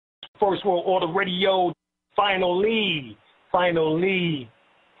First World Order Radio, finally,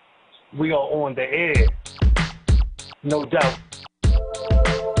 we are on the air. No doubt.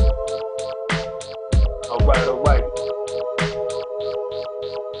 All right.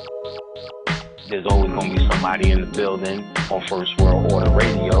 There's always going to be somebody in the building on First World Order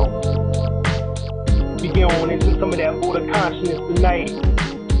Radio. We get on into some of that border consciousness tonight.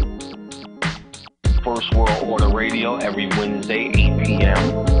 First World Order Radio every Wednesday, 8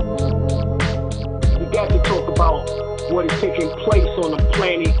 p.m. We got to talk about what is taking place on the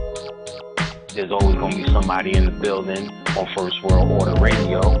planet. There's always going to be somebody in the building on First World Order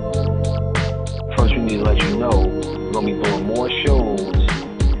Radio. First, we need to let you know we're going to be doing more shows,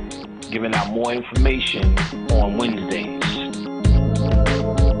 giving out more information on Wednesdays.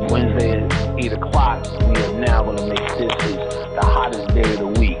 Wednesday at 8 o'clock, we are now going to make this the hottest day of the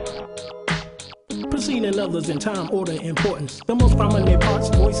week. Preceding others in time, order, importance. The most prominent parts,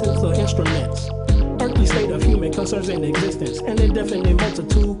 voices, or instruments. Earthly state of human concerns in existence. An indefinite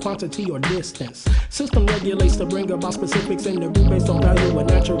multitude, quantity, or distance. System regulates to bring about specifics in the group based on value and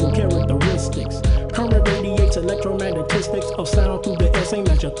natural characteristics. Current radiates electromagnetistics of sound through the air, same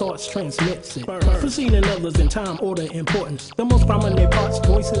as your thoughts transmits it. Preceding others in time, order, importance. The most prominent parts,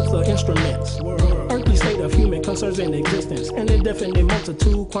 voices, or instruments. Earthly state of human concerns in existence. An indefinite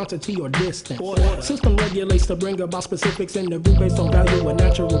multitude, quantity, or distance. System regulates to bring about specifics in the group based on value and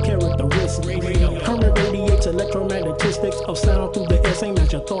natural characteristics. Current radiates electromagnetistics of sound through the air, same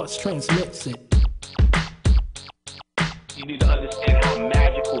as your thoughts transmits it. You need to understand how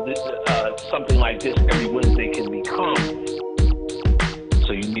magical this, something like this every Wednesday can become.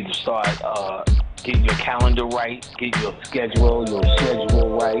 So you need to start getting your calendar right, get your schedule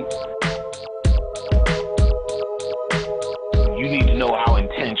right. You need to know our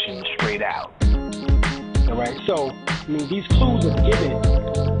intention straight out. All right, so, these clues are given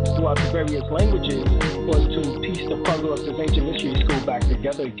throughout the various languages for us to piece the puzzle of this ancient mystery school back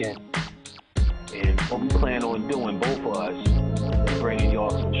together again. And what we plan on doing, both of us, is bringing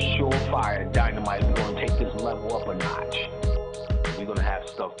y'all some surefire dynamite. We're going to take this level up a notch. We're going to have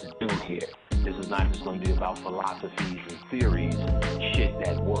stuff to do here. This is not just going to be about philosophies and theories, shit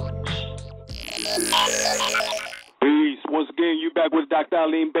that works. Peace. Once again, you back with Dr.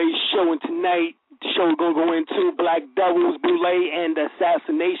 Alim El-Bey show, and tonight the show is going to go into Black Devils, BOULE, and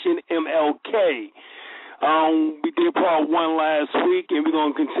Assassination MLK. We did part 1 last week, and we're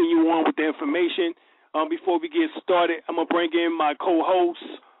going to continue on with the information. Before we get started, I'm going to bring in my co-host.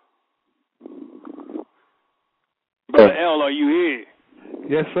 Brother L, are you here?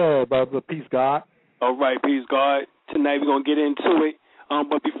 Yes, sir, brother. Peace, God. All right, peace, God. Tonight we're going to get into it.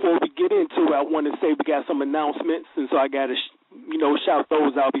 But before we get into it, I want to say we got some announcements, and so I got to, shout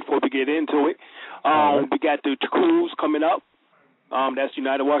those out before we get into it. We got the cruise coming up. That's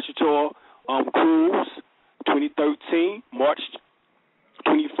United Washington Cruise 2013, March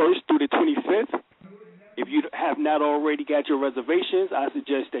 21st through the 25th. If you have not already got your reservations, I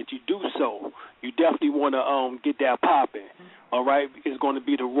suggest that you do so. You definitely want to get that popping. All right, it's going to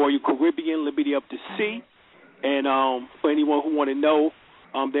be the Royal Caribbean, Liberty Up to Sea. And for anyone who want to know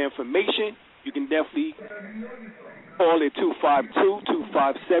the information, you can definitely call at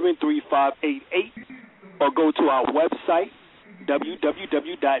 252-257-3588 or go to our website,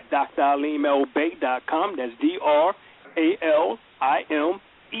 www.dralimellbey.com. That's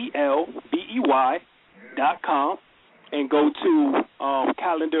DRALIMELBEY.com, and go to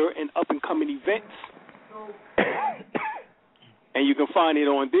calendar and up-and-coming events, and you can find it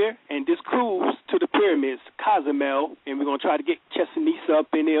on there. And this cruise to the pyramids, Cozumel, and we're going to try to get Chesanisa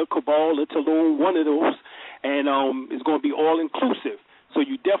up in there, Cabal or Tulum, one of those, and it's going to be all-inclusive. So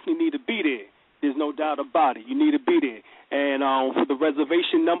you definitely need to be there. There's no doubt about it. You need to be there. And for the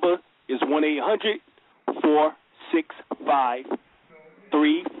reservation number is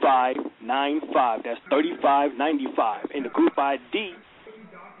 1-800-465-3595. That's 3595. And the group ID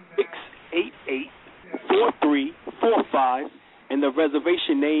 688-4345. And the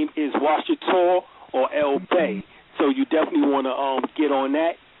reservation name is Washington or El-Bey. So you definitely want to get on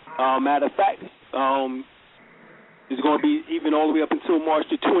that. Matter of fact, it's going to be even all the way up until March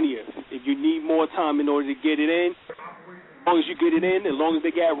the 20th. If you need more time in order to get it in, as long as you get it in, as long as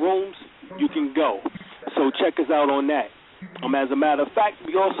they got rooms, you can go. So check us out on that. As a matter of fact,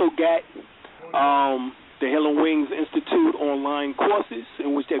 we also got the Healing Wings Institute online courses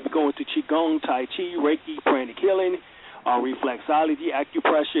in which they be going to Qigong, Tai Chi, Reiki, Pranic Healing, reflexology,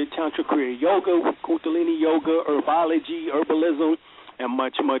 acupressure, Tantra Kriya Yoga, Kundalini Yoga, herbology, herbalism, and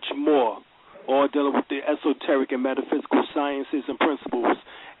much, much more. All dealing with the esoteric and metaphysical sciences and principles.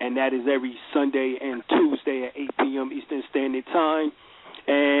 And that is every Sunday and Tuesday at 8 p.m. Eastern Standard Time.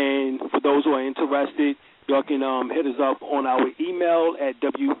 And those who are interested, y'all can hit us up on our email at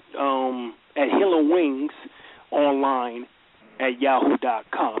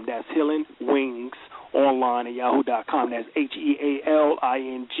healingwingsonline@yahoo.com. That's healingwingsonline@yahoo.com. That's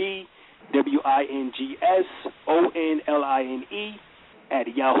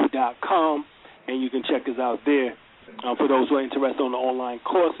HEALINGWINGSONLINE@yahoo.com, and you can check us out there for those who are interested on the online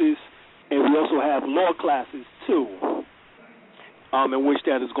courses. And we also have law classes too, in which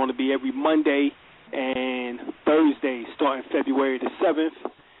that is going to be every Monday and Thursday starting February the 7th.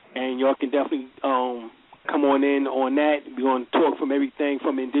 And y'all can definitely come on in on that. We're going to talk from everything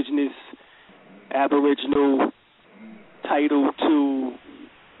from indigenous, aboriginal, Title II,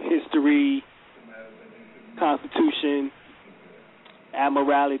 history, Constitution,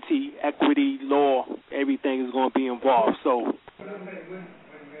 amorality, equity, law. Everything is going to be involved. So,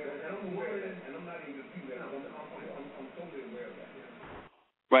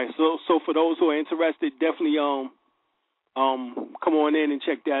 right. So for those who are interested, definitely come on in and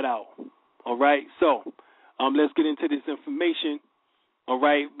check that out. All right. So let's get into this information. All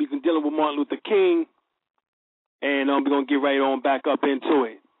right. We've been dealing with Martin Luther King, and we're going to get right on back up into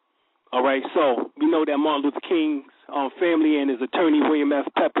it. All right. So we know that Martin Luther King's family and his attorney, William F.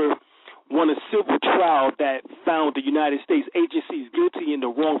 Pepper, won a civil trial that found the United States agencies guilty in the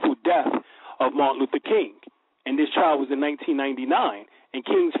wrongful death of Martin Luther King. And this trial was in 1999. And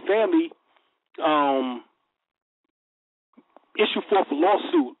King's family issued forth a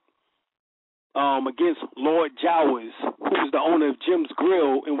lawsuit against Lord Jowers, who was the owner of Jim's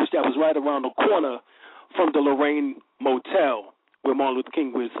Grill, in which that was right around the corner from the Lorraine Motel, where Martin Luther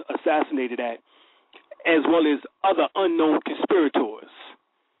King was assassinated at, as well as other unknown conspirators.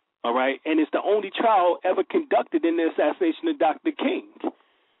 All right? And it's the only trial ever conducted in the assassination of Dr. King.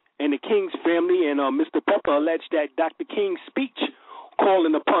 And the King's family and Mr. Pepper alleged that Dr. King's speech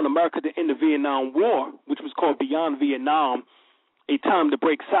calling upon America to end the Vietnam War, which was called Beyond Vietnam, A Time to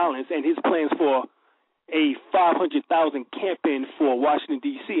Break Silence, and his plans for a 500,000 campaign for Washington,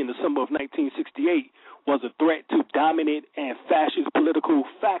 D.C. in the summer of 1968 was a threat to dominant and fascist political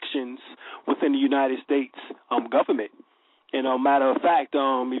factions within the United States government. And matter of fact,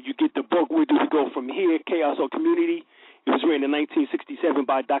 if you get the book, Where Do We Go From Here, Chaos or Community, it was written in 1967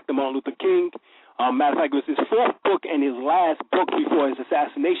 by Dr. Martin Luther King. Matter of fact, it was his fourth book and his last book before his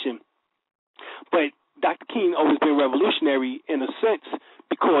assassination. But Dr. King always been revolutionary in a sense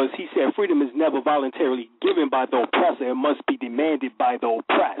because he said freedom is never voluntarily given by the oppressor. It must be demanded by the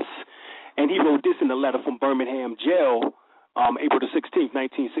oppressed. And he wrote this in a letter from Birmingham jail, April the 16th,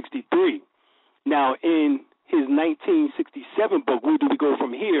 1963. Now, in his 1967 book, Where Do We Go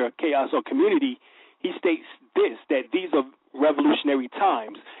From Here, Chaos or Community, he states this, that these are revolutionary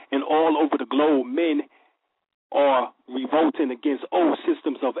times, and all over the globe, men are revolting against old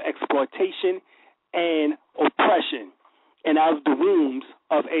systems of exploitation and oppression. And out of the wombs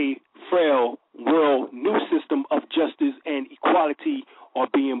of a frail world, new system of justice and equality are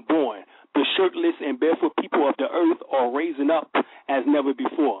being born. The shirtless and barefoot people of the earth are raising up as never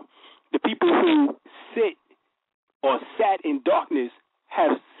before. The people who sit or sat in darkness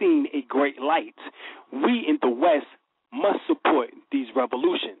have seen a great light. We in the West must support these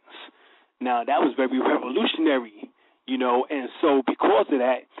revolutions. Now, that was very revolutionary, you know, and so because of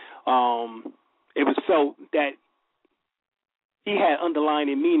that, it was felt that he had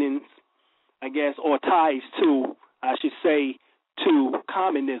underlying meanings, I guess, or ties to, I should say, to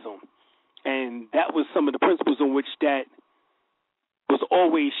communism. And that was some of the principles in which that was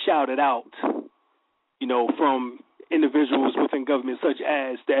always shouted out, you know, from individuals within government such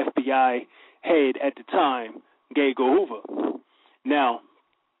as the FBI head at the time, J. Edgar Hoover. Now,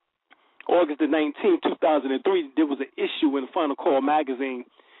 August the 19th, 2003, there was an issue in the Final Call magazine,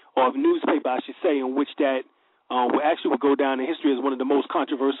 or a newspaper, I should say, in which that would go down in history as one of the most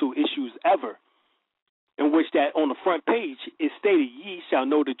controversial issues ever, in which that on the front page it stated, "Ye shall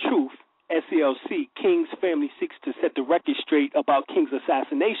know the truth, SCLC, King's family seeks to set the record straight about King's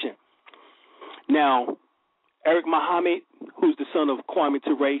assassination." Now, Eric Muhammad, who's the son of Kwame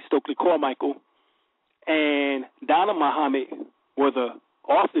Ture, Stokely Carmichael, and Donna Muhammad were the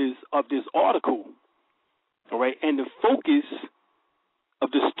authors of this article. All right, and the focus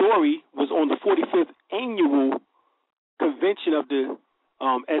of the story was on the 45th annual convention of the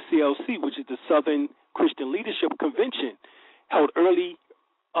SCLC, which is the Southern Christian Leadership Convention, held earlier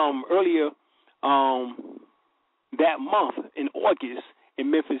that month in August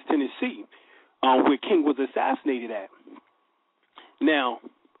in Memphis, Tennessee, where King was assassinated at. Now,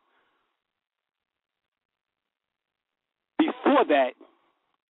 before that,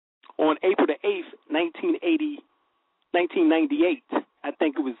 on April the 8th, 1998, I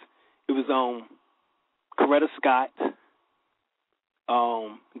think it it was Coretta Scott,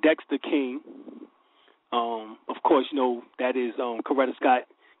 Dexter King. Of course, you know that is Coretta Scott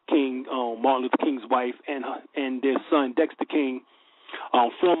King, Martin Luther King's wife, and their son Dexter King,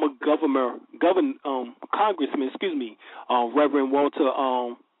 former congressman, Reverend Walter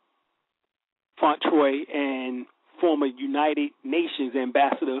Fauntroy, and former United Nations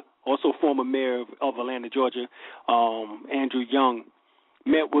ambassador, also former mayor of Atlanta, Georgia, Andrew Young,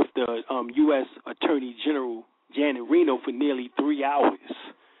 met with the U.S. Attorney General Janet Reno for nearly 3 hours.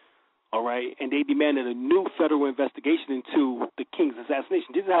 All right, and they demanded a new federal investigation into the King's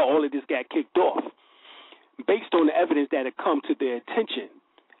assassination. This is how all of this got kicked off, based on the evidence that had come to their attention.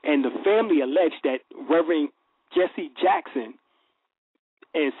 And the family alleged that Reverend Jesse Jackson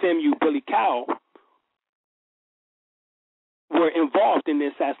and Samuel Billy Cowell were involved in the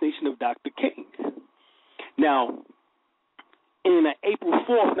assassination of Dr. King. Now, in an April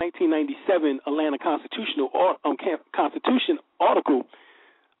 4th, 1997 Atlanta Constitution article,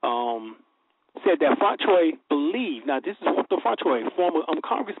 said that Fauntroy believed, now this is Walter Fauntroy, former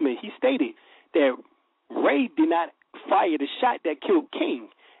congressman, he stated that Ray did not fire the shot that killed King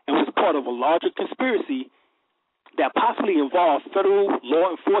and was part of a larger conspiracy that possibly involved federal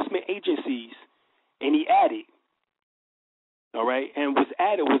law enforcement agencies. And he added, all right, and was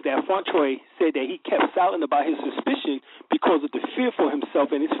added was that Fauntroy said that he kept silent about his suspicion because of the fear for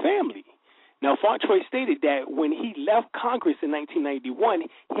himself and his family. Now, Fauntroy stated that when he left Congress in 1991,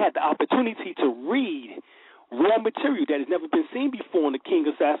 he had the opportunity to read raw material that has never been seen before in the King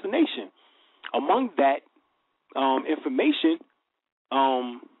assassination. Among that information,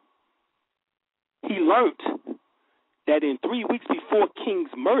 he learned that in 3 weeks before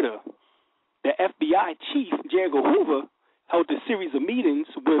King's murder, the FBI chief, J. Edgar Hoover, held a series of meetings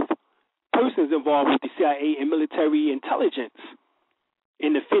with persons involved with the CIA and military intelligence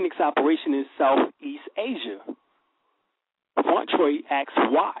in the Phoenix operation in Southeast Asia. Fauntroy asked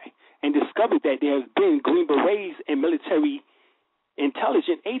why and discovered that there have been Green Berets and military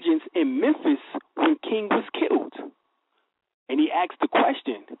intelligence agents in Memphis when King was killed. And he asked the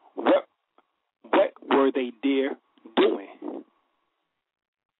question, what were they there doing?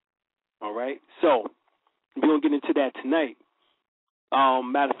 All right, so we're going to get into that tonight.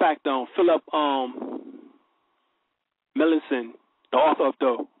 Matter of fact, Philip Melanson, the author of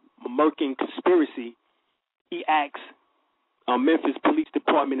the Merkin Conspiracy, he asked Memphis Police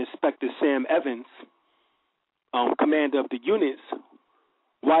Department Inspector Sam Evans, commander of the units,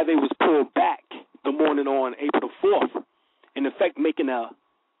 why they was pulled back the morning on April the 4th, in effect making an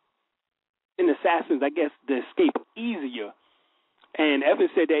assassins, I guess, the escape easier. And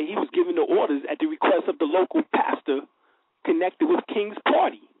Evans said that he was giving the orders at the request of the local pastor connected with King's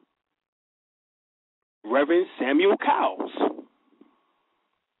party, Reverend Samuel Cowles.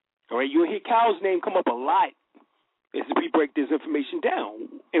 All right, you'll hear Cowles' name come up a lot as we break this information down.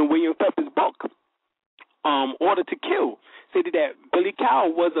 In William Pepper's book, Order to Kill, stated that Billy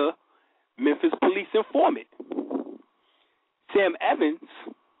Cowell was a Memphis police informant. Sam Evans,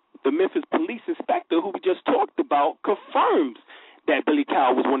 the Memphis police inspector who we just talked about, confirms that Billy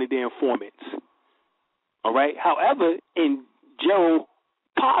Cowell was one of their informants. All right. However, in Gerald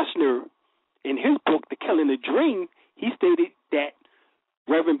Posner, in his book, The Killing a Dream, he stated that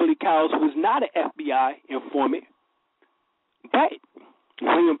Reverend Billy Cowles was not an FBI informant, but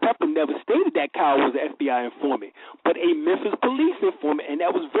William Pepper never stated that Cowell was an FBI informant, but a Memphis police informant, and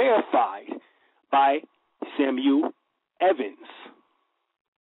that was verified by Samuel Evans,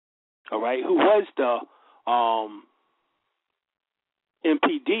 all right, who was the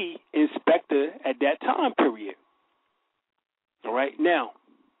MPD inspector at that time period. All right, now,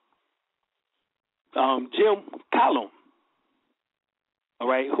 Jim Callum, all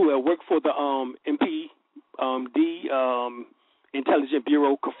right, who had worked for the MPD Intelligence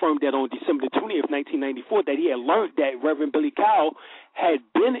Bureau, confirmed that on December 20th, 1994, that he had learned that Reverend Billy Cowell had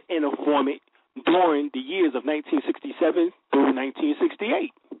been an informant during the years of 1967 through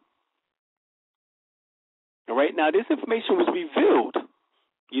 1968. All right, now this information was revealed,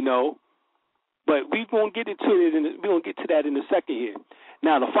 you know, but we're going to get into it. We're going to get to that in a second here.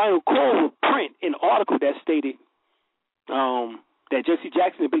 Now, the final call will print an article that stated that Jesse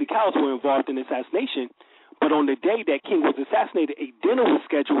Jackson and Billy Cowles were involved in the assassination. But on the day that King was assassinated, a dinner was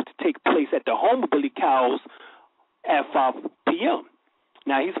scheduled to take place at the home of Billy Cowles at 5 p.m.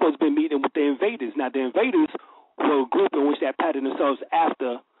 Now, he's supposed to be meeting with the Invaders. Now, the Invaders were a group in which that patterned themselves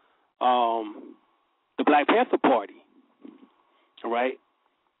after the Black Panther Party. All right?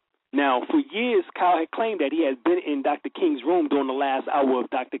 Now, for years, Kyle had claimed that he had been in Dr. King's room during the last hour of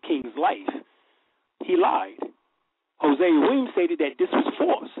Dr. King's life. He lied. Jose Williams stated that this was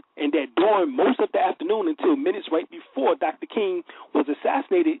false and that during most of the afternoon until minutes right before Dr. King was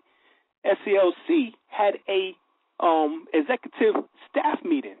assassinated, SCLC had a executive staff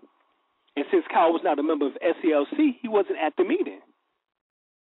meeting. And since Kyle was not a member of SCLC, he wasn't at the meeting.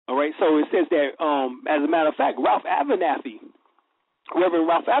 All right, so it says that, as a matter of fact, Reverend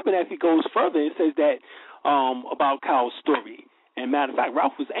Ralph Abernathy goes further and says that about Kyle's story. And matter of fact,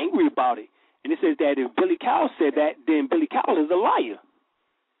 Ralph was angry about it. And it says that if Billy Kyle said that, then Billy Kyle is a liar.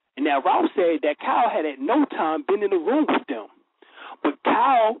 And now Ralph said that Kyle had at no time been in the room with them. But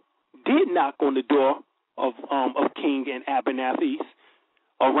Kyle did knock on the door of King and Abernathy's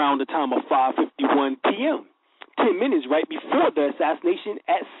around the time of 5:51 p.m., 10 minutes right before the assassination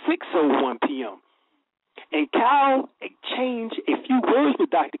at 6:01 p.m. And Kyle exchanged a few words with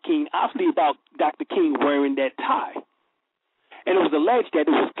Dr. King, obviously about Dr. King wearing that tie. And it was alleged that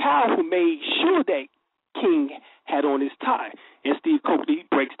it was Kyle who made sure that King had on his tie. And Steve Coakley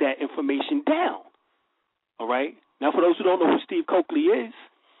breaks that information down. All right? Now, for those who don't know who Steve Coakley is,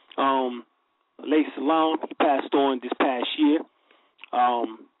 late Salam, he passed on this past year.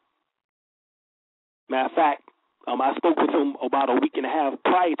 Matter of fact, I spoke with him about a week and a half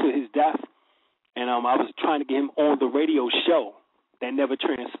prior to his death, and I was trying to get him on the radio show. That never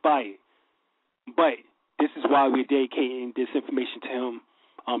transpired. But this is why we're dedicating this information to him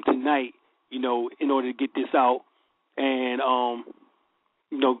tonight, in order to get this out and,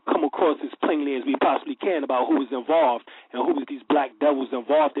 come across as plainly as we possibly can about who was involved and who was these black devils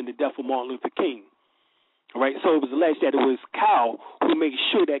involved in the death of Martin Luther King. All right, so it was alleged that it was Kyle who made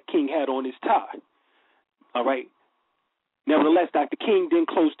sure that King had on his tie. All right. Nevertheless, Dr. King then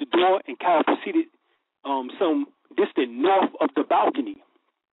closed the door, and Kyle proceeded some distant north of the balcony.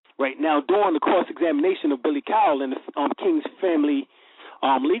 Right now, during the cross-examination of Billy Kyle and the King's family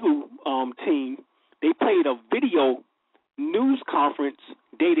legal team, they played a video news conference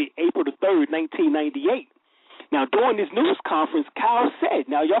dated April the 3rd, 1998. Now, during this news conference, Kyle said,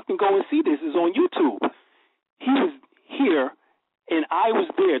 now y'all can go and see this, it's on YouTube. He was here, and I was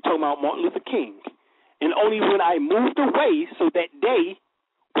there talking about Martin Luther King. And only when I moved away so that they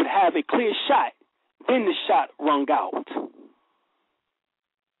would have a clear shot, then the shot rung out.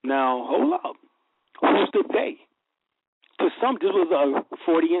 Now, hold up. Who's the they? To some, this was a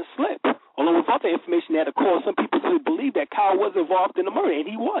Freudian slip, along with other information that had caused some people to believe that Kyle was involved in the murder, and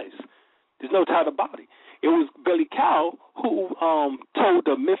he was. There's no doubt about it. It was Billy Kyle who told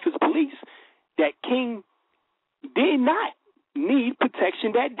the Memphis police that King did not need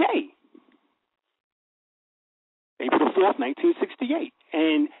protection that day. April 4th, 1968,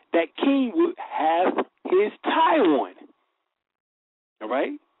 and that King would have his tie on. All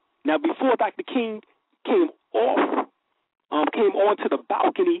right? Now, before Dr. King came onto the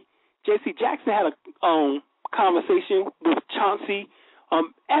balcony, Jesse Jackson had a conversation with Chauncey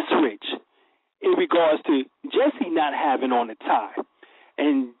Etheridge in regards to Jesse not having on a tie.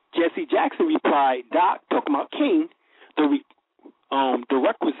 And Jesse Jackson replied, Doc, talking about King, the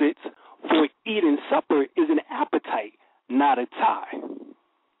requisites for eating supper is an appetite, not a tie.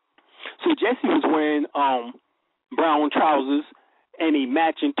 So Jesse was wearing brown trousers and a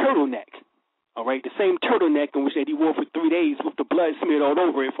matching turtleneck. All right, the same turtleneck in which that he wore for 3 days with the blood smeared all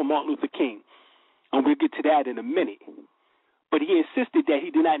over it from Martin Luther King. And we'll get to that in a minute. But he insisted that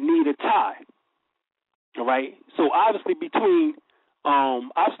he did not need a tie. All right, so obviously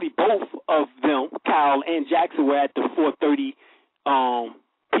both of them, Kyle and Jackson, were at the 4:30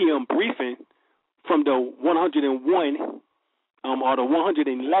 p.m. briefing from the 101 or the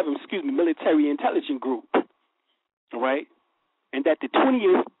 111, Military Intelligence Group. All right, and that the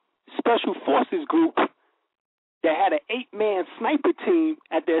 20th Special Forces Group that had an 8-man sniper team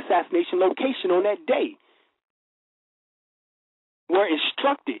at the assassination location on that day were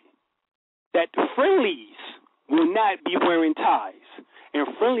instructed that the friendlies will not be wearing ties. And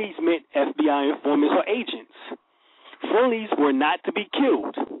friendlies meant FBI informants or agents. Friendlies were not to be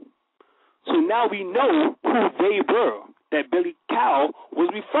killed. So now we know who they were that Billy Kyle was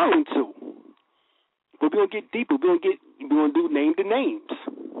referring to. But we're going to get deeper. We're going to do name the names.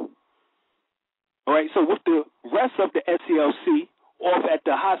 All right, so with the rest of the SCLC off at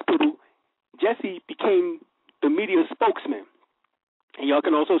the hospital, Jesse became the media spokesman. And y'all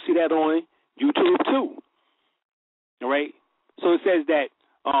can also see that on YouTube too. All right, so it says that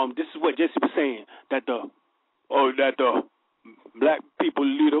this is what Jesse was saying, that the black people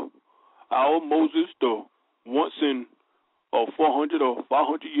leader, our Moses, the once in 400 or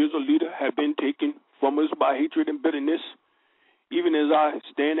 500 years of leader, have been taken from us by hatred and bitterness. Even as I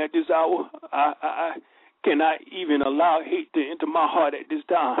stand at this hour, I cannot even allow hate to enter my heart at this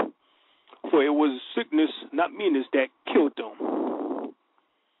time. For it was sickness, not meanness, that killed them.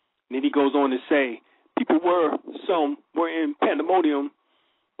 then he goes on to say, some were in pandemonium,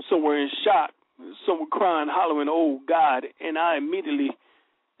 some were in shock, some were crying, hollering, "Oh, God." And I immediately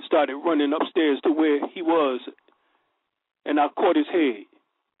started running upstairs to where he was, and I caught his head,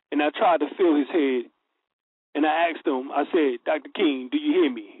 and I tried to feel his head, and I asked him, I said, "Dr. King, do you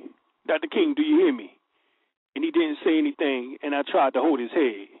hear me? Dr. King, do you hear me?" And he didn't say anything, and I tried to hold his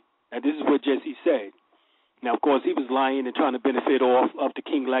head. Now, this is what Jesse said. Now, of course, he was lying and trying to benefit off of the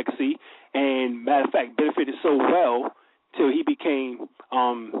King legacy, and matter of fact, benefited so well till he became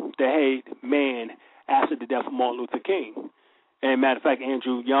the head man after the death of Martin Luther King. And matter of fact,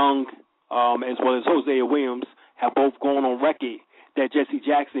 Andrew Young, as well as Hosea Williams, have both gone on record that Jesse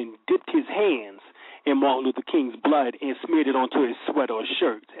Jackson dipped his hands in Martin Luther King's blood and smeared it onto his sweater or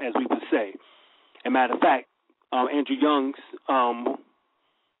shirt, as we would say. And matter of fact, Andrew Young's,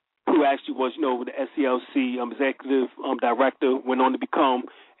 who actually was, the SCLC executive director, went on to become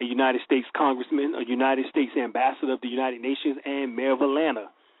a United States congressman, a United States ambassador of the United Nations, and mayor of Atlanta.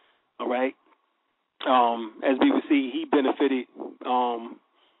 All right. As we would see, he benefited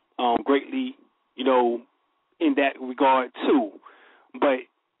greatly, in that regard too. But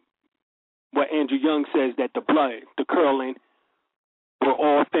what Andrew Young says, that the blood, the curling, were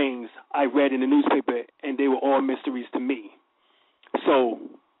all things I read in the newspaper, and they were all mysteries to me. So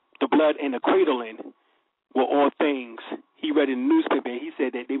the blood and the cradling were all things he read in the newspaper, and he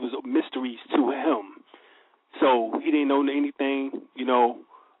said that they was mysteries to him. So he didn't know anything,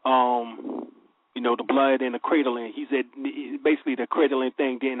 the blood and the cradling. He said basically the cradling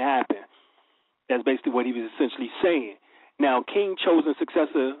thing didn't happen. That's basically what he was essentially saying. Now, King's chosen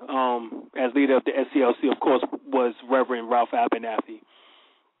successor as leader of the SCLC, of course, was Reverend Ralph Abernathy.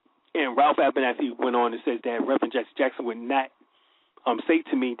 And Ralph Abernathy went on and says that Reverend Jesse Jackson would not say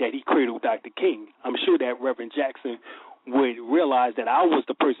to me that he cradled Dr. King. I'm sure that Reverend Jackson would realize that I was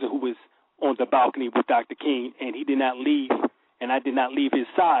the person who was on the balcony with Dr. King, and he did not leave, and I did not leave his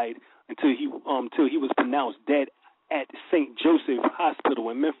side until he was pronounced dead at St. Joseph Hospital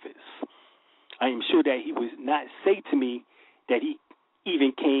in Memphis. I am sure that he would not say to me that he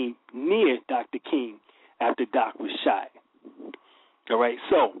even came near Dr. King after Doc was shot. All right,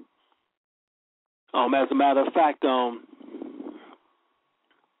 so as a matter of fact, not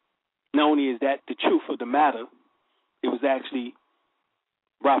only is that the truth of the matter, it was actually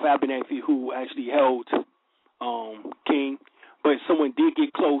Ralph Abernathy who actually held King, but someone did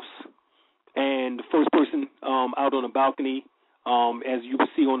get close, and the first person out on the balcony, as you will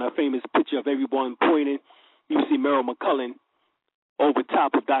see on that famous picture of everyone pointing, you will see Merrill McCullen over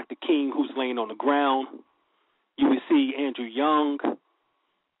top of Dr. King, who's laying on the ground. You will see Andrew Young.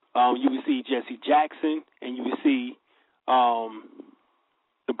 You will see Jesse Jackson, and you will see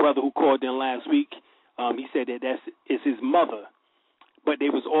the brother who called in last week. He said that is his mother, but they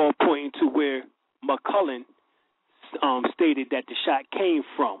was all pointing to where McCullen stated that the shot came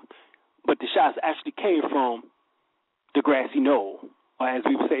from, but the shots actually came from the grassy knoll, or as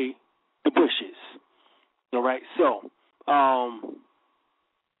we would say, the bushes. All right, so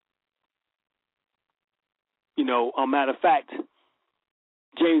matter of fact,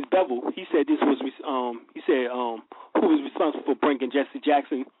 James Bevel, he said this was who was responsible for bringing Jesse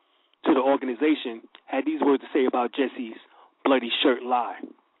Jackson to the organization, had these words to say about Jesse's bloody shirt lie.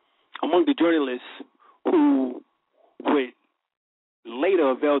 Among the journalists who would later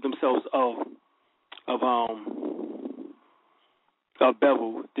avail themselves of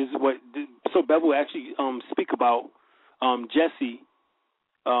Bevel, this is what so Bevel actually speak about Jesse,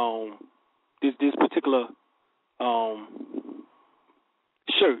 this particular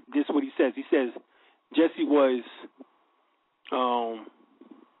shirt. This is what he says. He says Jesse was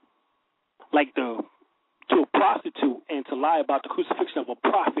like to a prostitute and to lie about the crucifixion of a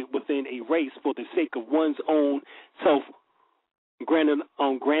prophet within a race for the sake of one's own grandizement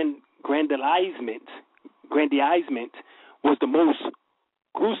was the most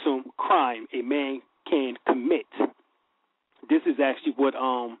gruesome crime a man can commit. This is actually what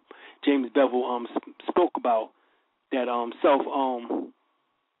James Bevel spoke about, that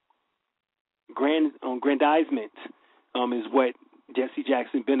grandizement is what Jesse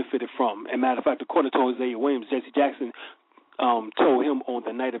Jackson benefited from. As a matter of fact, according to Hosea Williams, Jesse Jackson told him on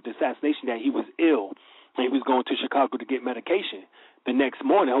the night of the assassination that he was ill and he was going to Chicago to get medication. The next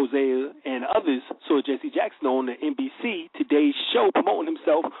morning, Hosea and others saw Jesse Jackson on the NBC Today's show promoting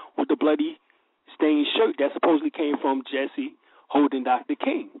himself with the bloody stained shirt that supposedly came from Jesse holding Dr.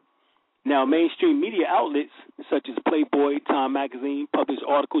 King. Now, mainstream media outlets such as Playboy, Time Magazine published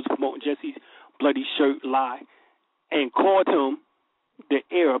articles promoting Jesse's bloody shirt lie and called him the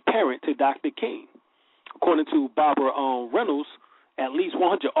heir apparent to Dr. King. According to Barbara Reynolds, at least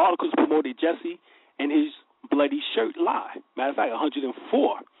 100 articles promoted Jesse and his bloody shirt lie. Matter of fact,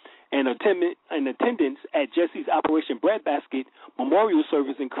 104. And attendance at Jesse's Operation Breadbasket memorial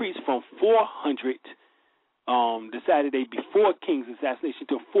service increased from 400 the Saturday before King's assassination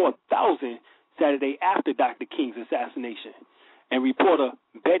to 4,000 Saturday after Dr. King's assassination. And reporter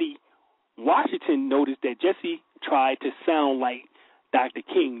Betty Washington noticed that Jesse tried to sound like Dr.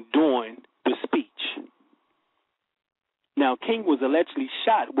 King during the speech. Now, King was allegedly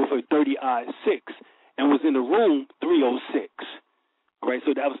shot with a .30-06 and was in the room 306. Right,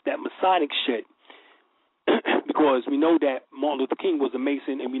 so that was that Masonic shit, because we know that Martin Luther King was a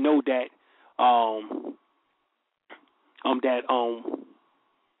Mason, and we know that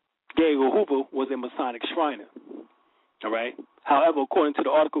Gabriel Hoover was a Masonic Shriner. All right. However, according to the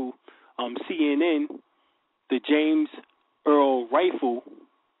article, CNN, the James Earl Ray's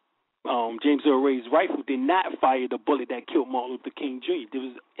rifle did not fire the bullet that killed Martin Luther King Jr. There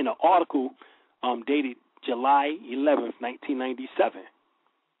was in an article dated July 11th, 1997.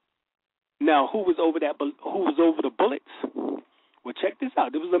 Now, who was over the bullets? Well, check this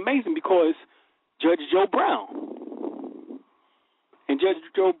out. It was amazing because Judge Joe Brown, and Judge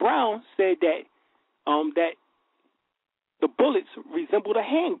Joe Brown said that that the bullets resembled a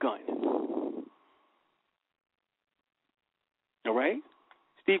handgun. All right.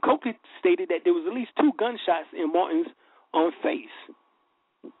 Steve Coakley stated that there was at least 2 gunshots in Martin's face.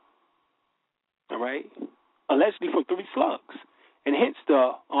 All right, allegedly from 3 slugs, and hence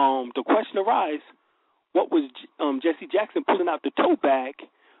the question arises: what was Jesse Jackson pulling out the tote bag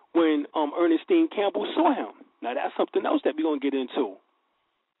when Ernestine Campbell saw him? Now that's something else that we're gonna get into.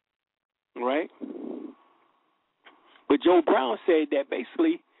 All right, but Joe Brown said that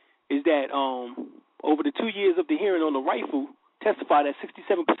basically is that over the 2 years of the hearing on the rifle, testified that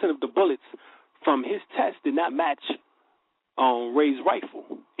 67% of the bullets from his test did not match Ray's rifle,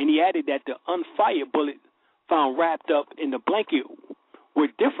 and he added that the unfired bullet found wrapped up in the blanket were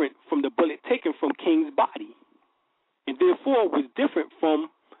different from the bullet taken from King's body, and therefore was different from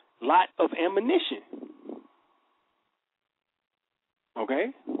lot of ammunition.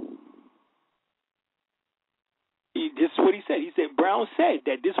 Okay, this is what he said. He said Brown said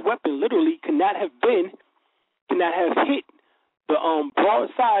that this weapon literally cannot have hit the broad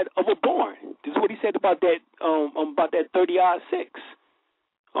side of a barn. This is what he said about that 30-06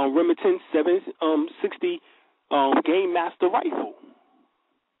 Remington 760 Game Master rifle.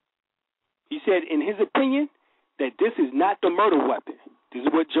 He said, in his opinion, that this is not the murder weapon. This is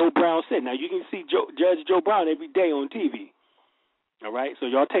what Joe Brown said. Now you can see Judge Joe Brown every day on TV. All right, so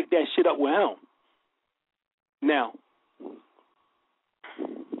y'all take that shit up with him. Now,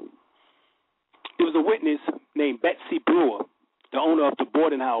 there was a witness named Betsy Brewer, the owner of the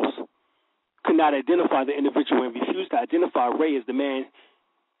boarding house, could not identify the individual and refused to identify Ray as the man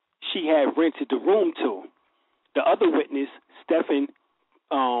she had rented the room to. The other witness, Stevens'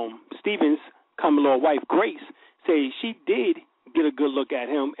 common-law wife, Grace, said she did get a good look at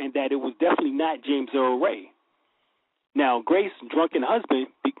him and that it was definitely not James Earl Ray. Now, Grace's drunken husband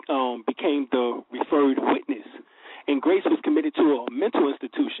became the referred witness, and Grace was committed to a mental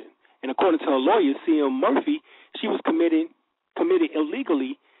institution. And according to her lawyer, C.M. Murphy, she was committed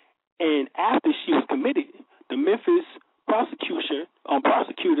illegally, and after she was committed, the Memphis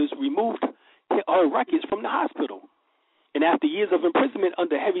prosecutors removed her records from the hospital. And after years of imprisonment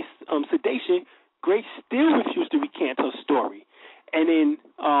under heavy sedation, Grace still refused to recant her story. And in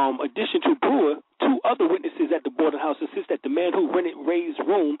addition to Brewer, 2 other witnesses at the boarding house insist that the man who rented Ray's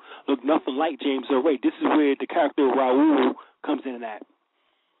room looked nothing like James Earl Ray. This is where the character Raoul comes in at.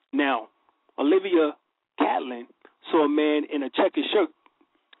 Now, Olivia Catlin saw a man in a checkered shirt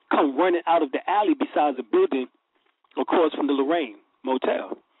come running out of the alley beside the building across from the Lorraine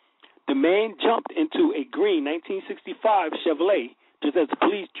Motel. The man jumped into a green 1965 Chevrolet just as the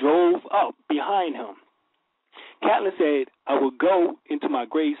police drove up behind him. Catlin said, "I would go into my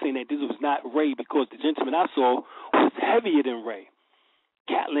grave saying that this was not Ray because the gentleman I saw was heavier than Ray."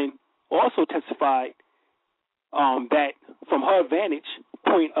 Catlin also testified that from her vantage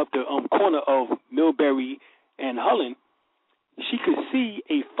point of the corner of Millbury and Hullen, she could see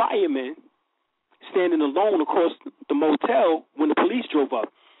a fireman standing alone across the motel when the police drove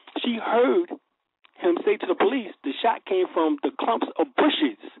up. She heard him say to the police the shot came from the clumps of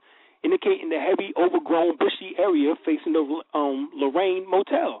bushes, indicating the heavy, overgrown, bushy area facing the Lorraine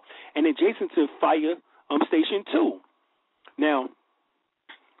Motel and adjacent to Fire Station 2. Now,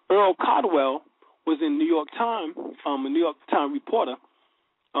 Earl Caldwell was in New York Times, a New York Times reporter,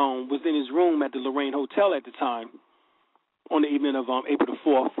 was in his room at the Lorraine Hotel at the time on the evening of April the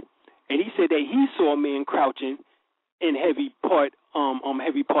 4th, and he said that he saw a man crouching in heavy part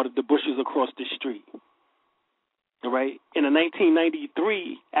heavy part of the bushes across the street. All right. In a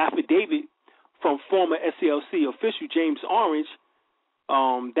 1993 affidavit from former SCLC official James Orange,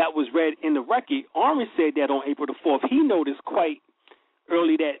 that was read in the record, Orange said that on April the 4th, he noticed quite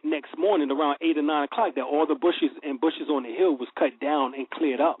early that next morning, around 8 or 9 o'clock, that all the bushes on the hill was cut down and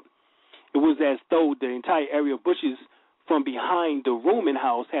cleared up. It was as though the entire area of bushes from behind the rooming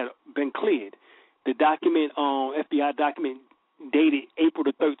house had been cleared. The document, FBI document dated April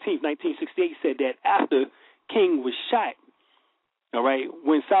the 13th, 1968, said that after King was shot, all right,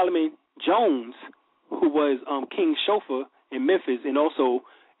 when Solomon Jones, who was King's chauffeur in Memphis and also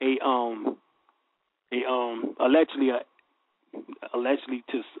allegedly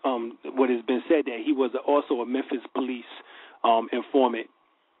to what has been said that he was also a Memphis police informant,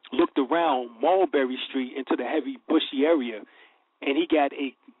 looked around Mulberry Street into the heavy bushy area, and he got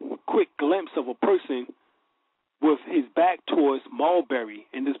a quick glimpse of a person with his back towards Mulberry,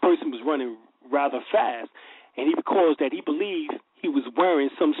 and this person was running rather fast, and he recalls that he believed he was wearing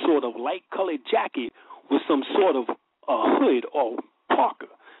some sort of light-colored jacket with some sort of a hood or parka.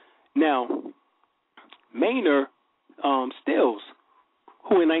 Now, Maynard Stills,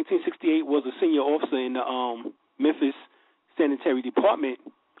 who in 1968 was a senior officer in the Memphis Sanitation Department,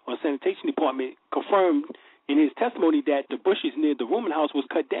 confirmed in his testimony that the bushes near the rooming house was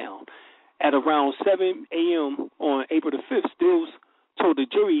cut down. At around 7 a.m. on April the 5th, Stills told the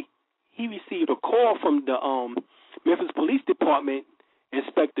jury he received a call from the Memphis Police Department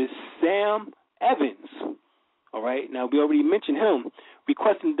Inspector Sam Evans. All right, now we already mentioned him,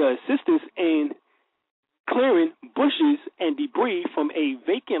 requesting the assistance in clearing bushes and debris from a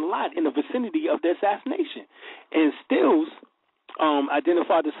vacant lot in the vicinity of the assassination. And Stills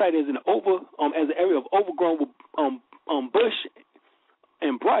identified the site as an area of overgrown bush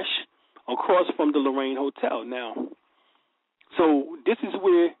and brush across from the Lorraine Hotel. Now, so this is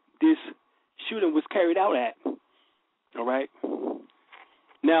where this shooting was carried out at. All right.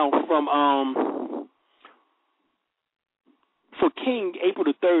 Now, for King, April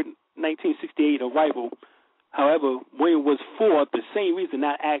the 3rd, 1968 arrival, however, William was for the same reason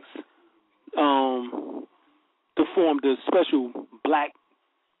not asked to form the special black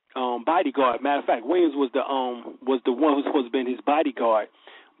bodyguard. Matter of fact, Williams was the one who was supposed to be his bodyguard,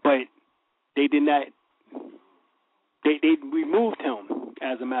 but they did not. They removed him,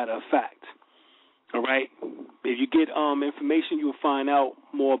 as a matter of fact. All right. If you get information, you'll find out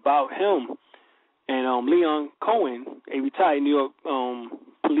more about him. And Leon Cohen, a retired New York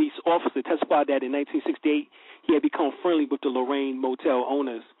police officer, testified that in 1968 he had become friendly with the Lorraine Motel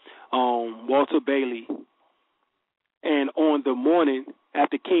owners, Walter Bailey. And on the morning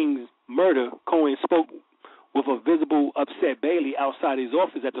after King's murder, Cohen spoke with a visible upset Bailey outside his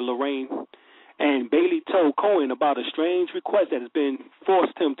office at the Lorraine. And Bailey told Cohen about a strange request that has been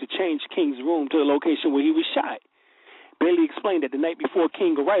forced him to change King's room to the location where he was shot. Bailey explained that the night before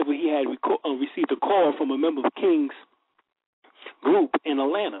King's arrival, he had received a call from a member of King's group in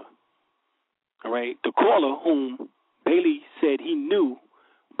Atlanta. All right, the caller, whom Bailey said he knew,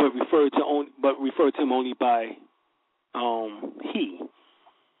 but referred to him only by he,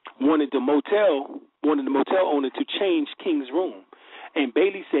 wanted the motel owner to change King's room. And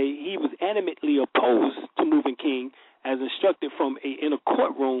Bailey said he was adamantly opposed to moving King, as instructed from in a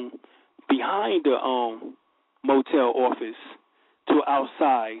courtroom behind the motel office to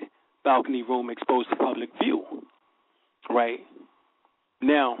outside balcony room exposed to public view. Right?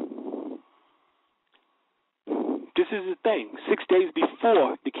 Now, this is the thing. 6 days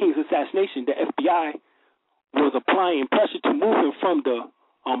before the King's assassination, the FBI was applying pressure to move him from the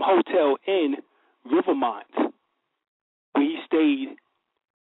hotel in Rivermont, where he stayed,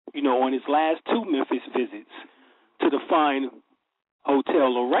 on his last 2 Memphis visits, to the fine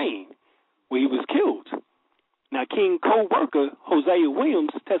Hotel Lorraine, where he was killed. Now, King co-worker Hosea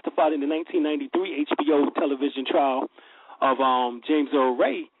Williams testified in the 1993 HBO television trial of James Earl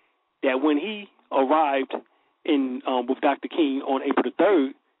Ray that when he arrived with Dr. King on April the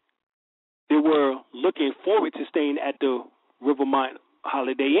 3rd, they were looking forward to staying at the Rivermont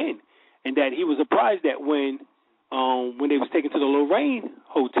Holiday Inn, and that he was surprised that when they was taken to the Lorraine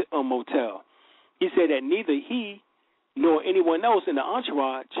motel, he said that neither he nor anyone else in the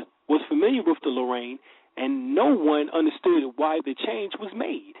entourage was familiar with the Lorraine, and no one understood why the change was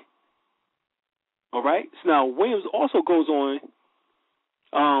made. All right? So now, Williams also goes on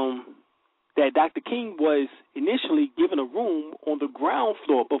that Dr. King was initially given a room on the ground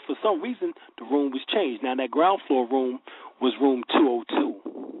floor, but for some reason, the room was changed. Now, that ground floor room was room 202.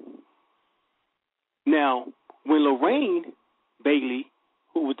 Now, when Lorraine Bailey,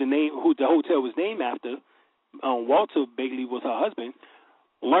 who the hotel was named after, Walter Bailey was her husband,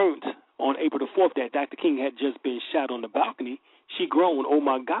 learned on April the 4th that Dr. King had just been shot on the balcony. She groaned, "Oh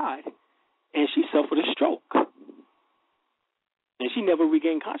my God," and she suffered a stroke. And she never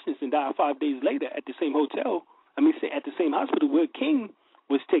regained consciousness and died 5 days later at the same hotel. At the same hospital where King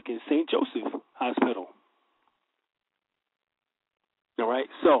was taken, St. Joseph Hospital. All right.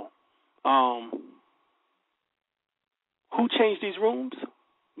 So, who changed these rooms?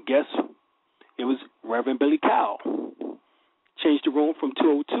 Guess it was Reverend Billy Cowell. Changed the room from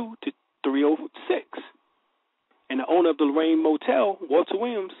 202 to 306. And the owner of the Lorraine Motel, Walter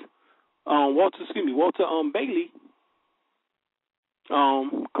Bailey,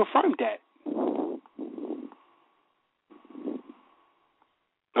 confirmed that.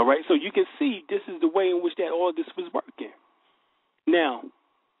 All right, so you can see this is the way in which that all this was working. Now,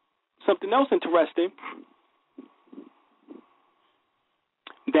 something else interesting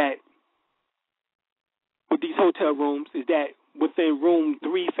that with these hotel rooms is that within room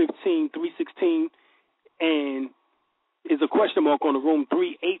 315, 316, and is a question mark on the room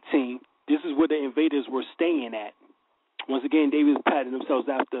 318. This is where the invaders were staying at. Once again, they was patting themselves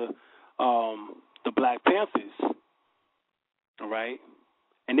after the Black Panthers. All right,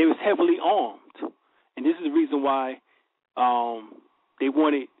 and they was heavily armed, and this is the reason why they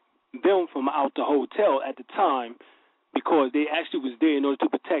wanted them from out the hotel at the time, because they actually was there in order to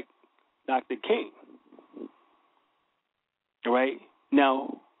protect Dr. King. All right,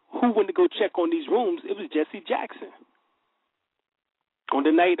 now who went to go check on these rooms? It was Jesse Jackson. On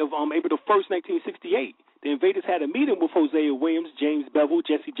the night of April the 1st, 1968, the invaders had a meeting with Hosea Williams, James Bevel,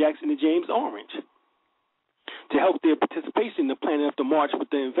 Jesse Jackson, and James Orange to help their participation in the planning of the march with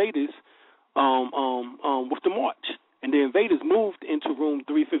the invaders, with the march. And the invaders moved into room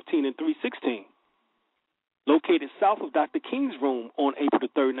 315 and 316, located south of Dr. King's room on April the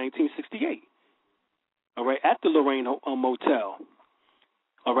 3rd, 1968. All right, at the Lorraine Motel.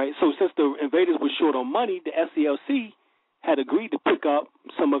 All right, so since the invaders were short on money, the SCLC had agreed to pick up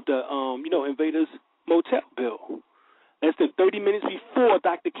some of the, invaders' motel bill. Less than 30 minutes before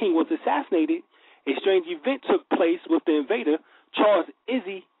Dr. King was assassinated, a strange event took place with the invader, Charles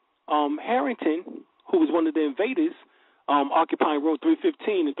Izzy Harrington, who was one of the invaders, occupying room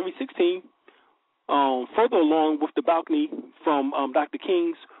 315 and 316, further along with the balcony from Dr.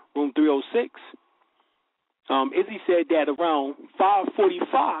 King's room 306. Izzy said that around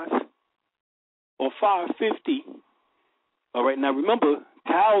 5:45 or 5:50. All right, now remember,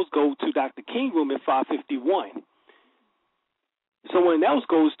 towels go to Dr. King's room at 5:51. Someone else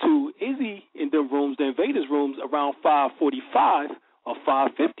goes to Izzy in the rooms, the invaders' rooms, around 5:45 or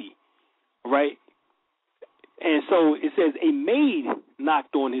 5:50. All right, and so it says a maid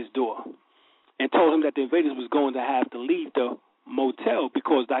knocked on his door and told him that the invaders was going to have to leave the motel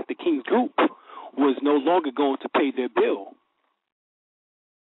because Dr. King's group was no longer going to pay their bill.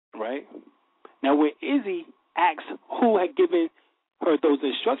 Right? Now, when Izzy asked who had given her those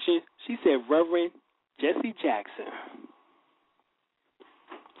instructions, she said Reverend Jesse Jackson.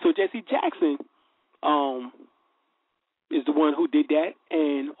 So Jesse Jackson is the one who did that,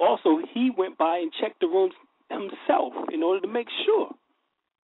 and also he went by and checked the rooms himself in order to make sure.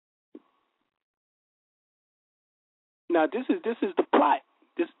 Now, this is the plot.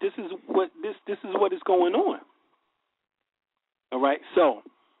 This is what is going on. All right. So,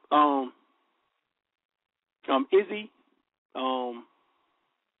 Izzy,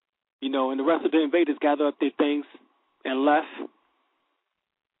 and the rest of the invaders gathered up their things and left.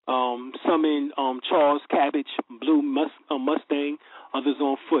 Some in Charles Cabbage, blue Mustang, others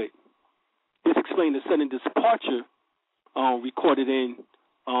on foot. This explained the sudden departure recorded in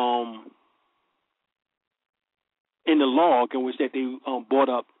the log in which that they brought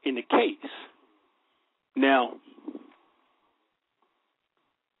up in the case. Now,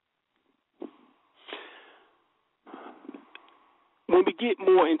 when we get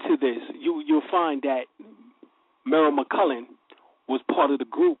more into this, you'll find that Merrill McCullen was part of the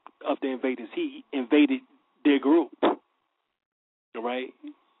group of the invaders. He invaded their group. All right?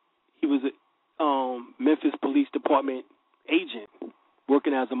 He was a Memphis Police Department agent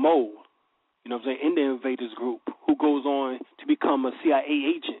working as a mole, in the invaders group, who goes on to become a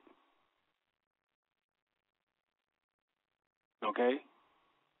CIA agent. Okay?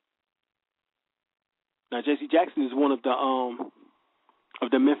 Now, Jesse Jackson is one of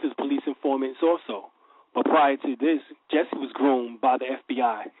the Memphis police informants also. But prior to this, Jesse was groomed by the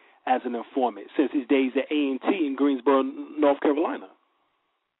FBI as an informant since his days at A&T in Greensboro, North Carolina.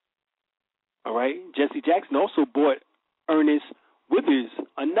 All right? Jesse Jackson also brought Ernest Withers,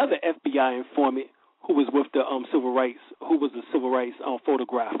 another FBI informant who was with the civil rights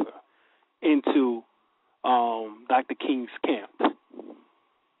photographer, into Dr. King's camp.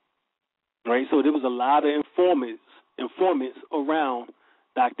 Right, so there was a lot of informants around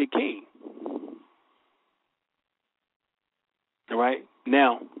Dr. King. All right,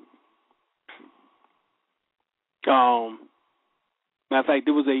 now, matter of fact,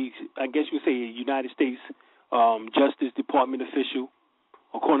 there was I guess you would say, a United States Justice Department official,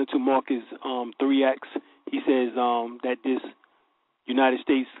 according to Marcus 3X. He says that this United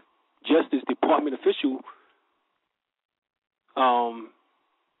States Justice Department official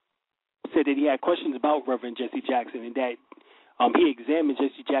said that he had questions about Reverend Jesse Jackson, and that he examined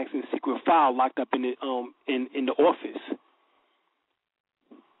Jesse Jackson's secret file locked up in the office.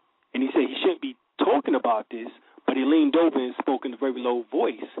 And he said he shouldn't be talking about this, but he leaned over and spoke in a very low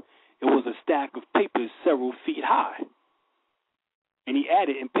voice. It was a stack of papers several feet high. And he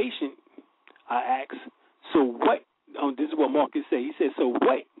added, impatient, I asked, so what, this is what Marcus said. He said, so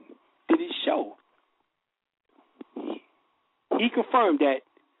what did it show? He confirmed that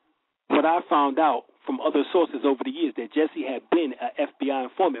what I found out from other sources over the years, that Jesse had been an FBI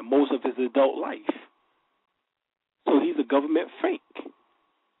informant most of his adult life. So he's a government freak.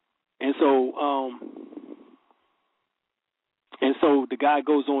 And so the guy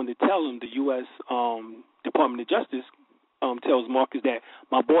goes on to tell him, the U.S. Department of Justice tells Marcus that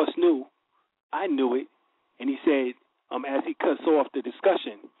my boss knew, I knew it, and he said, as he cuts off the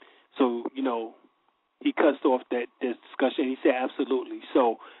discussion, so, he cuts off this discussion, he said, absolutely.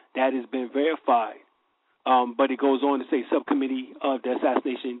 So that has been verified. But it goes on to say, subcommittee of the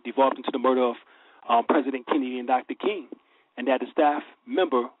assassination devolved into the murder of President Kennedy and Dr. King, and that a staff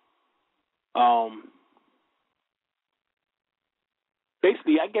member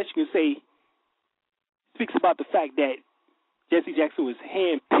basically, I guess you can say, speaks about the fact that Jesse Jackson was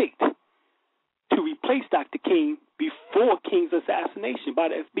handpicked to replace Dr. King before King's assassination by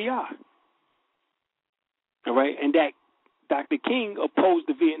the FBI. All right, and that Dr. King opposed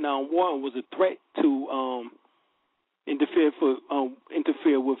the Vietnam War and was a threat to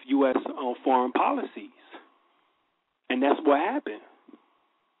interfere with U.S. Foreign policies, and that's what happened.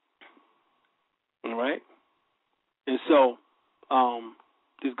 All right, and so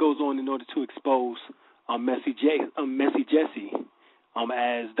this goes on in order to expose Messy Jesse,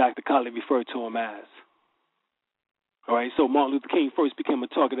 as Dr. Colley referred to him as. All right, so Martin Luther King first became a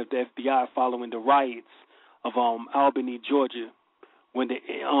target of the FBI following the riots of Albany, Georgia, when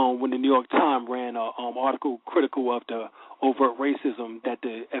the New York Times ran an article critical of the overt racism that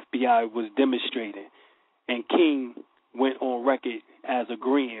the FBI was demonstrating, and King went on record as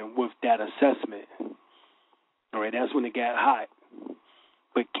agreeing with that assessment. All right, that's when it got hot.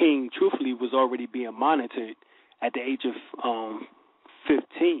 But King, truthfully, was already being monitored at the age of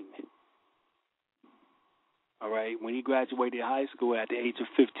 15. All right, when he graduated high school at the age of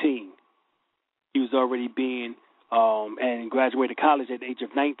 15, he was already being, and graduated college at the age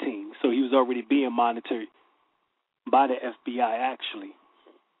of 19. So he was already being monitored by the FBI, actually.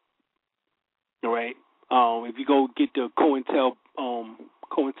 All right, if you go get the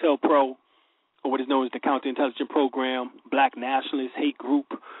COINTELPRO, or what is known as the Counterintelligence Program, Black Nationalist Hate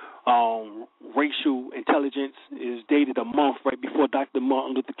Group, Racial Intelligence, is dated a month right before Dr.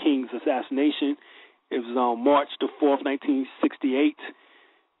 Martin Luther King's assassination. It was on March the 4th, 1968.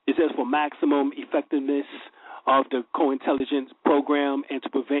 It says, for maximum effectiveness of the COINTELLIGENCE program and to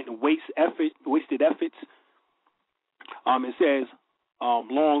prevent wasted efforts, it says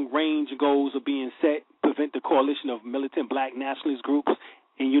long-range goals are being set, prevent the coalition of militant black nationalist groups.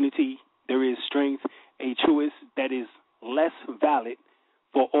 In unity, there is strength, a truist that is less valid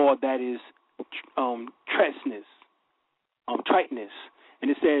for all that is triteness.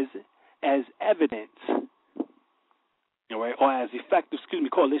 And it says, as evidence, all right, or as effective,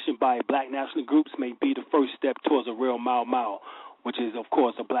 coalition by black national groups may be the first step towards a real Mau Mau, which is, of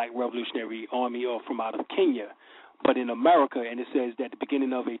course, a black revolutionary army or from out of Kenya. But in America, and it says that the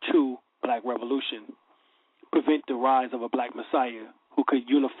beginning of a true black revolution, prevent the rise of a black messiah who could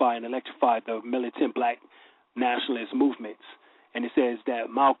unify and electrify the militant black nationalist movements. And it says that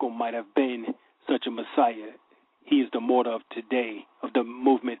Malcolm might have been such a messiah. He is the martyr of today, of the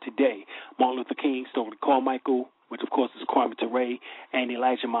movement today. Martin Luther King, Stokely Carmichael, which of course is Kwame Ture, and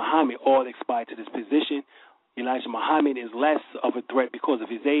Elijah Muhammad all aspire to this position. Elijah Muhammad is less of a threat because of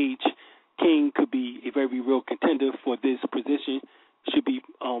his age. King could be a very real contender for this position, should be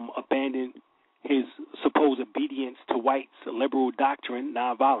abandon his supposed obedience to whites' liberal doctrine,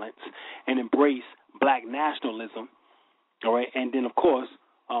 nonviolence, and embrace black nationalism. All right, and then of course,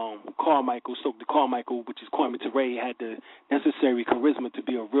 Carmichael, Stokely Carmichael, which is Kwame Ture, had the necessary charisma to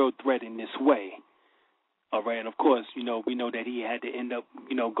be a real threat in this way. All right, and of course, we know that he had to end up,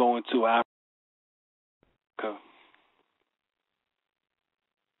 going to Africa. America.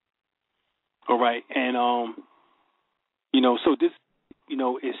 All right, and so this,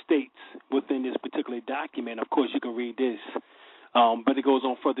 it states within this particular document. Of course, you can read this, but it goes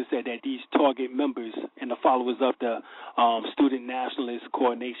on further to say that these target members and the followers of the Student Nationalist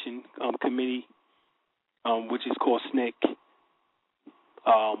Coordination Committee, which is called SNCC,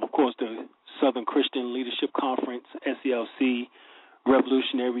 of course, the Southern Christian Leadership Conference, SCLC,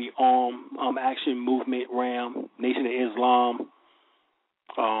 Revolutionary Armed Action Movement, RAM, Nation of Islam,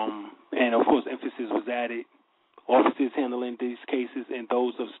 and of course, emphasis was added. Officers handling these cases and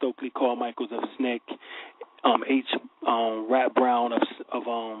those of Stokely Carmichaels of SNCC, H. Rat Brown of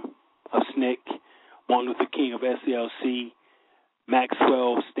SNCC, Martin Luther King of SCLC,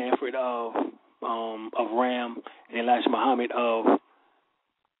 Maxwell Stanford of RAM, and Elijah Muhammad of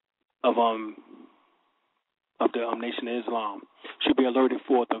the Nation of Islam should be alerted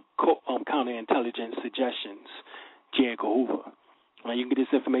for the counterintelligence suggestions. J. Edgar Hoover. You can get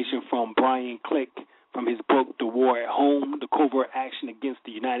this information from Brian Click from his book, The War at Home, The Covert Action Against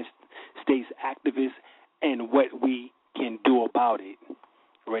the United States Activists and What We Can Do About It.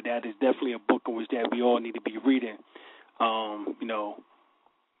 Right, that is definitely a book in which that we all need to be reading. Now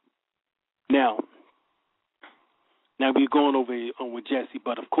we're going over with Jesse,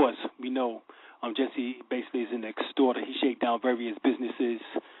 but of course we know Jesse basically is an extorter. He shake down various businesses,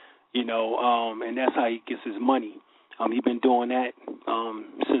 and that's how he gets his money. He's been doing that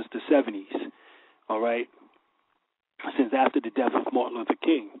since the 70s, all right, since after the death of Martin Luther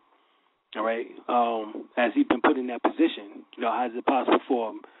King, all right. As he's been put in that position, how is it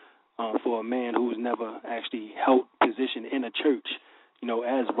possible for a man who's never actually held position in a church,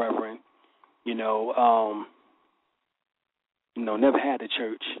 as reverend, never had a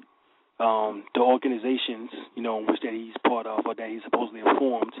church, the organizations, in which that he's part of or that he's supposedly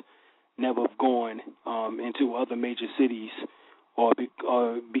formed, never have gone into other major cities or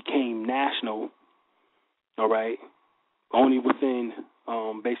became national, all right, only within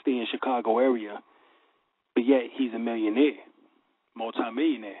basically in Chicago area, but yet he's a millionaire,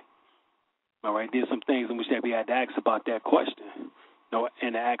 multi-millionaire, all right. There's some things in which that we had to ask about that question,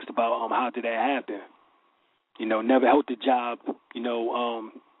 and asked about how did that happen, never held the job,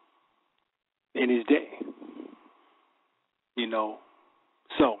 in his day,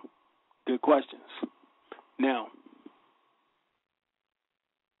 so good questions. Now,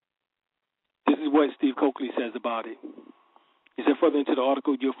 this is what Steve Coakley says about it. He said further into the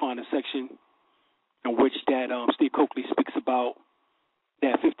article, you'll find a section in which that Steve Coakley speaks about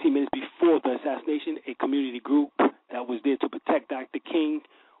that 15 minutes before the assassination, a community group that was there to protect Dr. King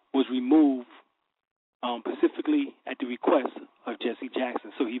was removed specifically at the request of Jesse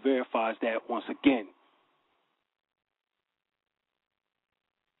Jackson. So he verifies that once again.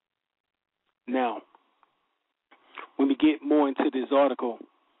 Now, when we get more into this article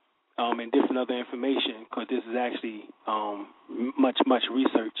and different other information, because this is actually much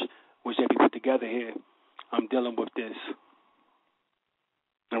research which they put together here, I'm dealing with this.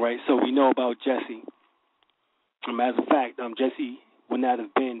 All right, so we know about Jesse. As a fact, Jesse would not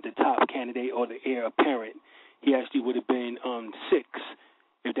have been the top candidate or the heir apparent. He actually would have been sixth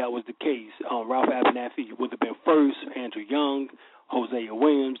if that was the case. Ralph Abernathy would have been first, Andrew Young, Hosea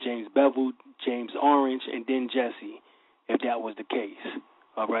Williams, James Bevel, James Orange, and then Jesse, if that was the case,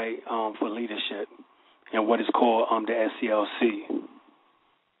 all right, for leadership and what is called the SCLC.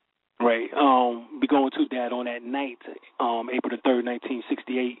 Right, we go into that on that night, April the 3rd,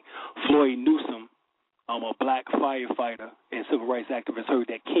 1968, Floyd Newsom, a black firefighter and civil rights activist, heard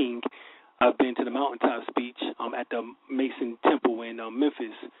that King had been to the mountaintop speech at the Mason Temple in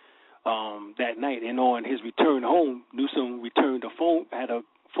Memphis that night, and on his return home, Newsom had a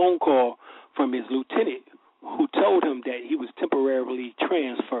phone call from his lieutenant who told him that he was temporarily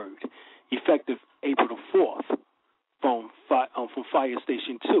transferred, effective April the 4th, from Fire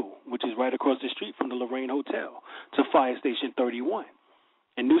Station 2, which is right across the street from the Lorraine Hotel, to Fire Station 31.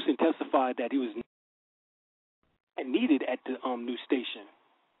 And Newsom testified that he was needed at the new station.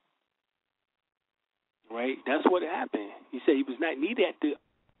 Right, that's what happened. He said he was not needed at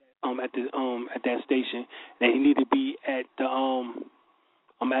that station, that he needed to be at the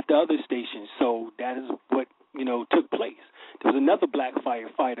other station. So that is what took place. There was another black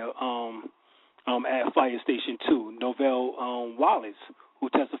firefighter at Fire Station 2, Novell Wallace, who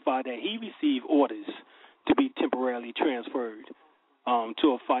testified that he received orders to be temporarily transferred to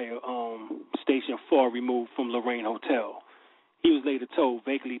a fire station far removed from Lorraine Hotel. He was later told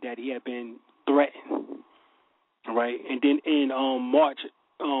vaguely that he had been threatened. Right, and then in March,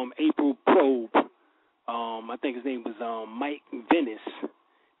 April probe, I think his name was Mike Venice,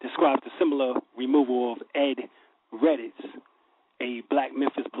 describes the similar removal of Ed Redditz, a black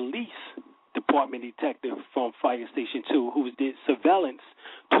Memphis police department detective from Fire Station 2 who did surveillance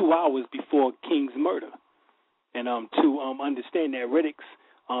 2 hours before King's murder. And to understand that Riddick's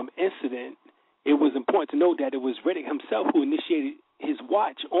incident, it was important to note that it was Riddick himself who initiated his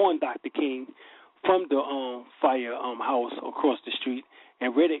watch on Dr. King from the fire house across the street.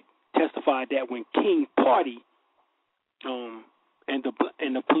 And Riddick testified that when King party and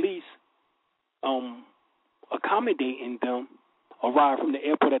the police accommodating them arrived from the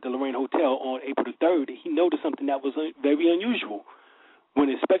airport at the Lorraine Hotel on April the 3rd, he noticed something that was very unusual. When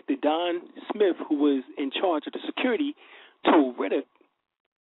Inspector Don Smith, who was in charge of the security, told Riddick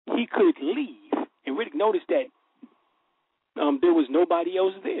he could leave, and Riddick noticed that there was nobody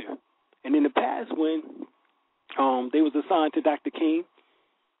else there. And in the past, when they was assigned to Dr. King,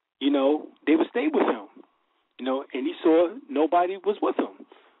 they would stay with him, and he saw nobody was with him.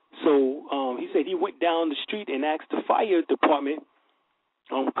 So he said he went down the street and asked the fire department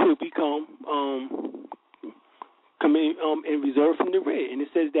could we come in and reserve from the red. And it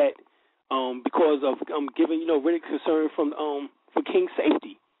says that because of giving Riddick's concern for King's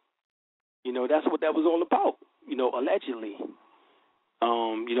safety. That's what that was all about. Allegedly.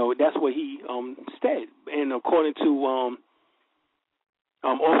 That's what he said. And according to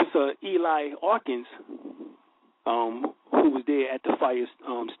Officer Eli Hawkins, who was there at the fire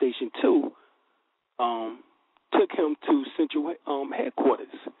station 2, took him to Central headquarters.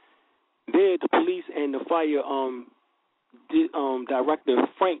 There, the police and the fire director,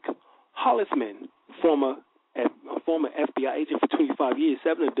 Frank Hollisman, former FBI agent for 25 years,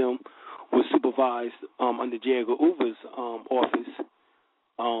 7 of them was supervised under J. Edgar Hoover's office,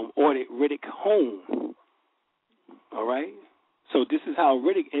 ordered Riddick home. All right? So this is how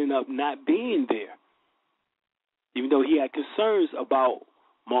Riddick ended up not being there, even though he had concerns about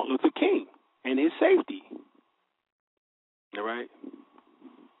Martin Luther King and his safety. All right?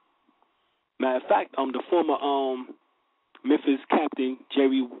 Matter of fact, the former Memphis captain,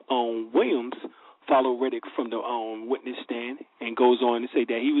 Jerry Williams, followed Riddick from the witness stand and goes on to say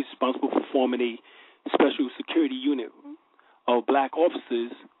that he was responsible for forming a special security unit of black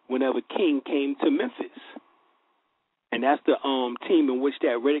officers whenever King came to Memphis. And that's the team in which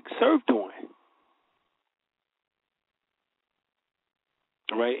that Riddick served on.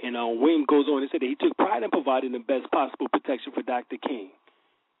 All right, and William goes on to say that he took pride in providing the best possible protection for Dr. King.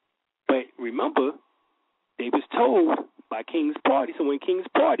 But remember, they was told by King's party, so when King's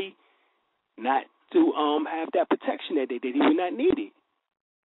party, not to have that protection that they did, he would not need it.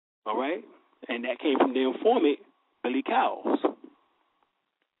 All right, and that came from the informant Billy Cowles.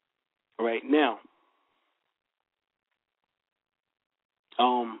 All right, now,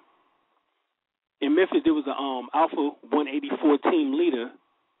 in Memphis there was an Alpha 184 team leader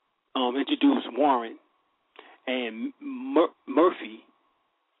introduced Warren and Murphy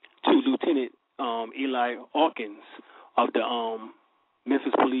to Lieutenant Eli Hawkins of the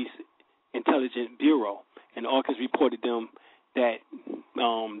Memphis Police Intelligence Bureau, and Hawkins reported them that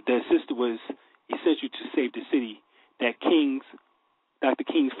the assistance was essential to save the city, that Dr.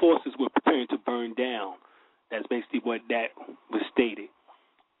 King's forces were preparing to burn down. That's basically what that was stated.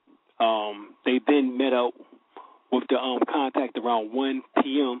 They then met up with the contact around 1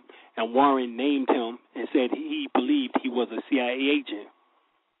 p.m., and Warren named him and said he believed he was a CIA agent.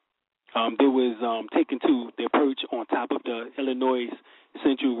 They was taken to their perch on top of the Illinois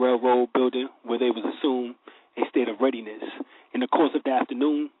Central Railroad building, where they was assumed a state of readiness. In the course of the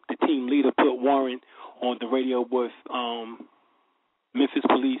afternoon, the team leader put Warren on the radio with Memphis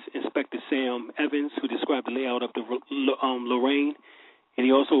Police Inspector Sam Evans, who described the layout of the Lorraine, and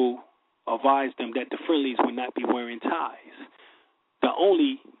he also advised them that the friendlies would not be wearing ties. The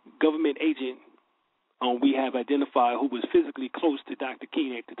only government agent we have identified who was physically close to Dr.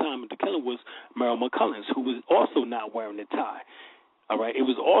 King at the time of the killing was Merrill McCullins, who was also not wearing a tie. All right. It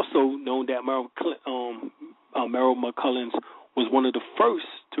was also known that Merrill McCullins was one of the first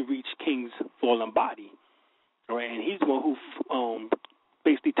to reach King's fallen body. All right, and he's the one who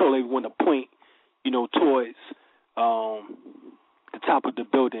basically told everyone to point, towards the top of the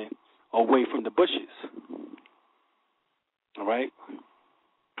building, away from the bushes. All right.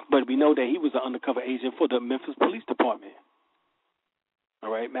 But we know that he was an undercover agent for the Memphis Police Department. All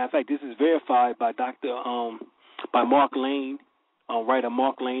right. Matter of fact, this is verified by by Mark Lane, writer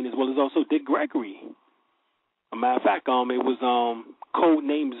Mark Lane, as well as also Dick Gregory. As a matter of fact, it was code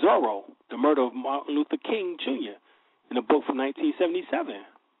named Zorro, the murder of Martin Luther King Jr. in a book from 1977.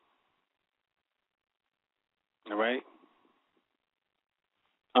 All right.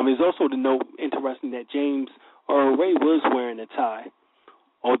 It's also to note, interesting, that James Earl Ray was wearing a tie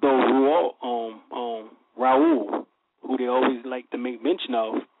although Raul, who they always like to make mention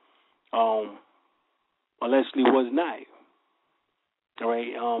of, allegedly was not. All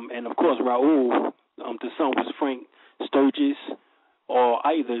right, and of course Raul, the son was Frank Sturgis, or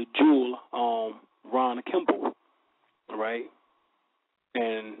either Jewel Ron Kimball. All right,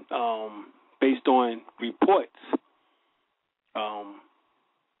 and based on reports,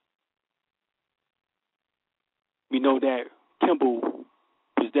 we know that Kimball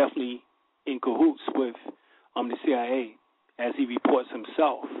was definitely in cahoots with the CIA, as he reports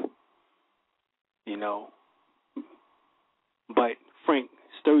himself. You know, but Frank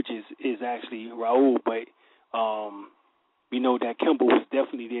Sturgis is actually Raul, but we know that Kimball was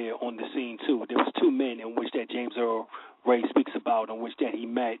definitely there on the scene too. There was two men in which that James Earl Ray speaks about, in which that he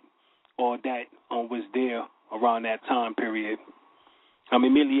met, or that was there around that time period.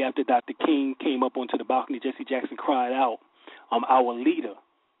 Immediately after Dr. King came up onto the balcony, Jesse Jackson cried out, "Our leader."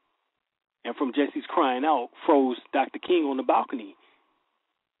 And from Jesse's crying out, froze Dr. King on the balcony,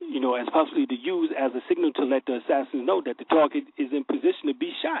 you know, as possibly to use as a signal to let the assassins know that the target is in position to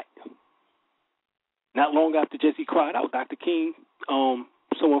be shot. Not long after Jesse cried out, Dr. King,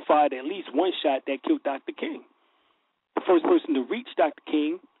 someone fired at least one shot that killed Dr. King. The first person to reach Dr.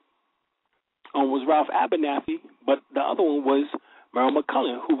 King was Ralph Abernathy, but the other one was Merrill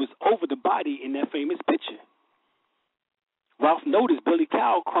McCullen, who was over the body in that famous picture. Ralph noticed Billy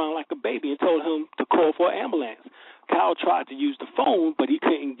Cowell crying like a baby and told him to call for an ambulance. Cowell tried to use the phone, but he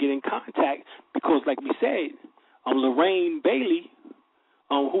couldn't get in contact because, like we said, Lorraine Bailey,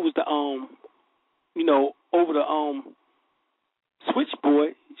 who was the over the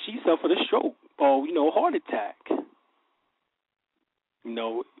switchboard, she suffered a stroke or heart attack.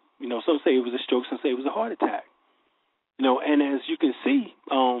 Some say it was a stroke, some say it was a heart attack. And as you can see,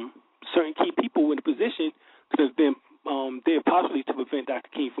 certain key people in the position could have been there possibly to prevent Dr.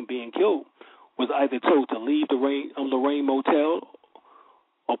 King from being killed, was either told to leave the Lorraine Motel,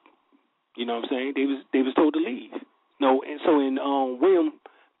 or they was told to leave. And so in William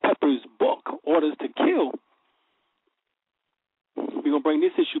Pepper's book, Orders to Kill, we're gonna bring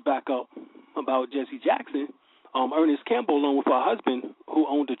this issue back up about Jesse Jackson. Ernest Campbell, along with her husband, who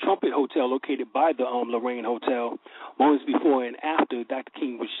owned the Trumpet Hotel located by the Lorraine Hotel, moments before and after Dr.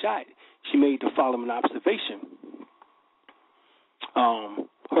 King was shot, she made the following observation.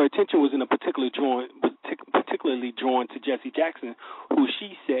 Her attention was particularly drawn to Jesse Jackson, who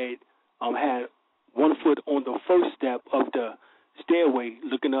she said had one foot on the first step of the stairway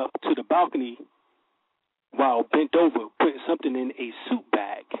looking up to the balcony while bent over putting something in a suit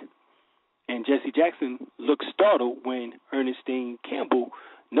bag. And Jesse Jackson looked startled when Ernestine Campbell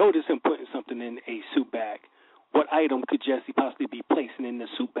noticed him putting something in a suit bag. What item could Jesse possibly be placing in the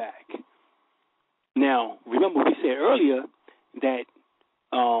suit bag? Now, remember we said earlier that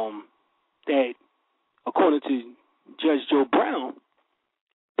that according to Judge Joe Brown,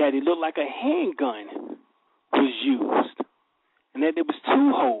 that it looked like a handgun was used, and that there was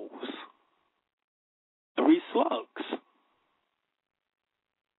 2 holes, 3 slugs.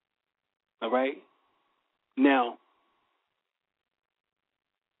 All right. Now,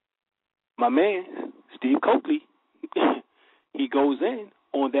 my man Steve Coakley, he goes in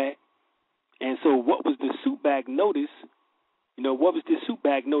on that, and so what was the suit bag notice? What was this suit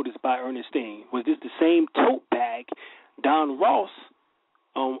bag noticed by Ernestine? Was this the same tote bag Don Rose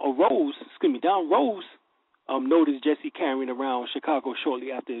noticed Jesse carrying around Chicago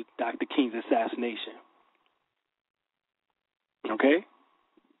shortly after Dr. King's assassination? Okay?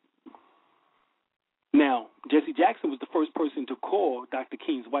 Now, Jesse Jackson was the first person to call Dr.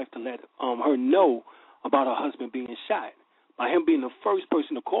 King's wife to let her know about her husband being shot. By him being the first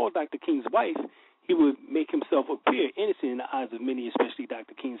person to call Dr. King's wife, he would make himself appear innocent in the eyes of many, especially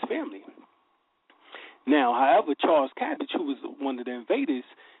Dr. King's family. Now, however, Charles Cabbage, who was one of the invaders,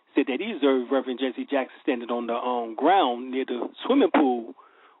 said that he observed Reverend Jesse Jackson standing on the ground near the swimming pool,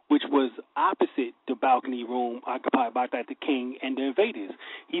 which was opposite the balcony room occupied by Dr. King and the invaders.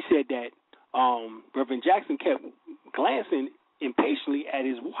 He said that Reverend Jackson kept glancing impatiently at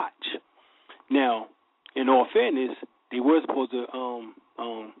his watch. Now, in all fairness, they were supposed to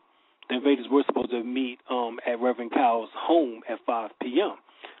the invaders were supposed to meet at Reverend Cowell's home at 5 p.m.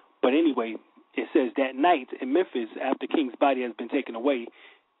 But anyway, it says that night in Memphis, after King's body has been taken away,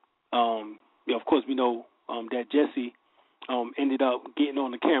 of course we know that Jesse ended up getting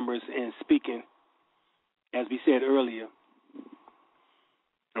on the cameras and speaking, as we said earlier.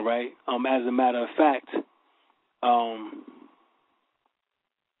 All right. As a matter of fact,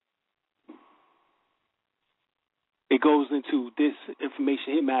 it goes into this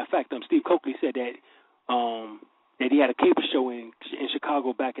information here. Matter of fact, Steve Coakley said that that he had a cable show in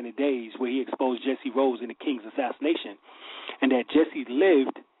Chicago back in the days where he exposed Jesse Rose in the King's assassination, and that Jesse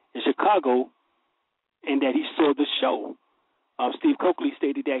lived in Chicago and that he saw the show. Steve Coakley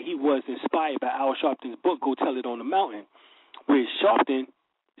stated that he was inspired by Al Sharpton's book, Go Tell It on the Mountain, where Sharpton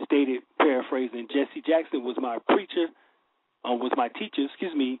stated, paraphrasing, Jesse Jackson was my teacher,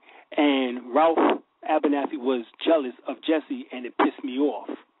 and Ralph Abernathy was jealous of Jesse, and it pissed me off.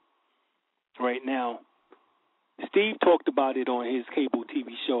 Right now, Steve talked about it on his cable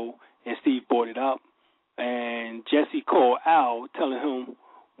TV show, and Steve brought it up, and Jesse called Al, telling him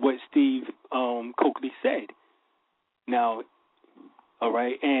what Steve Coakley said. Now, all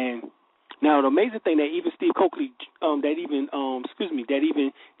right, and now the amazing thing that even Steve Coakley, that even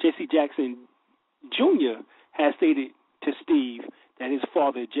Jesse Jackson Jr. has stated to Steve that his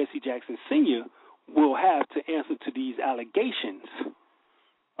father, Jesse Jackson Sr., will have to answer to these allegations.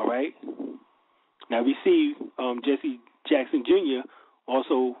 All right. Now we see Jesse Jackson Jr.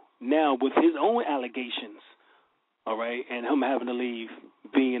 also now with his own allegations. All right, and him having to leave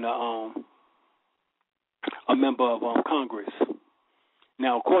being a member of Congress.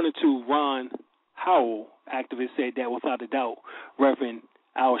 Now, according to Ron Howell, activist said that without a doubt, Reverend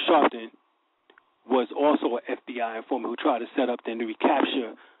Al Sharpton was also an FBI informant who tried to set up then to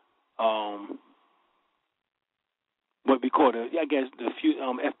recapture what we call the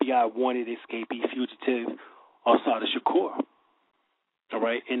FBI wanted escapee fugitive Assata Shakur. All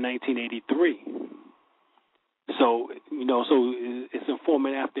right, in 1983. So it's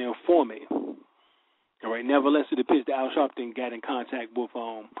informant after informant. All right. Nevertheless, it appears that Al Sharpton got in contact with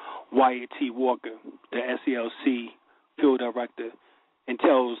Wyatt T. Walker, the SCLC field director, and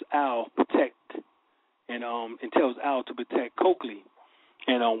tells Al to protect Coakley.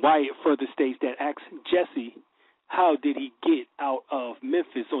 And Wyatt further states that asks Jesse, how did he get out of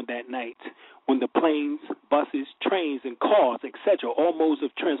Memphis on that night when the planes, buses, trains, and cars, etc., all modes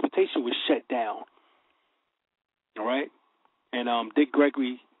of transportation was shut down? All right. And Dick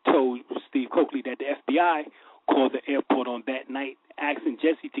Gregory told Steve Coakley that the FBI called the airport on that night, asking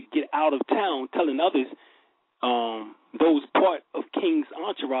Jesse to get out of town, telling others, those part of King's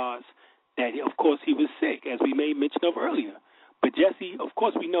entourage, that, of course, he was sick, as we made mention of earlier. But Jesse, of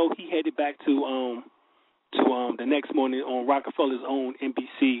course, we know he headed back to the next morning on Rockefeller's own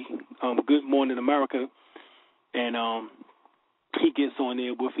NBC, Good Morning America, and he gets on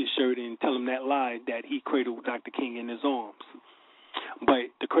there with his shirt and tell him that lie that he cradled Dr. King in his arms. But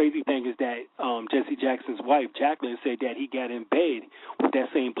the crazy thing is that Jesse Jackson's wife, Jacqueline, said that he got in bed with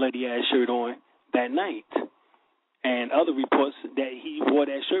that same bloody-ass shirt on that night. And other reports that he wore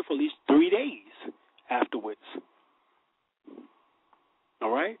that shirt for at least 3 days afterwards.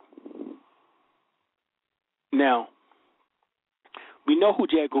 All right? Now, we know who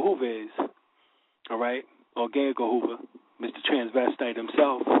J. Edgar Hoover is, all right, or J. Edgar Hoover, Mr. Transvestite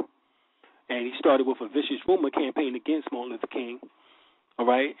himself. And he started with a vicious rumor campaign against Martin Luther King, all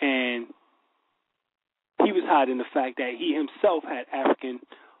right, and he was hiding the fact that he himself had African,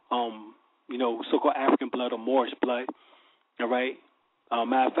 so-called African blood or Moorish blood, all right.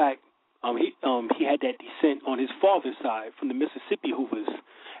 Matter of fact, he had that descent on his father's side from the Mississippi Hoovers,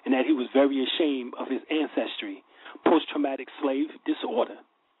 and that he was very ashamed of his ancestry, post-traumatic slave disorder.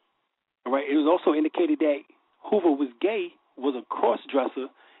 All right. It was also indicated that Hoover was gay, was a cross-dresser,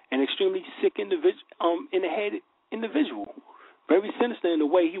 an extremely sick in the head individual, very sinister in the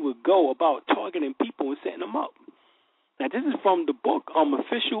way he would go about targeting people and setting them up. Now, this is from the book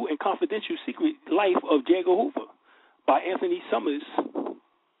Official and Confidential Secret Life of J. Edgar Hoover by Anthony Summers.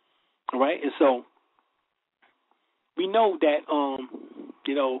 All right, and so we know that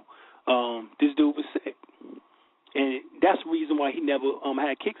this dude was sick, and that's the reason why he never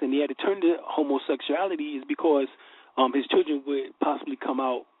had kicks, and he had to turn to homosexuality is because his children would possibly come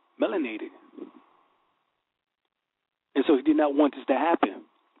out melanated, and so he did not want this to happen.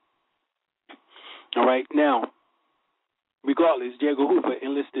 All right, now, regardless, J. Edgar Hoover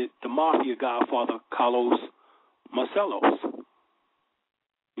enlisted the mafia godfather Carlos Marcellos.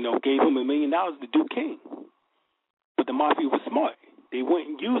 Gave him $1 million to do King. But the mafia was smart. They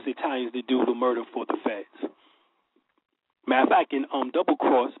wouldn't use the Italians to do the murder for the feds. Matter of fact, in Double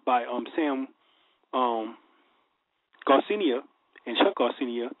Cross by Sam Garcinia and Chuck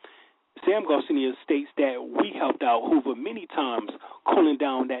Garcinia, Sam Garcinia states that we helped out Hoover many times cooling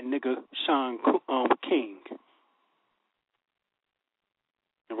down that nigga Sean King.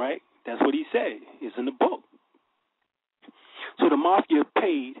 All right? That's what he said. It's in the book. So the mafia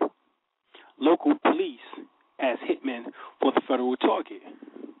paid local police as hitmen for the federal target.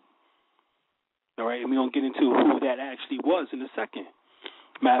 All right, and we're going to get into who that actually was in a second.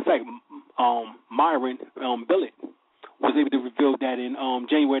 Matter of fact, Myron Billett, was able to reveal that in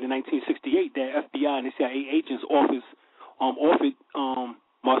January of 1968, that FBI and the CIA agents offered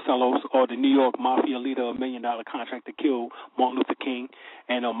Marcellos, or the New York Mafia leader, $1 million contract to kill Martin Luther King.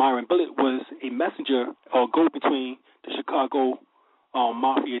 And Myron Bullitt was a messenger or go-between the Chicago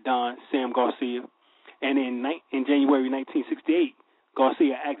Mafia Don, Sam Garcia. And in January 1968,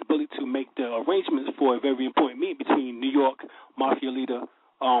 Garcia asked Bullitt to make the arrangements for a very important meeting between New York Mafia leader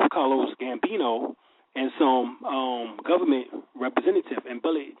Carlos Gambino and some government representative. And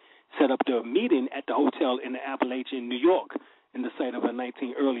Bullitt set up the meeting at the hotel in the Appalachian, New York, in the site of a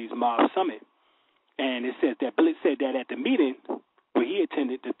 1980s mob summit. And it says that Bullitt said that at the meeting where he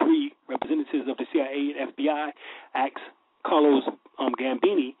attended, the three representatives of the CIA and FBI asked Carlos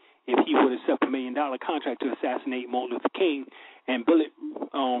Gambini if he would accept $1 million contract to assassinate Martin Luther King. And Bullitt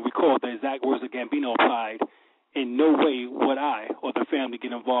recalled the exact words of Gambino applied, "In no way would I or the family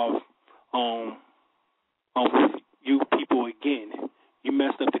get involved with you people again. You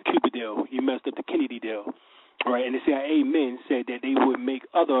messed up the Cuba deal. You messed up the Kennedy deal." All right, and the CIA men said that they would make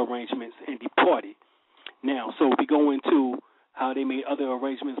other arrangements and departed. Now, so we go into how they made other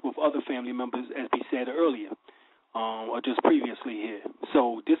arrangements with other family members, as we said earlier, or just previously here.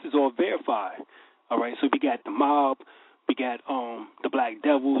 So this is all verified. All right, so we got the mob, we got the Black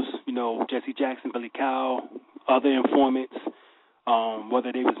Devils, Jesse Jackson, Billy Cowell, other informants,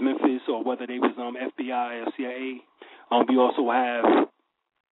 whether they was Memphis or whether they was FBI or CIA. We also have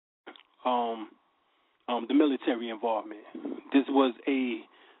the military involvement. This was a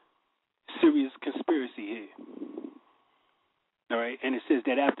serious conspiracy here. All right, and it says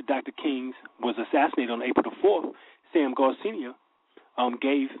that after Dr. King was assassinated on April the 4th, Sam Garcia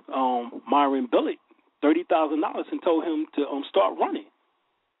gave Myron Bullitt $30,000 and told him to start running.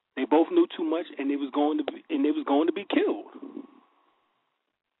 They both knew too much, and they was going to be killed.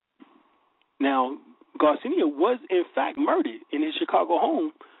 Now, Garcia was in fact murdered in his Chicago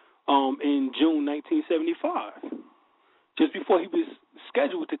home in June 1975, just before he was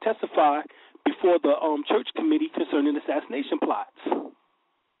scheduled to testify before the church committee concerning assassination plots.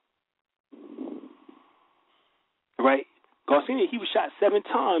 Right? Garcia, he was shot 7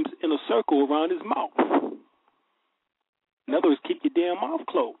 times in a circle around his mouth. In other words, keep your damn mouth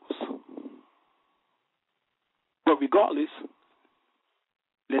closed. But regardless,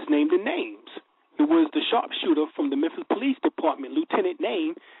 let's name the names. It was the sharpshooter from the Memphis Police Department, lieutenant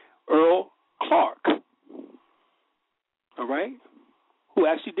named Earl Clark, all right, who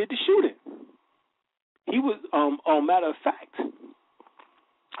actually did the shooting. He was, matter of fact,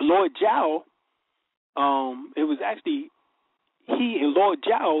 Lloyd Jowell, it was actually he and Lloyd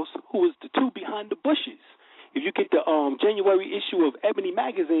Giles who was the two behind the bushes. If you get the January issue of Ebony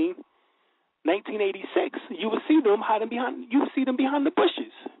Magazine, 1986, you will see them hiding behind. You will see them behind the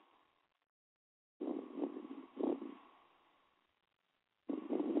bushes.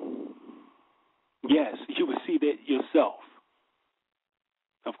 Yes, you will see that yourself.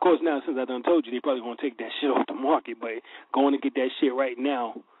 Of course, now since I done told you, they probably won't take that shit off the market, but going to get that shit right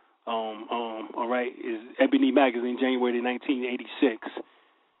now. All right, is Ebony Magazine, January 1986.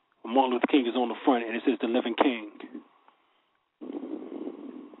 Martin Luther King is on the front, and it says "The Living King."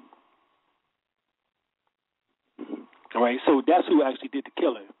 All right, so that's who actually did the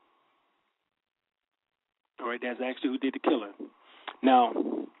killing. All right, that's actually who did the killing. Now,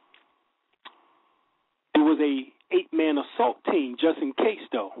 there was a 8-man assault team just in case,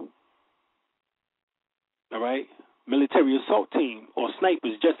 though. All right, military assault team or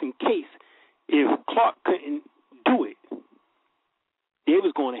snipers just in case if Clark couldn't do it, they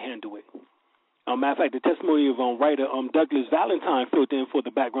was going to handle it. Matter of fact, the testimony of writer Douglas Valentine filled in for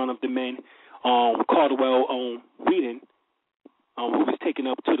the background of the men. Caldwell Whedon, who was taken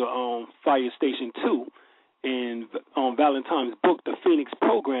up to the fire station 2. In Valentine's book, The Phoenix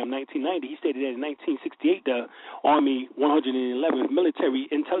Program, 1990, he stated that in 1968, the Army 111th Military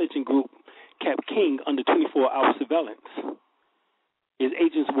Intelligence Group kept King under 24-hour surveillance. His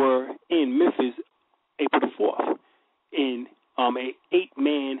agents were in Memphis April the 4th. In an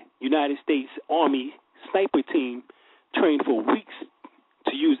 8-man United States Army sniper team trained for weeks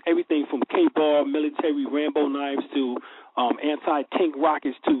to use everything from K-bar, military Rambo knives to anti-tank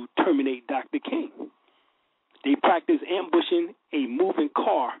rockets to terminate Dr. King. They practiced ambushing a moving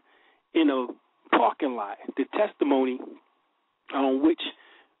car in a parking lot. The testimony on which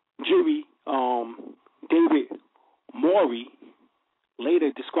jury David Morey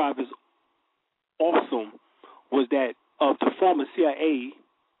later described as awesome was that of the former CIA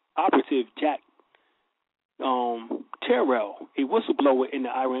operative Jack Terrell, a whistleblower in the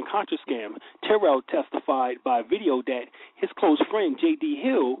Iran-Contra scam. Terrell testified by video that his close friend J.D.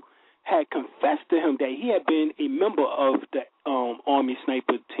 Hill had confessed to him that he had been a member of the Army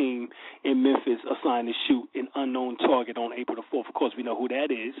sniper team in Memphis assigned to shoot an unknown target on April the 4th. Of course, we know who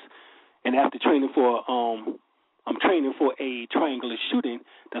that is. And after training for a triangular shooting,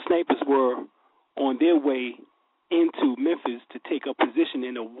 the snipers were on their way into Memphis to take a position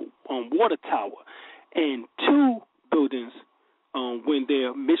in a water tower and two buildings when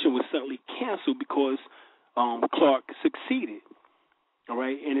their mission was suddenly canceled because Clark succeeded. All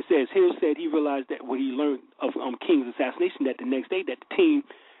right, and it says, Hill said he realized that when he learned of King's assassination that the next day that the team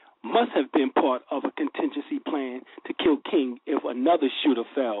must have been part of a contingency plan to kill King if another shooter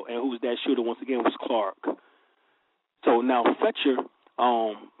fell, and who was that shooter once again was Clark. So now Fletcher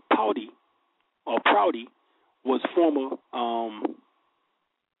Prouty was former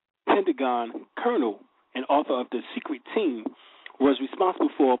Pentagon colonel and author of The Secret Team, was responsible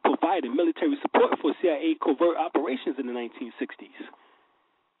for providing military support for CIA covert operations in the 1960s.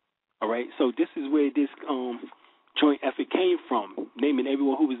 All right, so this is where this joint effort came from, naming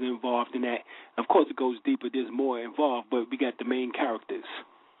everyone who was involved in that. Of course, it goes deeper. There's more involved, but we got the main characters.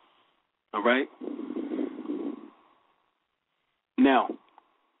 All right? Now,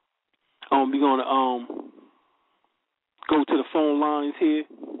 we're going to go to the phone lines here.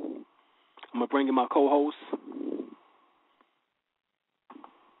 I'm going to bring in my co-host.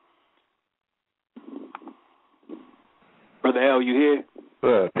 Brother L, you here?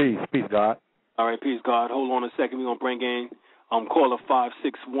 Peace, God. All right, peace, God. Hold on a second. We're going to bring in caller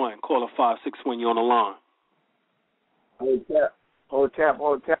 561. Caller 561, you're on the line. Hotep. You know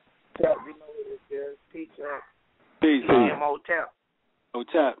what it is, teacher. Peace.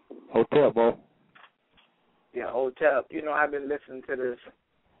 Hotep, bro. Yeah, Hotep. You know, I've been listening to this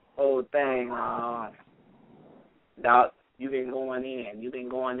whole thing. Doc, you've been going in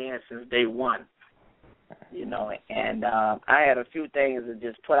since day one. You know, and I had a few things to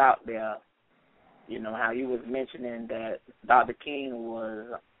just put out there. You know, how you was mentioning that Dr. King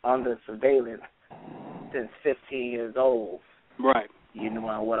was under surveillance since 15 years old. Right. You know,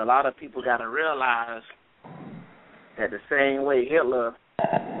 and what a lot of people got to realize that the same way Hitler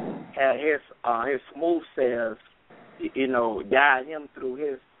had his smooth cells, you know, guide him through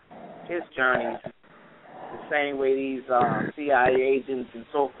his journeys, the same way these CIA agents and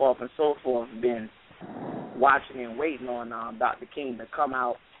so forth have been watching and waiting on Dr. King to come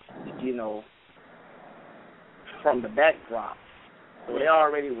out, you know, from the backdrop. So they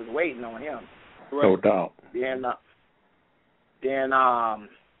already was waiting on him. Right. No doubt. Then how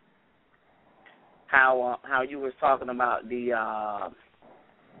you was talking about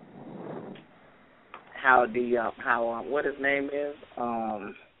how what his name is,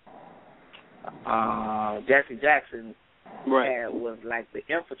 Jesse Jackson, right, was like the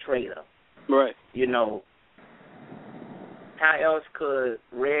infiltrator. Right. You know, how else could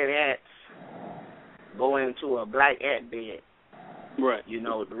red ants go into a black ant bed? Right. You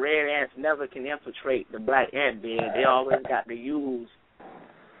know, the red ants never can infiltrate the black ant bed. They always got to use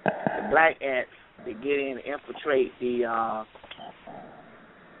the black ants to get in and infiltrate the,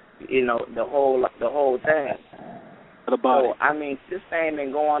 you know, the whole thing. So, I mean, this thing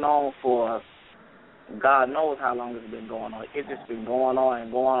been going on for God knows how long it's been going on. It's just been going on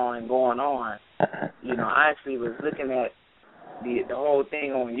and going on and going on. You know, I actually was looking at the whole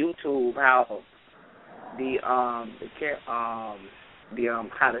thing on YouTube, how how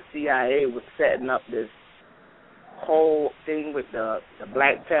the CIA was setting up this whole thing with the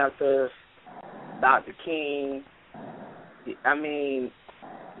Black Panthers, Dr. King. I mean,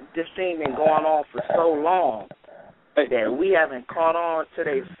 this thing been going on for so long that we haven't caught on to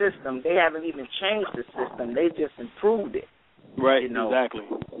their system. They haven't even changed the system. They just improved it. Right, you know? Exactly.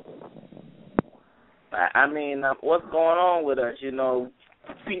 I mean, what's going on with us, you know?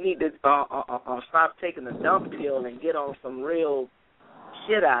 We need to stop taking the dump pill and get on some real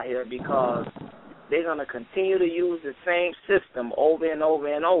shit out here, because they're going to continue to use the same system over and over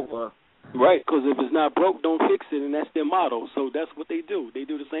and over. Right, because if it's not broke, don't fix it, and that's their motto. So that's what they do. They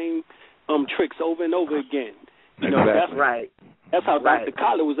do the same tricks over and over again. You know, exactly. That's how Dr.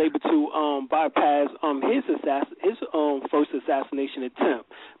 Collar was able to bypass his first assassination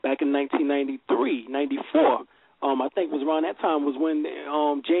attempt back in 1993, 94. I think it was around that time was when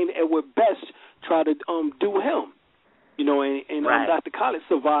Jane Edward Best tried to do him. You know, and Dr. Collins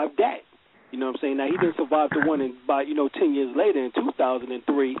survived that. You know what I'm saying? Now, he didn't survive the one by 10 years later in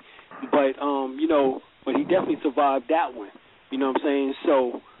 2003, but, you know, but he definitely survived that one. You know what I'm saying?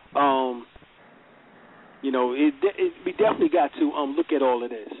 So, you know, we definitely got to look at all of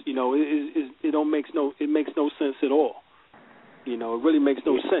this. You know, it makes no sense at all. You know, it really makes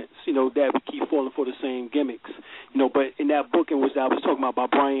no sense, you know, that we keep falling for the same gimmicks. But in that book in which I was talking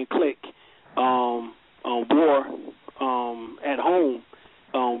about Brian Click, War at Home,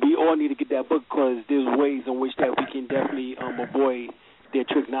 we all need to get that book because there's ways in which that we can definitely avoid their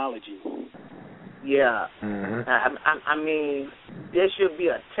technology. Yeah. I mean, there should be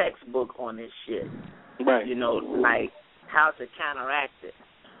a textbook on this shit. Right. Like how to counteract it.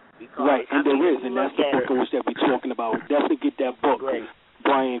 Because, right, and there is, and that's the book in which that we're talking about. Definitely get that book,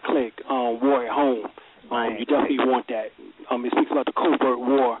 Brian Click, War at Home. You definitely want that. It speaks about the covert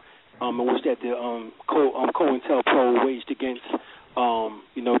war in which that the COINTELPRO waged against,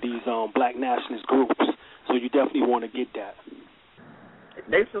 these black nationalist groups. So you definitely want to get that.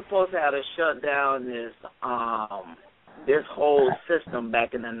 They supposed to have to shut down this whole system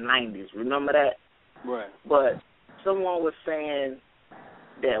back in the 90s. Remember that? Right. But someone was saying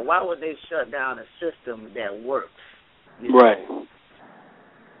that why would they shut down a system that works? Right.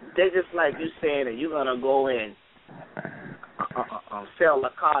 They're just like you saying that you're going to go and sell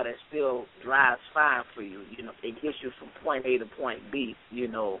a car that still drives fine for you. It gets you from point A to point B.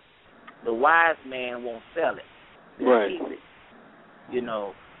 The wise man won't sell it. They'll keep it.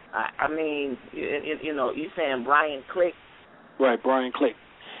 I mean, you saying Brian Click? Right, Brian Click.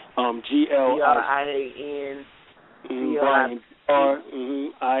 G-L-I-A-N. Brian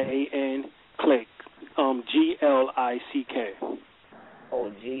R-I-A-N Click. G-L-I-C-K. Oh,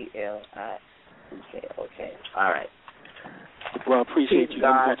 G-L-I-C-K. Okay. All right. Bro, I appreciate you.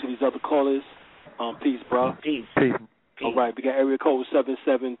 Let me go to these other callers. Peace, bro. Peace. All right, we got area code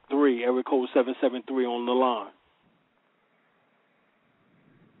 773. Area code 773 on the line.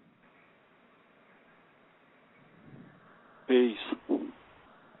 Peace.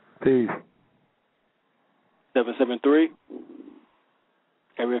 773.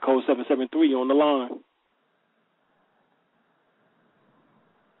 Area code 773 on the line.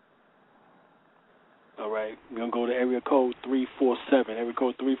 All right, we're going to go to area code 347. Area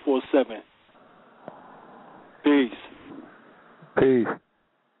code 347. Peace.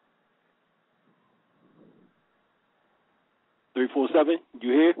 347,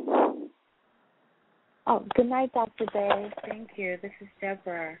 you here? Oh, good night, Dr. Bey. Thank you. This is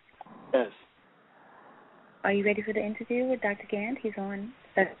Deborah. Yes. Are you ready for the interview with Dr. Gant? He's on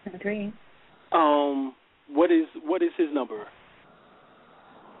 773. What is his number?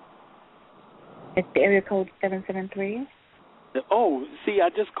 It's the area code 773. Oh, see, I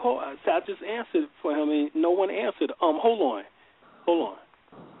just called. I just answered for him, and no one answered. Hold on.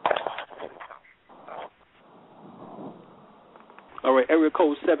 All right, area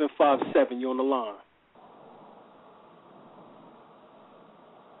code 757. You're on the line.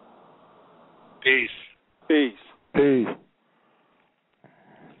 Peace.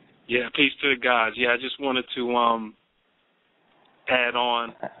 Yeah, peace to the guys. Yeah, I just wanted to add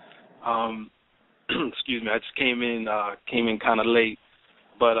on. Excuse me, I just came in kind of late,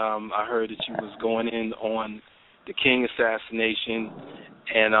 but I heard that you was going in on the King assassination,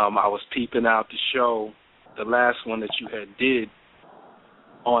 and I was peeping out the show, the last one that you had did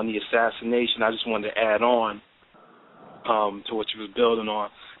on the assassination. I just wanted to add on to what you was building on,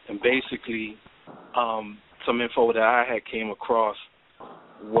 and basically some info that I had came across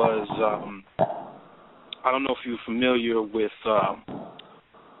was I don't know if you're familiar with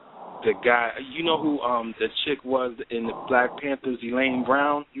the guy, you know who the chick was in the Black Panthers, Elaine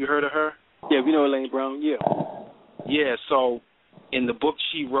Brown? You heard of her? Yeah, we know Elaine Brown, yeah. Yeah, so in the book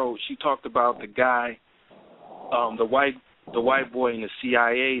she wrote, she talked about the guy, the white boy in the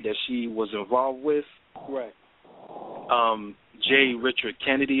CIA that she was involved with. Right. J. Richard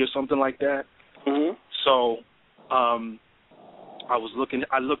Kennedy or something like that. Mm-hmm. So I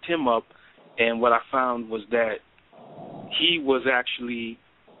looked him up, and what I found was that he was actually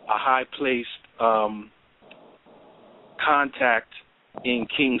a high-placed contact in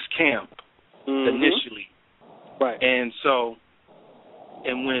King's camp initially. Right. And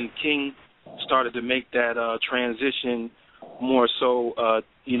when King started to make that transition more so,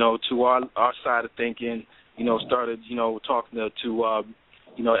 to our side of thinking, started, talking to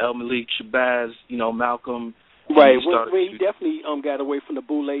El-Malik Shabazz, Malcolm. Right. When he definitely got away from the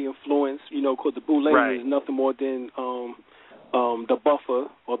BOULE influence, because the BOULE is nothing more than the buffer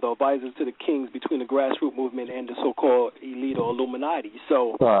or the advisors to the kings between the grassroots movement and the so-called elite or Illuminati.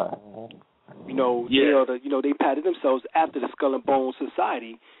 So, they patted themselves after the Skull and Bones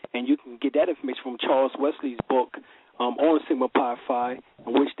Society, and you can get that information from Charles Wesley's book on Sigma Pi Phi,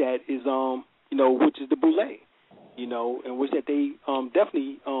 in which that is, which is the BOULE. In which that they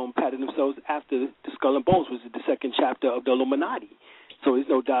definitely patted themselves after the Skull and Bones, which is the second chapter of the Illuminati. So there's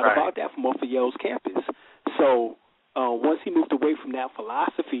no doubt about that from off of Yale's campus. So once he moved away from that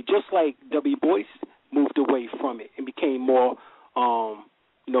philosophy, just like W. Boyce moved away from it and became more,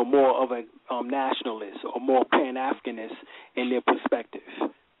 more of a nationalist or more Pan-Africanist in their perspective.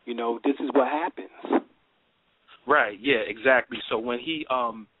 This is what happens. Right. Yeah. Exactly. So when he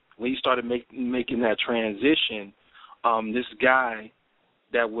started making that transition, this guy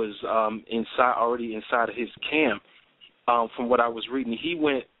that was already inside of his camp, from what I was reading,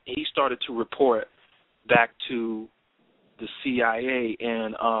 he started to report back to the CIA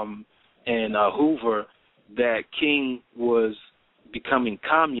and Hoover that King was becoming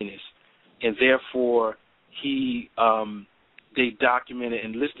communist, and therefore they documented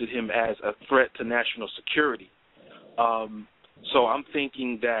and listed him as a threat to national security. So I'm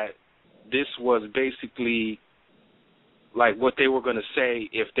thinking that this was basically like what they were going to say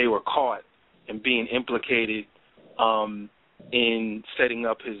if they were caught and being implicated in setting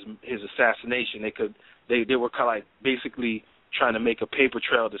up his assassination. They were kind of like basically trying to make a paper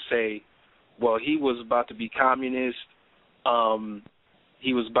trail to say, well, he was about to be communist,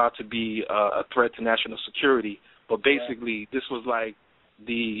 he was about to be a threat to national security, but basically this was like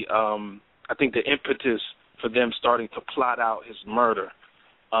I think the impetus for them starting to plot out his murder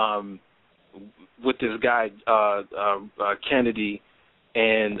with this guy Kennedy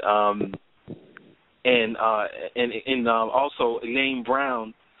and also Elaine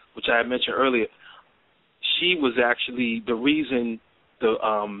Brown, which I had mentioned earlier. She was actually the reason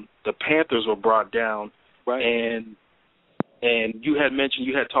the Panthers were brought down, right? And you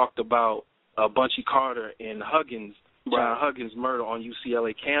had talked about Bunchy Carter and Huggins, John Huggins' murder on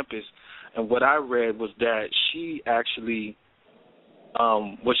UCLA campus, and what I read was that she actually,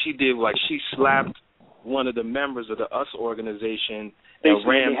 what she did, like she slapped one of the members of the US organization and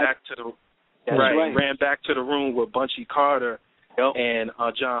ran back to the room where Bunchy Carter and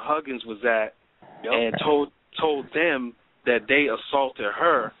John Huggins was at, and told them that they assaulted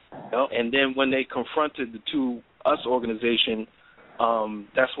her, and then when they confronted the two US organization,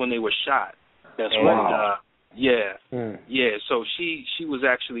 that's when they were shot. That's right. So she was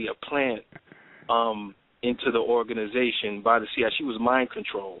actually a plant into the organization by the CIA. She was mind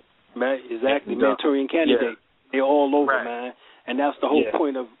controlled. Man, exactly. Manchurian candidate. They're all over, man. And that's the whole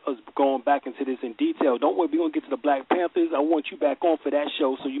point of us going back into this in detail. Don't worry, we're going to get to the Black Panthers. I want you back on for that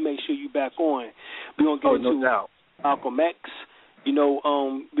show, so you make sure you back on. We're going to get into Malcolm X. We're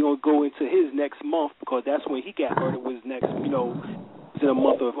going to go into his next month, because that's when he got murdered, was next, it's in the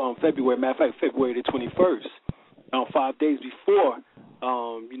month of February. Matter of fact, February the 21st. 5 days before,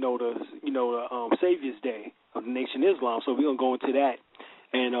 the Savior's Day of the Nation Islam. So we're going to go into that.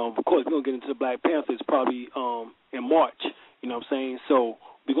 And, of course, we're going to get into the Black Panthers probably in March. You know what I'm saying? So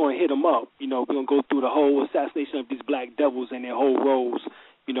we're going to hit them up. We're going to go through the whole assassination of these black devils and their whole roles,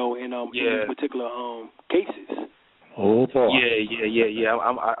 in these particular cases. Oh, boy. Yeah.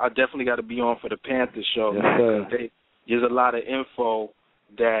 I definitely got to be on for the Panthers show. Yes, there's a lot of info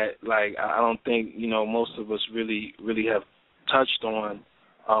that, like, I don't think, most of us really have touched on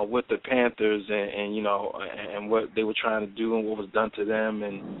with the Panthers and what they were trying to do and what was done to them.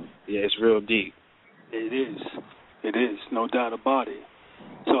 And, it's real deep. It is, no doubt about it.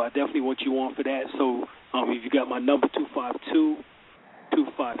 So I definitely want you on for that. So if you got my number,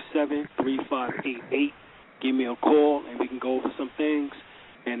 252-257-3588, give me a call and we can go over some things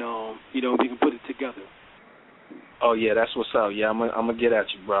and, we can put it together. Oh, yeah, that's what's up. Yeah, I'm gonna get at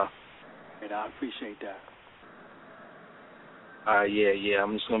you, bro. And I appreciate that. Yeah,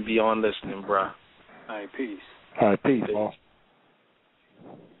 I'm just going to be on listening, bro. All right, peace. All right, peace, boss.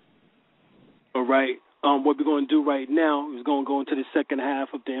 All right. What we're going to do right now is going to go into the second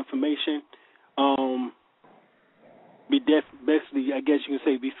half of the information. Basically, I guess you can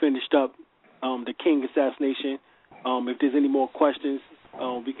say we finished up the King assassination. If there's any more questions,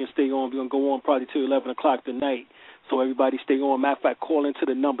 we can stay on. We're going to go on probably till 11 o'clock tonight. So everybody stay on. Matter of fact, call into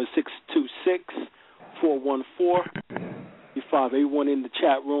the number 626-414. Everyone in the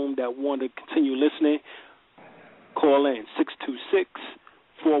chat room that want to continue listening, call in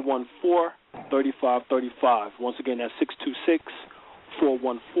 626-414-3535. Once again, that's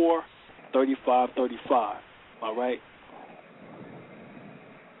 626-414-3535. All right.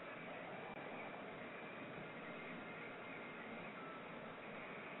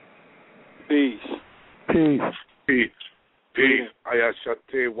 Peace.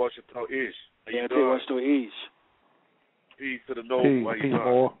 Ayashate Washington Ish. Ayashate Washington Ish. Peace to the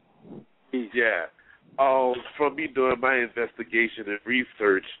Nova. Peace. Yeah. From me doing my investigation and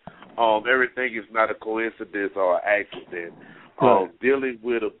research, everything is not a coincidence or an accident. Dealing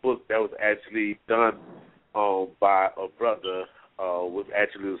with a book that was actually done by a brother was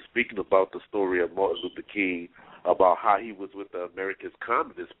actually speaking about the story of Martin Luther King about how he was with the American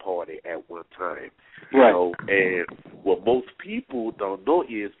Communist Party at one time. You Right. know, and what most people don't know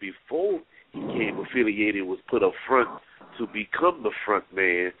is before he came affiliated, was put up front to become the front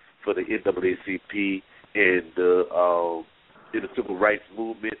man for the NAACP and the in the civil rights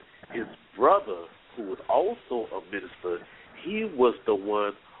movement. His brother, who was also a minister, he was the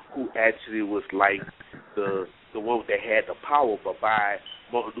one who actually was like the one that had the power. But by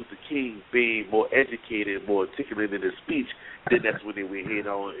Martin Luther King being more educated, more articulate in his speech, then that's when they went head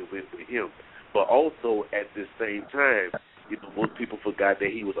on and went with him. But also at the same time, you know, most people forgot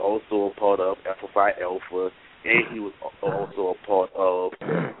that he was also a part of Alpha Phi Alpha, and he was also a part of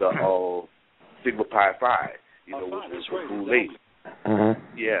the Sigma Pi Phi, you know, which was the BOULE.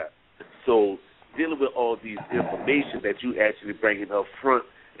 Yeah. So dealing with all these information that you actually bringing up front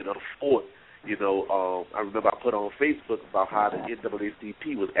and up forth, you know, I remember I put on Facebook about how the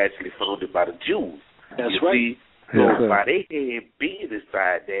NAACP was actually founded by the Jews. That's you right. See? So by they head being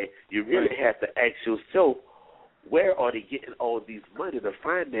inside that, you really have to ask yourself, where are they getting all these money to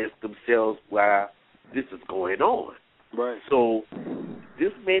finance themselves while this is going on? Right. So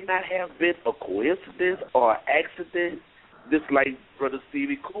this may not have been a coincidence or an accident. Just like Brother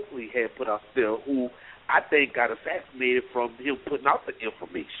Stevie Cooley had put out there, who I think got assassinated from him putting out the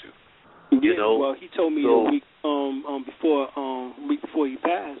information. You know, well, he told me a week before he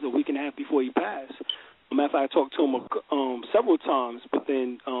passed, a week and a half before he passed. Matter of fact, I talked to him several times, but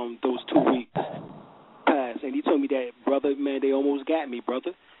then those 2 weeks passed, and he told me that, brother, man, they almost got me,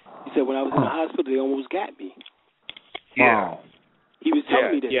 brother. He said when I was in the hospital, they almost got me. Yeah. He was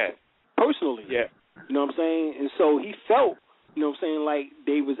telling me this personally. Yeah. You know what I'm saying? And so he felt, you know what I'm saying, like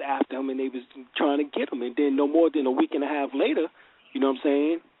they was after him and they was trying to get him. And then no more than a week and a half later, you know what I'm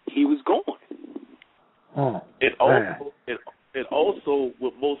saying, he was gone. And also,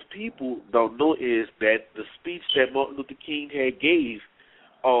 what most people don't know is that the speech that Martin Luther King had gave,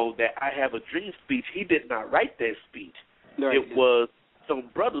 that I Have a Dream speech, he did not write that speech. Right. It was some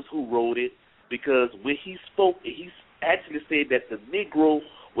brothers who wrote it, because when he spoke, he actually said that the Negro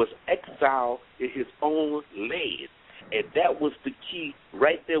was exiled in his own land. And that was the key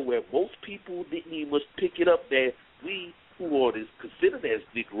right there, where most people didn't even much pick it up, that we who are considered as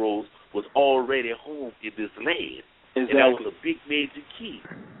Negroes was already home in this land. Exactly. And that was a big major key,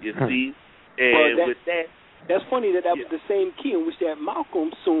 you see. And with that... That's funny that was the same key in which that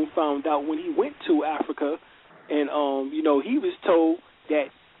Malcolm soon found out when he went to Africa. And, you know, he was told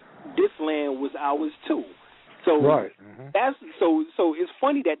that this land was ours too. So that's so it's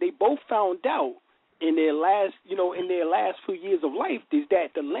funny that they both found out in their last few years of life is that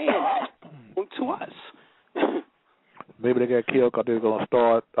the land belonged to us. Maybe they got killed because they're going to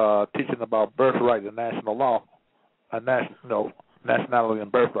start teaching about birthright and national law, nationality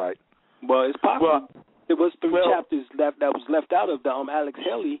and birthright. Well, it's possible. There was 3 chapters that was left out of the Alex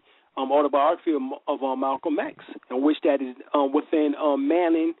Haley autobiography of Malcolm X, in which that is within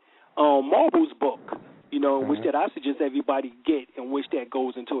Manning Marble's book. You know, in which that I suggest everybody get, in which that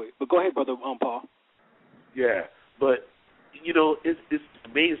goes into it. But go ahead, Brother Paul. Yeah, but, you know, it's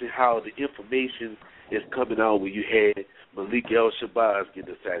amazing how the information is coming out when you had Malik El-Shabazz get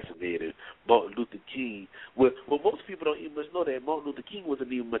assassinated, Martin Luther King. Well, most people don't even much know that Martin Luther King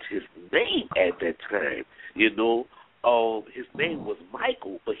wasn't even much his name at that time. You know, his name was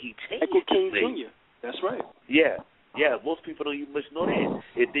Michael, but he changed Michael King his name. Jr. That's right. Yeah, most people don't even much know that.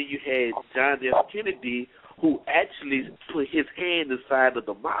 And then you had John F. Kennedy, who actually put his hand inside of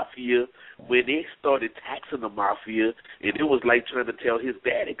the mafia when they started taxing the mafia, and it was like trying to tell his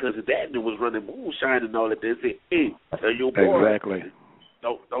daddy, because his daddy was running moonshine and all that. They said, "Hey, tell your boy,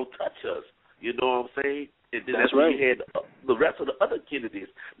 don't touch us." You know what I'm saying? And then that's when you had the rest of the other Kennedys.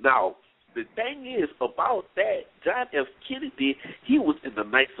 Now, the thing is about that, John F. Kennedy, he was in the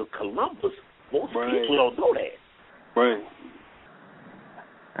Knights of Columbus. Most people don't know that. Right.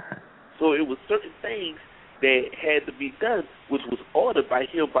 So it was certain things that had to be done, which was ordered by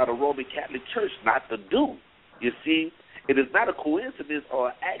him by the Roman Catholic Church not to do. You see, it is not a coincidence or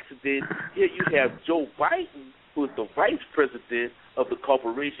an accident. Here you have Joe Biden, who is the vice president of the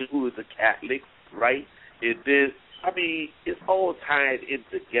corporation, who is a Catholic, right? And then, I mean, it's all tied in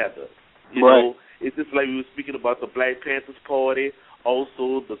together. You know, it's just like we were speaking about the Black Panthers Party,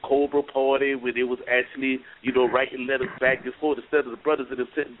 also the Cobra Party, when it was actually, you know, writing letters back and forth instead of the brothers and them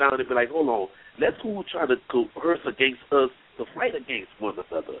sitting down and be like, hold on, let's who trying to coerce against us to fight against one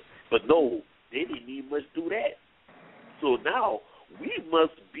another. But no, they didn't even much do that. So now we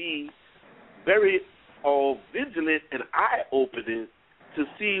must be very vigilant and eye-opening to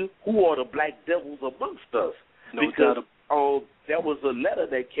see who are the black devils amongst us. No doubt. there was a letter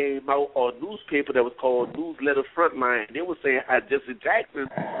that came out on a newspaper that was called Newsletter Frontline. They were saying how Jesse Jackson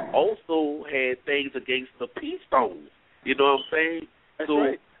also had things against the Peace Stones. You know what I'm saying? That's so,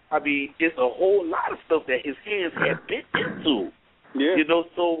 right. I mean, it's a whole lot of stuff that his hands had been into. Yeah. You know,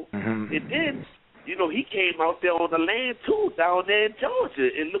 so, and then, you know, he came out there on the land, too, down there in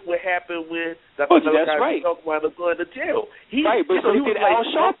Georgia. And look what happened when Dr. That's right. wound up going to jail. Right, but so he did Al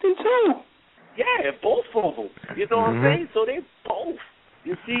Sharpton, too. Yeah, both of them. You know what I'm saying? So they both.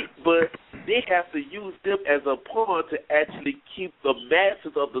 You see, but they have to use them as a pawn to actually keep the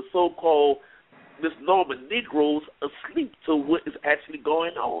masses of the so-called misnomer Negroes asleep to what is actually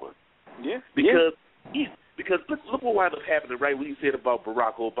going on. Yeah. Because look what wound up happening, right, when he said about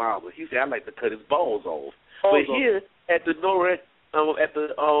Barack Obama. He said, I'd like to cut his balls off. Here at the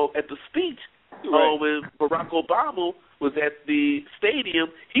at the speech, when Barack Obama was at the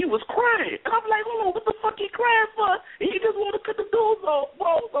stadium, he was crying. And I'm like, hold on, what the fuck he crying for? He just want to cut the dude's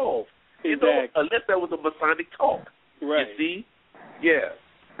balls off. You know, unless that was a Masonic talk. Right. You see? Yeah.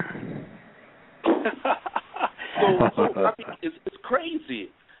 so I mean, it's crazy.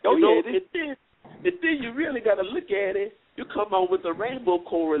 And then you really got to look at it. You come out with the Rainbow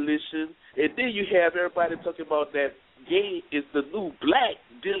Coalition, and then you have everybody talking about that gay is the new black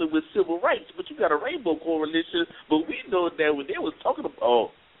dealing with civil rights. But you got a Rainbow Coalition, but we know that when they was talking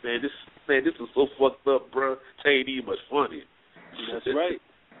about, this is so fucked up, bro. It ain't even much funny. That's right.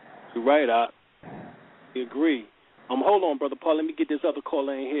 You're right, I agree. Hold on, Brother Paul. Let me get this other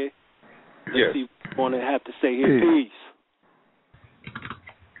caller in here. Let's see what you want to have to say here. Peace.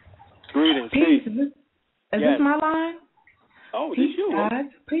 Greetings. Peace. Is this my line? Oh, peace, this you. Guys.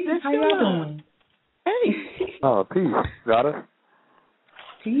 Peace. How y'all doing? Hey. Oh, peace. Got it?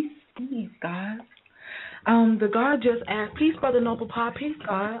 Peace, guys. The God just asked, peace, Brother Noble Pa, peace,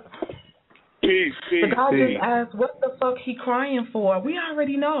 God. Peace. The God just asked, what the fuck he crying for? We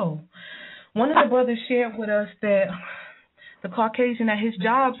already know. One of the brothers shared with us that the Caucasian at his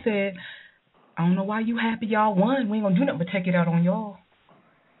job said, I don't know why you happy y'all won. We ain't gonna do nothing but take it out on y'all.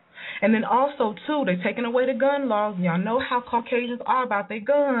 And then also, too, they're taking away the gun laws. Y'all know how Caucasians are about their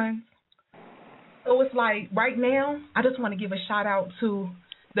guns. So it's like, right now, I just want to give a shout-out to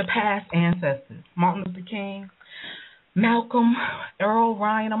the past ancestors. Martin Luther King, Malcolm Earl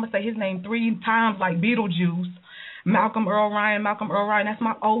Ryan. I'm going to say his name 3 times like Beetlejuice. Malcolm Earl Ryan. That's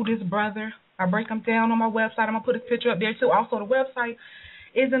my oldest brother. I break them down on my website. I'm going to put his picture up there, too. Also, the website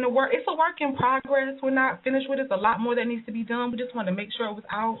is in the work. It's a work in progress. We're not finished with it. There's a lot more that needs to be done. We just want to make sure it was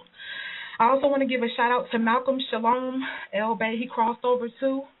out. I also want to give a shout-out to Malcolm Shalom El-Bey. He crossed over,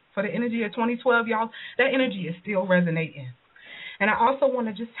 too, for the energy of 2012. Y'all, that energy is still resonating. And I also want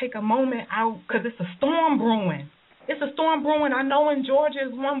to just take a moment out because it's a storm brewing. It's a storm brewing. I know in Georgia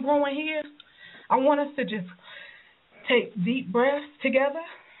is one brewing here. I want us to just take deep breaths together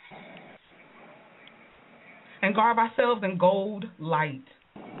and garb ourselves in gold light.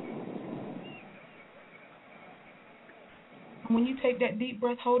 When you take that deep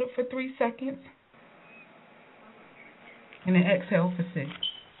breath, hold it for 3 seconds, and then exhale for 6.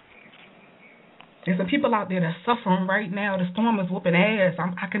 There's some people out there that's suffering right now. The storm is whooping ass.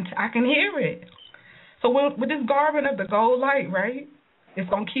 I can hear it. So with this garbing of the gold light, right, it's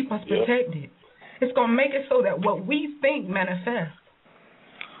going to keep us protected. It's going to make it so that what we think manifests.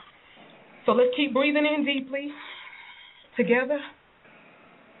 So let's keep breathing in deeply together,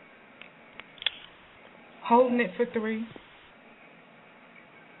 holding it for 3.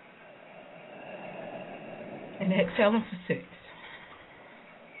 And exhaling for 6.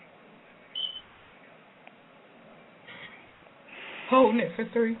 Holding it for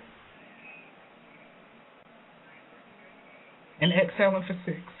 3. And exhaling for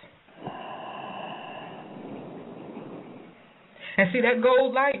 6. And see that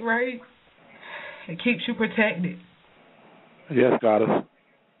gold light, right? It keeps you protected. Yes, Goddess.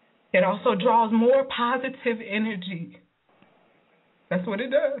 It also draws more positive energy. That's what it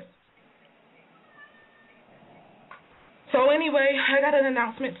does. So anyway, I got an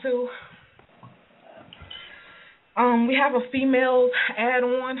announcement too. We have a females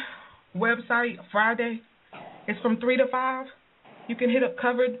add-on website Friday. It's from 3 to 5. You can hit up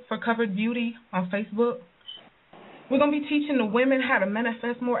Covered Beauty on Facebook. We're going to be teaching the women how to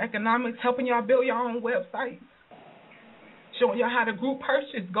manifest more economics, helping y'all build your own websites, showing y'all how to group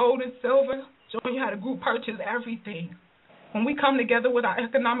purchase gold and silver, showing you how to group purchase everything. When we come together with our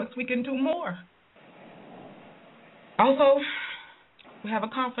economics, we can do more. Also, we have a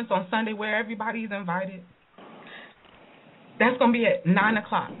conference on Sunday where everybody's invited. That's going to be at 9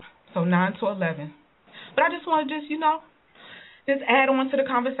 o'clock, so 9 to 11. But I just want to just add on to the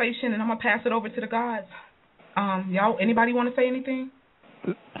conversation, and I'm going to pass it over to the gods. Y'all, anybody want to say anything?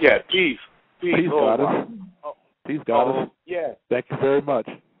 Yeah, peace. Peace, Goddess. Peace, Goddess. Yeah. Thank you very much.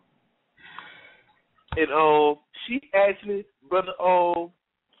 And she actually, brother Alim,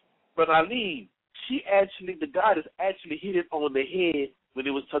 the goddess actually hit it on the head when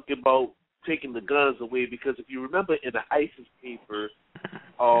it was talking about taking the guns away, because if you remember in the ISIS paper,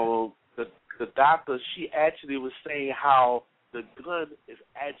 the doctor, she actually was saying how the gun is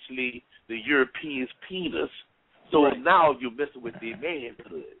actually the European's penis. So now you're messing with their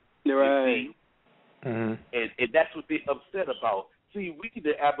manhood. Right. Mm-hmm. And that's what they're upset about. See, we,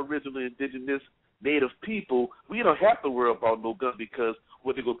 the Aboriginal, Indigenous, Native people, we don't have to worry about no gun, because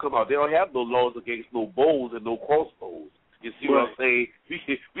when they go come out, they don't have no laws against no bows and no crossbows. You see what I'm saying? We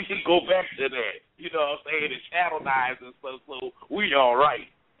can go back to that. You know what I'm saying? The channel knives and stuff, so we all right.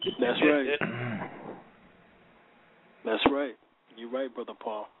 That's right. That's right. You're right, Brother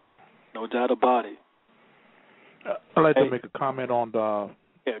Paul. No doubt about it. I'd like to make a comment on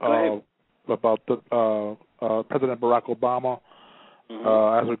about President Barack Obama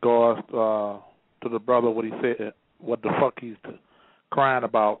as regards to the brother, what he said, what the fuck he's crying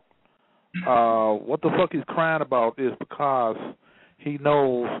about. What the fuck he's crying about is because he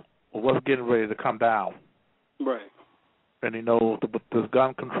knows what's getting ready to come down. Right. And he knows the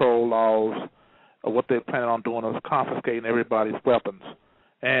gun control laws, what they're planning on doing is confiscating everybody's weapons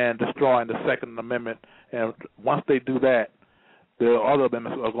and destroying the Second Amendment. And once they do that, the other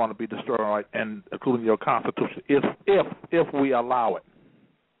amendments are going to be destroyed, and including your Constitution, if we allow it,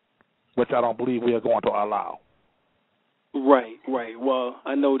 which I don't believe we are going to allow. Right. Well,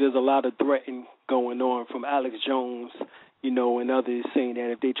 I know there's a lot of threatening going on from Alex Jones, and others saying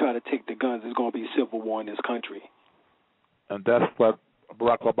that if they try to take the guns, there's going to be civil war in this country. And that's what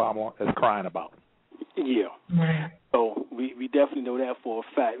Barack Obama is crying about. Yeah. Right. So we definitely know that for a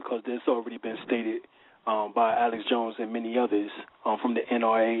fact, because there's already been stated by Alex Jones and many others from the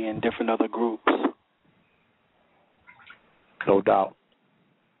NRA and different other groups. No doubt.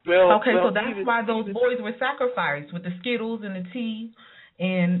 So that's why those boys were sacrificed with the Skittles and the tea,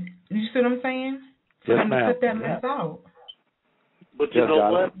 and you see what I'm saying? Yes, ma'am. To put that mess out. But you know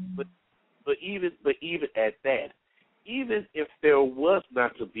what? But even at that, even if there was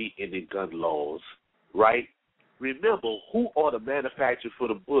not to be any gun laws, right? Remember, who are the manufacturers for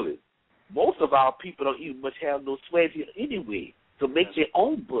the bullets? Most of our people don't even much have no swag anyway to make their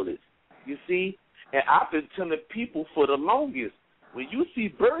own bullets. You see? And I've been telling people for the longest, when you see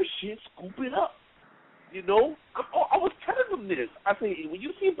bird shit, scoop it up. I was telling them this. I say, when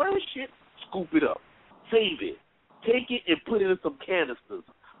you see bird shit, scoop it up. Save it. Take it and put it in some canisters.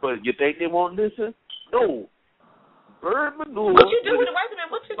 But you think they won't listen? No. Bird manure. What you do with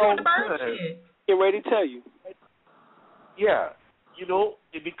the bird shit? Get ready to tell you. Yeah.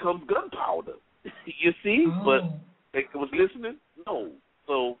 It becomes gunpowder. You see? But they was listening? No.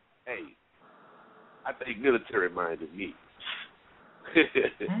 So, hey, I think military-minded me.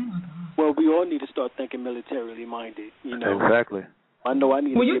 Well, we all need to start thinking militarily minded. Exactly. I know I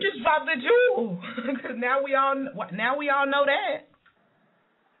need. Well, you just dropped the jewel, because now we all know that.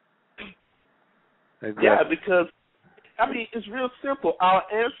 Exactly. Yeah, because it's real simple. Our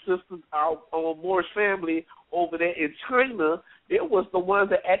ancestors, our Moorish family over there in China, it was the ones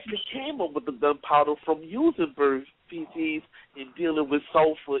that actually came up with the gunpowder from using bird feces and dealing with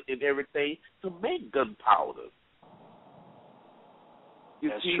sulfur and everything to make gunpowder.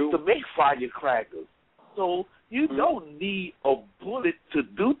 That's see, true. To make firecrackers. So you don't need a bullet to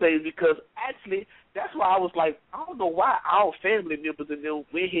do things, because actually that's why I was like, I don't know why our family members and them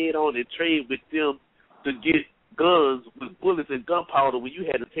went head on and trade with them to get guns with bullets and gunpowder, when you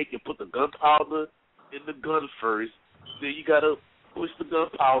had to take and put the gunpowder in the gun first, then you got to push the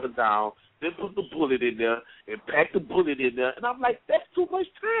gunpowder down, then put the bullet in there and pack the bullet in there. And I'm like, that's too much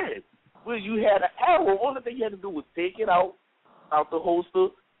time. When you had an arrow, all the thing you had to do was take it out the holster,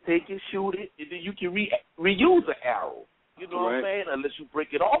 take it, shoot it, and then you can reuse the arrow. You know what I'm saying? Unless you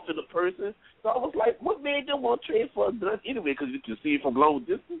break it off in the person. So I was like, what made them want to trade for a gun anyway? Because you can see it from long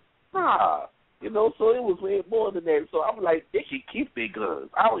distance? Nah. So it was way more than that. So I'm like, they should keep their guns.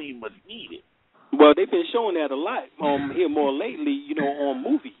 I don't even much need it. Well, they've been showing that a lot here more lately, on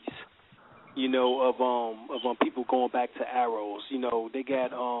movies, of people going back to arrows. They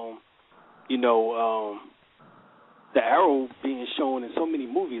got, the arrow being shown in so many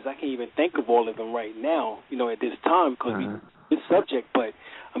movies. I can't even think of all of them right now, at this time, because this subject. But,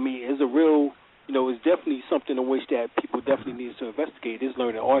 it's a real, it's definitely something in which that people definitely need to investigate, is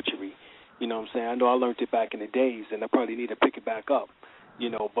learning archery. You know what I'm saying? I know I learned it back in the days, and I probably need to pick it back up.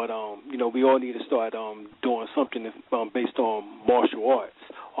 But we all need to start doing something based on martial arts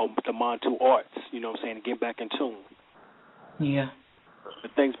the Montu arts, you know what I'm saying, and get back in tune. Yeah.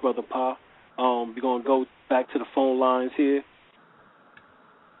 But thanks, Brother Pa. We're going to go back to the phone lines here.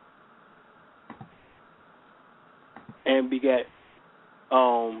 And we getting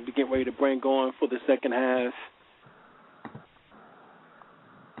ready to bring on for the second half.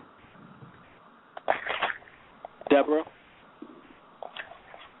 Deborah?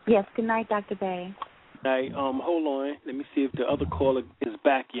 Yes, good night, Dr. Bey. Good night. Hold on. Let me see if the other caller is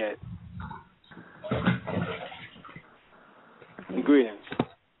back yet. Greetings.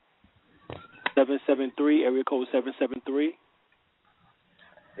 773, area code 773.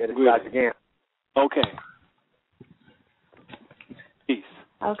 Yeah, this is Dr. Gant. Okay. Peace.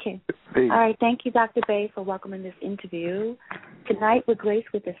 Okay. All right. Thank you, Dr. Bey, for welcoming this interview. Tonight, we're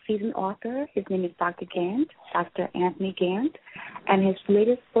graced with a seasoned author. His name is Dr. Gant, Dr. Anthony Gant, and his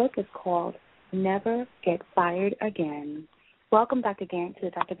latest book is called Never Get Fired Again. Welcome, Dr. Gant, to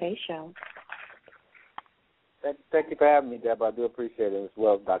the Dr. Bey Show. Thank you for having me, Deb. I do appreciate it as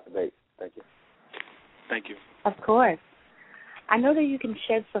well, Dr. Bates. Thank you. Thank you. Of course. I know that you can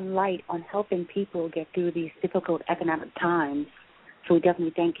shed some light on helping people get through these difficult economic times, so we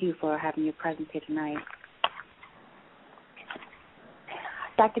definitely thank you for having your presence here tonight.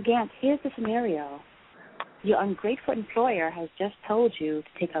 Dr. Gant, here's the scenario. Your ungrateful employer has just told you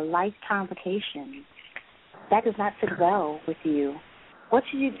to take a lifetime vacation. That does not sit well with you. What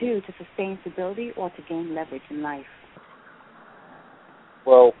should you do to sustain stability or to gain leverage in life?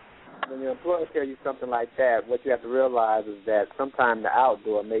 Well, when your employer tells you something like that, what you have to realize is that sometimes the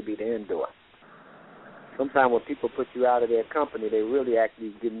outdoor may be the indoor. Sometimes when people put you out of their company, they really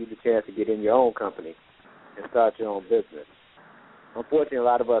actually giving you the chance to get in your own company and start your own business. Unfortunately, a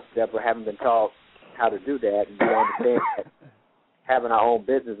lot of us, Deborah, haven't been taught how to do that, and we understand that having our own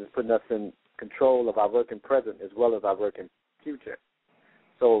business is putting us in control of our working present as well as our working future.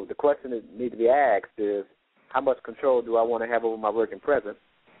 So the question that needs to be asked is, how much control do I want to have over my working present,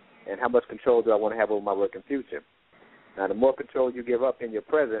 and how much control do I want to have over my working future? Now, the more control you give up in your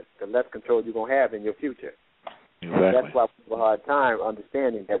present, the less control you're going to have in your future. Exactly. That's why we have a hard time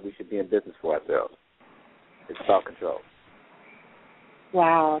understanding that we should be in business for ourselves. It's about control.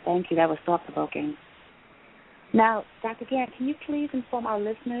 Wow, thank you. That was thought-provoking. Now, Dr. Gant, can you please inform our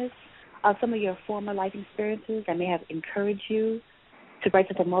listeners of some of your former life experiences that may have encouraged you to write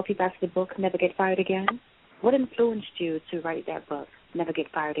such a multifaceted book, Never Get Fired Again? What influenced you to write that book, Never Get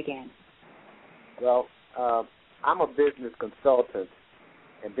Fired Again? Well, I'm a business consultant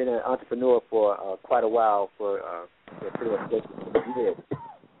and been an entrepreneur for quite a while, for pretty much 50 years.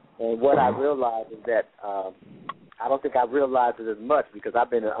 And what I realized is that I don't think I realized it as much because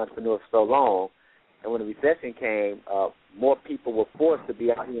I've been an entrepreneur for so long. And when the recession came, more people were forced to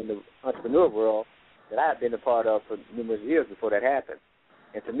be out here in the entrepreneur world that I had been a part of for numerous years before that happened.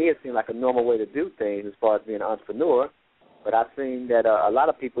 And to me, it seemed like a normal way to do things as far as being an entrepreneur. But I've seen that a lot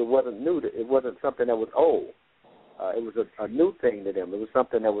of people, it wasn't new. It wasn't something that was old. It was a new thing to them. It was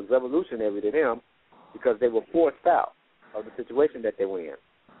something that was revolutionary to them because they were forced out of the situation that they were in.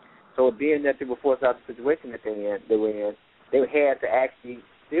 So being that they were forced out of the situation that they were in, they had to actually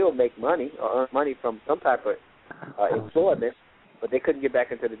still make money or earn money from some type of employment, but they couldn't get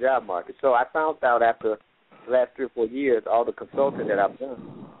back into the job market. So I found out after the last 3 or 4 years, all the consulting that I've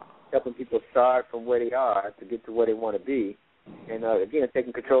done, helping people start from where they are to get to where they want to be, and again,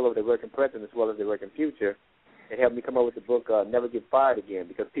 taking control of their working present as well as their working future, it helped me come up with the book, Never Get Fired Again,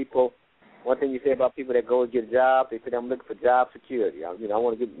 because people, one thing you say about people that go and get jobs, they say, I'm looking for job security. I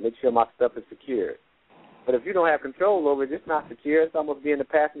want to make sure my stuff is secure. But if you don't have control over it, it's not secure. It's almost being in the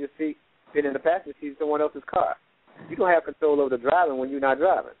passenger seat of someone else's car. You don't have control over the driving when you're not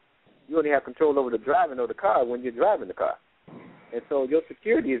driving. You only have control over the driving of the car when you're driving the car. And so your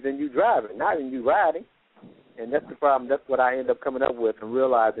security is in you driving, not in you riding. And that's the problem. That's what I end up coming up with and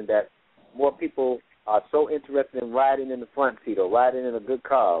realizing that more people are so interested in riding in the front seat or riding in a good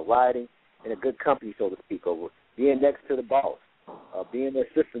car, riding in a good company, so to speak, or being next to the boss, being the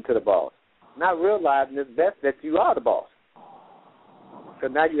assistant to the boss, not realizing it's best that you are the boss.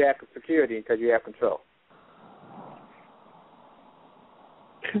 Because now you have security because you have control.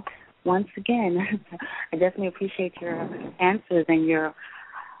 Once again, I definitely appreciate your answers and your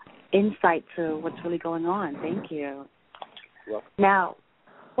insight to what's really going on. Thank you. Well, now,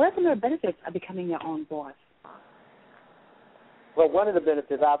 what are some of the benefits of becoming your own boss? Well, one of the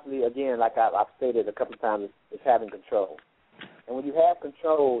benefits, obviously, again, like I've stated a couple of times, is having control. And when you have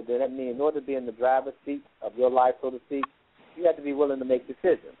control, then that means in order to be in the driver's seat of your life, so to speak, you have to be willing to make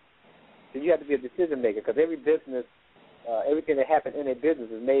decisions. So you have to be a decision maker because every business, everything that happens in a business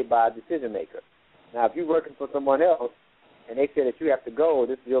is made by a decision maker. Now, if you're working for someone else, and they said that you have to go,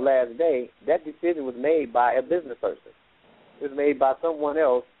 this is your last day, that decision was made by a business person. It was made by someone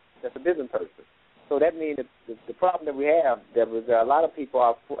else that's a business person. So that means that the problem that we have, Deborah, is that a lot of people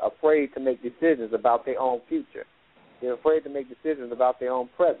are afraid to make decisions about their own future. They're afraid to make decisions about their own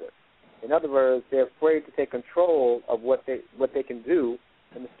present. In other words, they're afraid to take control of what they can do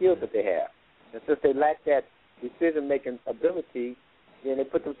and the skills that they have. And since they lack that decision-making ability, then they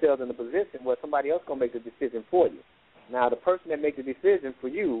put themselves in a position where somebody else is going to make the decision for you. Now, the person that makes the decision for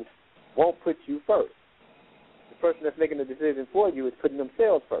you won't put you first. The person that's making the decision for you is putting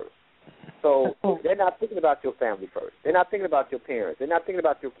themselves first. So they're not thinking about your family first. They're not thinking about your parents. They're not thinking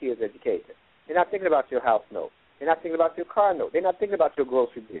about your kids' education. They're not thinking about your house note. They're not thinking about your car note. They're not thinking about your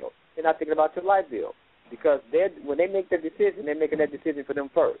grocery bill. They're not thinking about your light bill. Because when they make their decision, they're making that decision for them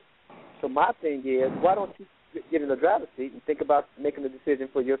first. So my thing is, why don't you get in the driver's seat and think about making the decision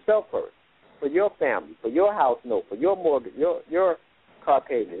for yourself first, for your family, for your house note, for your mortgage, your car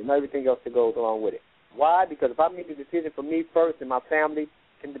payment, and everything else that goes along with it. Why? Because if I make the decision for me first, and my family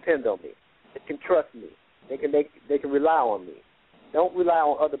can depend on me. They can trust me. They can rely on me. Don't rely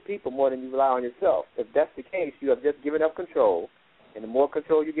on other people more than you rely on yourself. If that's the case, you have just given up control, and the more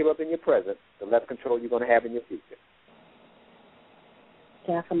control you give up in your present, the less control you're going to have in your future.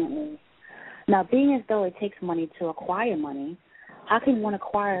 Definitely. Now, being as though it takes money to acquire money, how can one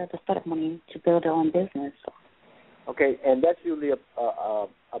acquire the startup money to build their own business? Okay, and that's usually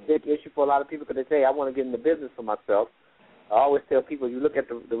a big issue for a lot of people because they say, I want to get into business for myself. I always tell people, you look at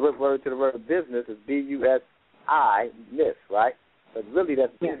the word to the word of business is B-U-S-I, miss, right? But really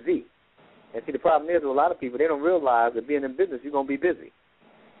that's busy. And see, the problem is with a lot of people, they don't realize that being in business, you're going to be busy.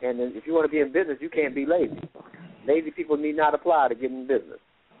 And if you want to be in business, you can't be lazy. Lazy people need not apply to get in business.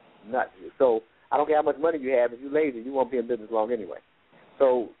 So I don't care how much money you have. If you're lazy, you won't be in business long anyway.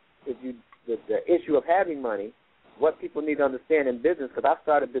 So if the issue of having money, what people need to understand in business, because I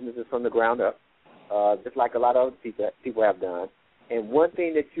started businesses from the ground up, just like a lot of other people have done. And one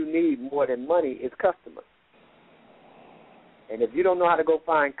thing that you need more than money is customers. And if you don't know how to go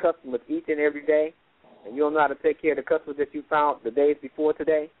find customers each and every day, and you don't know how to take care of the customers that you found the days before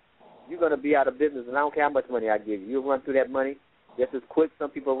today, you're going to be out of business. And I don't care how much money I give you. You'll run through that money just as quick.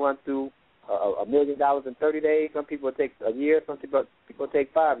 Some people run through $1 million in 30 days. Some people take a year. Some people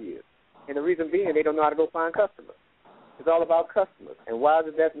take 5 years. And the reason being, they don't know how to go find customers. It's all about customers. And why is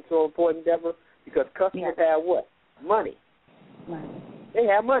that so important, Deborah? Because customers have what? Money. They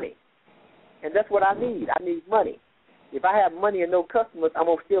have money. And that's what I need. I need money. If I have money and no customers, I'm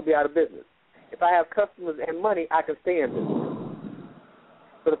going to still be out of business. If I have customers and money, I can stay in business.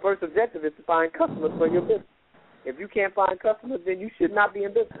 So the first objective is to find customers for your business. If you can't find customers, then you should not be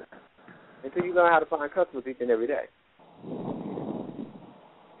in business until you learn how to find customers each and every day.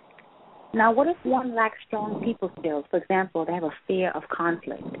 Now, what if one lacks strong people skills? For example, they have a fear of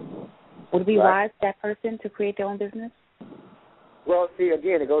conflict. Would it be wise for that person to create their own business? Well, see,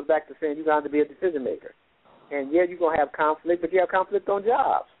 again, it goes back to saying you got to be a decision maker. And, yeah, you're going to have conflict, but you have conflict on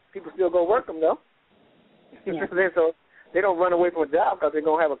jobs. People still go work them, though. Yeah. So they don't run away from a job because they're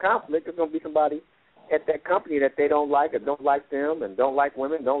going to have a conflict. There's going to be somebody at that company that they don't like or don't like them and don't like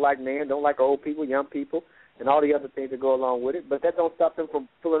women, don't like men, don't like old people, young people, and all the other things that go along with it. But that don't stop them from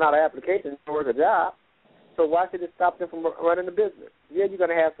filling out an application to work a job. So why should it stop them from running a business? Yeah, you're going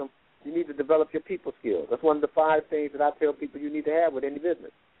to have you need to develop your people skills. That's one of the 5 things that I tell people you need to have with any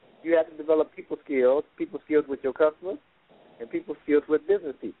business. You have to develop people skills with your customers, and people skills with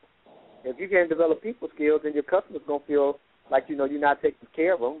business people. If you can't develop people skills, then your customers going to feel like, you're not taking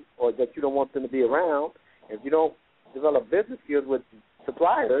care of them or that you don't want them to be around. If you don't develop business skills with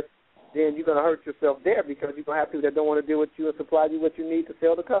suppliers, then you're going to hurt yourself there because you're going to have people that don't want to deal with you and supply you what you need to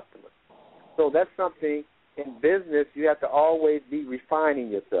sell to customers. So that's something in business you have to always be refining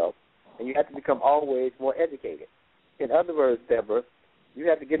yourself, and you have to become always more educated. In other words, Deborah, you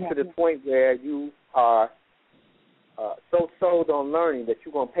have to get to the point where you are so sold on learning that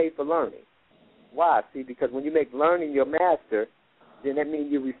you're going to pay for learning. Why? See, because when you make learning your master, then that means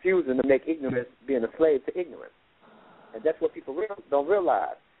you're refusing to make ignorance being a slave to ignorance. And that's what people don't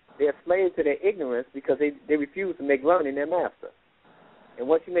realize. They're slaves to their ignorance because they refuse to make learning their master. And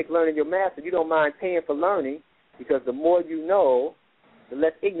once you make learning your master, you don't mind paying for learning because the more you know, the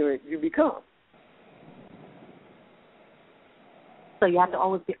less ignorant you become. So you have to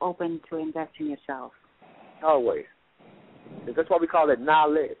always be open to invest in yourself. Always. That's why we call it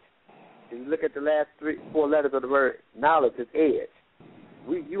knowledge. If you look at the last 4 letters of the word knowledge, it's edge.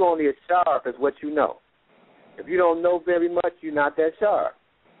 You only as sharp as what you know. If you don't know very much, you're not that sharp.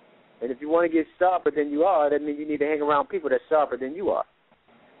 And if you want to get sharper than you are, that means you need to hang around people that's sharper than you are.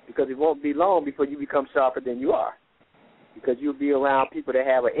 Because it won't be long before you become sharper than you are. because you'll be around people that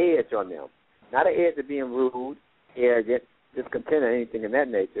have an edge on them. Not an edge of being rude, arrogant, discontent, or anything in that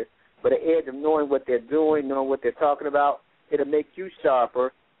nature, but an edge of knowing what they're doing, knowing what they're talking about. It'll make you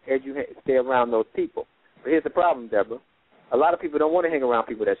sharper as you stay around those people. But here's the problem, Deborah. A lot of people don't want to hang around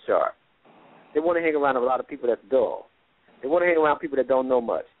people that's sharp. They want to hang around a lot of people that's dull. They want to hang around people that don't know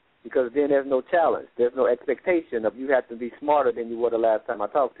much, because then there's no challenge. There's no expectation of you have to be smarter than you were the last time I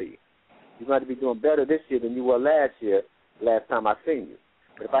talked to you. You're going to be doing better this year than you were last year, last time I seen you.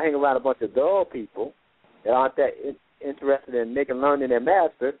 But if I hang around a bunch of dull people that aren't that interested in learning their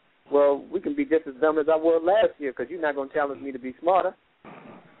master, well, we can be just as dumb as I was last year, because you're not going to challenge me to be smarter.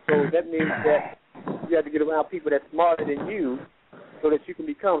 So that means that you have to get around people that's smarter than you so that you can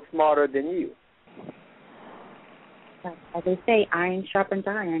become smarter than you. As they say, iron sharpens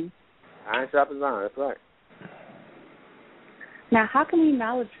iron. Iron sharpens iron, that's right. Now, how can we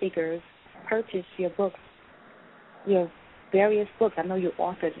knowledge seekers purchase your books, your various books? I know you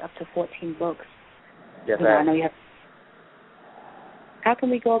authored up to 14 books. Yes, I know you have. How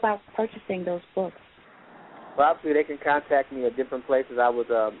can we go about purchasing those books? Well, obviously, they can contact me at different places. I was,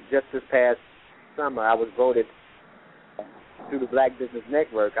 just this past summer, I was voted through the Black Business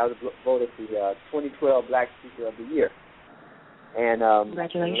Network. I was voted the 2012 Black Speaker of the Year. And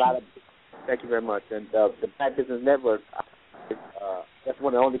congratulations. Thank you very much. And the Black Business Network, that's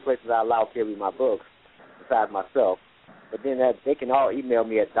one of the only places I allow to carry my books, besides myself. But then they can all email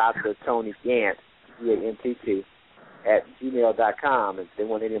me at Dr. Tony Gant, G-A-N-T-T, at gmail.com if they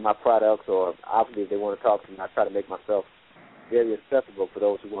want any of my products, or obviously if they want to talk to me. I try to make myself very accessible for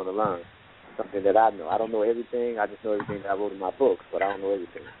those who want to learn something that I know. I don't know everything. I just know everything that I wrote in my books, but I don't know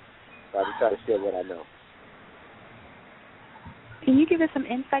everything. So I just try to share what I know. Can you give us some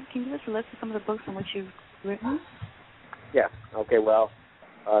insight? Can you give us a list of some of the books in which you've written? Yeah. Okay, well,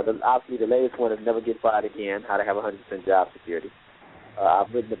 obviously the latest one is Never Get Fired Again, How to Have 100% Job Security.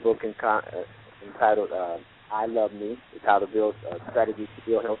 I've written a book entitled I Love Me. It's how to build strategies to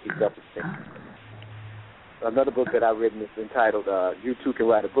build healthy self-esteem. Another book that I've written is entitled You Too Can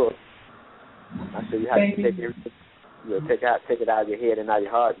Write a Book. I'll show you how to take it out of your head and out of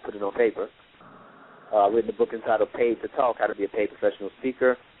your heart and put it on paper. I've written a book entitled Paid to Talk, How to Be a Paid Professional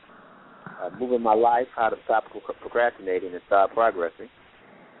Speaker. Moving My Life, How to Stop Procrastinating and Start Progressing.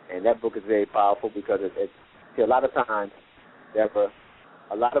 And that book is very powerful because a lot of times,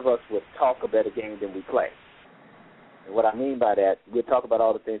 a lot of us would talk a better game than we play. And what I mean by that, we'll talk about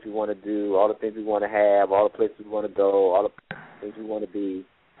all the things we want to do, all the things we want to have, all the places we want to go, all the things we want to be.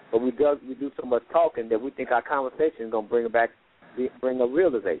 But we do so much talking that we think our conversation is going to bring a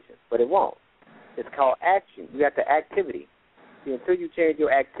realization. But it won't. It's called action. You got the activity. See, until you change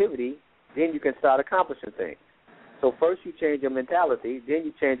your activity, then you can start accomplishing things. So first you change your mentality, then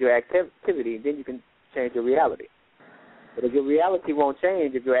you change your activity, and then you can change your reality. But if your reality won't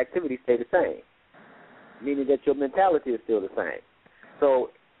change, if your activities stay the same, meaning that your mentality is still the same. So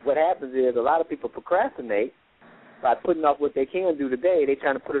what happens is a lot of people procrastinate by putting off what they can do today. They're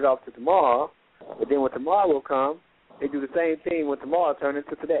trying to put it off to tomorrow, but then when tomorrow will come, they do the same thing when tomorrow turns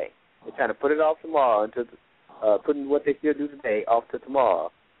into today. They're trying to put it off tomorrow into putting what they still do today off to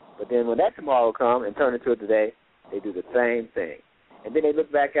tomorrow. But then when that tomorrow will come and turn into today, they do the same thing. And then they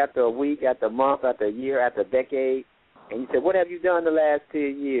look back after a week, after a month, after a year, after a decade, and you say, what have you done the last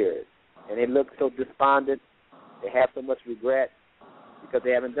 10 years? And they look so despondent. They have so much regret because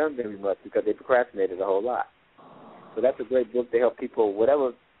they haven't done very much because they procrastinated a whole lot. So that's a great book to help people,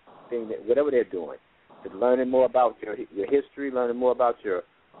 whatever they're doing, to learning more about your history, learning more about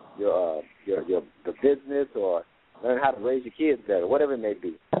the business, or learn how to raise your kids better, whatever it may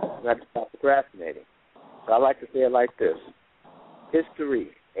be. You have to stop procrastinating. So I like to say it like this: history,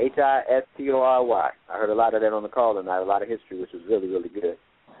 History. I heard a lot of that on the call tonight, a lot of history, which was really, really good.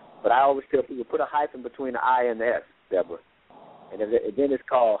 But I always tell people, put a hyphen between the I and the S, Deborah. And then it's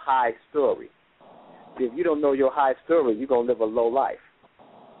called high story. See, if you don't know your high story, you're going to live a low life.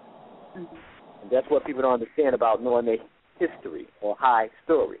 Mm-hmm. And that's what people don't understand about knowing their history or high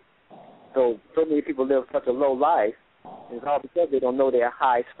story. So many people live such a low life, and it's all because they don't know their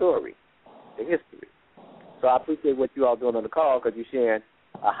high story, their history. So I appreciate what you all doing on the call, because you're sharing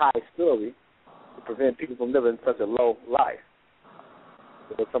a high story to prevent people from living such a low life.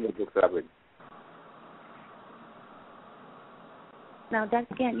 So those are some of the books that I've written. Now,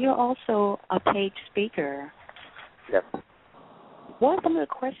 Dr. Gant, you're also a paid speaker. Yes. What are some of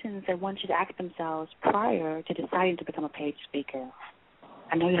the questions that one should ask themselves prior to deciding to become a paid speaker?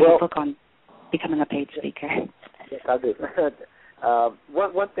 I know you have a book on becoming a paid speaker. Yes, I do.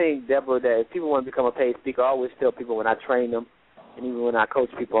 One thing, Deborah, that if people want to become a paid speaker, I always tell people when I train them, and even when I coach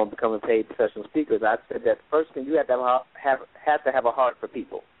people on becoming paid professional speakers, I said that the first thing you have to have a heart for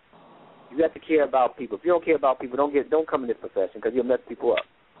people. You have to care about people. If you don't care about people, don't come in this profession because you'll mess people up.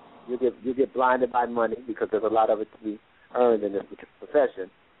 You'll get blinded by money because there's a lot of it to be earned in this profession.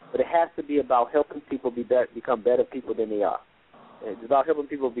 But it has to be about helping people become better people than they are. And it's about helping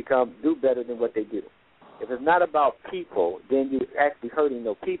people do better than what they do. If it's not about people, then you're actually hurting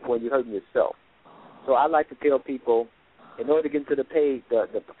those people and you're hurting yourself. So I like to tell people, in order to get into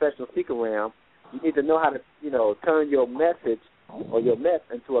the professional speaker realm, you need to know how to, turn your message or your mess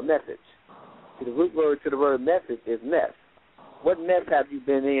into a message. See, the root word to the word message is mess. What mess have you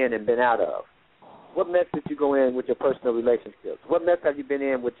been in and been out of? What mess did you go in with your personal relationships? What mess have you been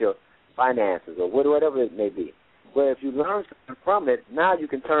in with your finances or whatever it may be? Where if you learn something from it, now you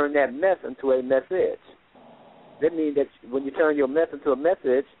can turn that mess into a message. That means that when you turn your mess into a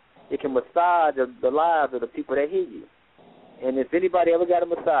message, it can massage the lives of the people that hear you. And if anybody ever got a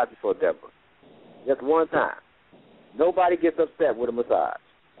massage before, Deborah, just one time, nobody gets upset with a massage.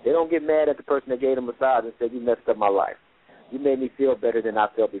 They don't get mad at the person that gave the massage and said, you messed up my life. You made me feel better than I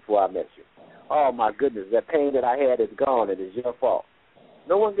felt before I met you. Oh, my goodness, that pain that I had is gone and it's your fault.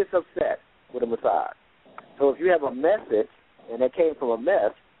 No one gets upset with a massage. So if you have a message, and that came from a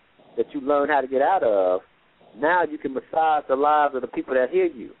mess that you learned how to get out of, now you can massage the lives of the people that hear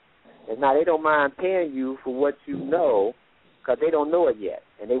you. And now they don't mind paying you for what you know because they don't know it yet,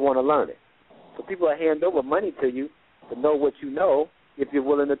 and they want to learn it. So people will hand over money to you to know what you know if you're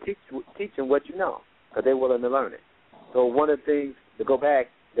willing to teach them what you know because they're willing to learn it. So one of the things, to go back,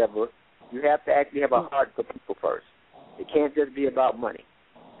 Deborah, you have to actually have a heart for people first. It can't just be about money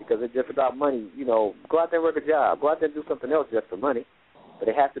because it's just about money. Go out there and work a job. Go out there and do something else just for money. But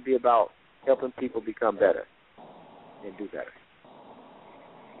it has to be about helping people become better and do better.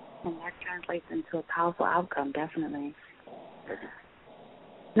 And that translates into a powerful outcome, definitely.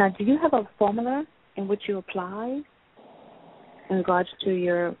 Now, do you have a formula in which you apply in regards to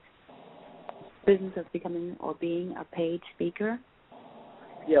your business of becoming or being a paid speaker?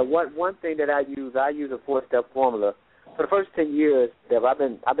 Yeah, one thing that I use a 4-step formula. For the first 10 years, Deb, I've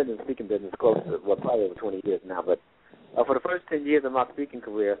been in the speaking business close to, probably over 20 years now, but for the first 10 years of my speaking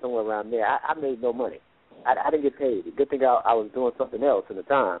career, somewhere around there, I made no money. I didn't get paid. The good thing I was doing something else in the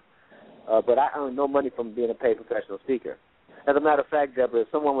time, but I earned no money from being a paid professional speaker. As a matter of fact, Deborah, if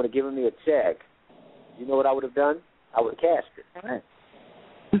someone would have given me a check, you know what I would have done? I would have cashed it. Right.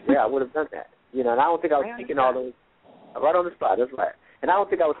 Yeah, I would have done that. And I don't think I was speaking all those, right on the spot, that's right. And I don't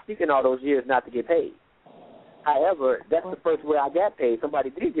think I was speaking all those years not to get paid. However, that's the first way I got paid. Somebody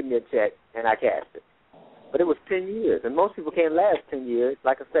did give me a check, and I cashed it. But it was 10 years, and most people can't last 10 years.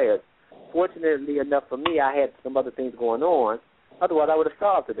 Like I said, fortunately enough for me, I had some other things going on. Otherwise, I would have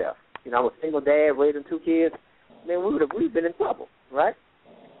starved to death. I was a single dad, raising 2 kids. Man, we would have been in trouble, right?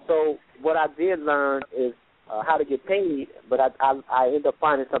 So what I did learn is how to get paid, but I ended up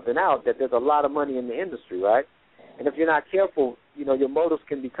finding something out, that there's a lot of money in the industry, right? And if you're not careful, your motives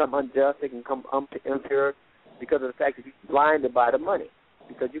can become unjust. They can become impure because of the fact that you're blinded by the money.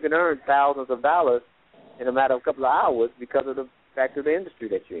 Because you can earn thousands of dollars in a matter of a couple of hours because of the fact of the industry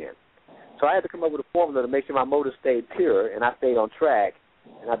that you're in. So I had to come up with a formula to make sure my motives stayed pure and I stayed on track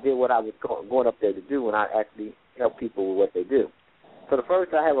and I did what I was going up there to do, and I actually help people with what they do. So the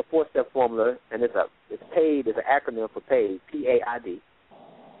first, I have a 4-step formula, and it's PAID. It's an acronym for PAID, P-A-I-D.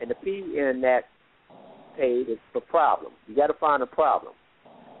 And the P in that PAID is for problem. You got to find a problem.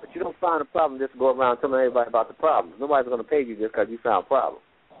 But you don't find a problem just to go around telling everybody about the problem. Nobody's going to pay you just because you found a problem.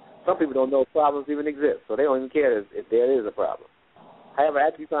 Some people don't know problems even exist, so they don't even care if there is a problem. However,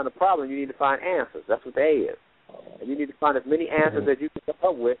 after you find a problem, you need to find answers. That's what the A is. And you need to find as many answers as you can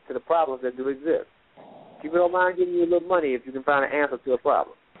come up with to the problems that do exist. People don't mind giving you a little money if you can find an answer to a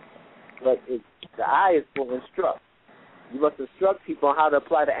problem. But the I is for instruct. You must instruct people on how to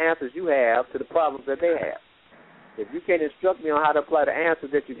apply the answers you have to the problems that they have. If you can't instruct me on how to apply the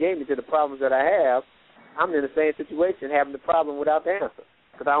answers that you gave me to the problems that I have, I'm in the same situation having the problem without the answer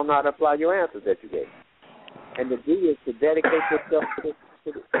because I don't know how to apply your answers that you gave me. And the D is to dedicate yourself to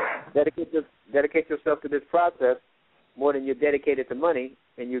this, dedicate yourself to this process more than you're dedicated to money,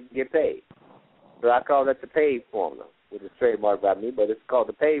 and you get paid. So I call that the PAID formula, which is trademarked by me, but it's called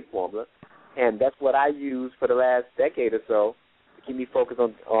the PAID formula, and that's what I use for the last decade or so to keep me focused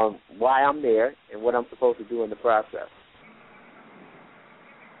on why I'm there and what I'm supposed to do in the process.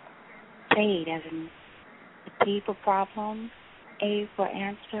 PAID, as in P for problem, A for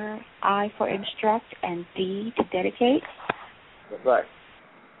answer, I for instruct, and D to dedicate? That's right.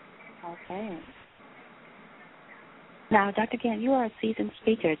 Okay. Now, Dr. Gant, you are a seasoned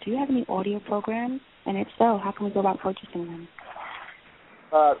speaker. Do you have any audio programs? And if so, how can we go about purchasing them?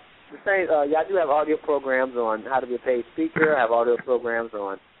 The same. I do have audio programs on how to be a paid speaker. I have audio programs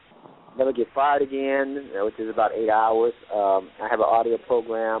on Never Get Fired Again, which is about 8 hours. I have an audio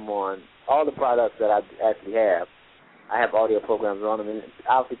program on all the products that I actually have. I have audio programs on them, and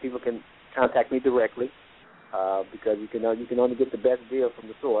obviously people can contact me directly because you can only get the best deal from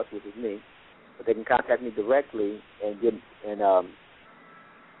the source, which is me. But they can contact me directly and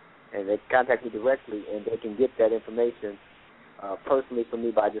they contact me directly, and they can get that information personally from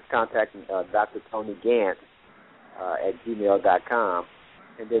me by just contacting Dr. Tony Gant at gmail.com,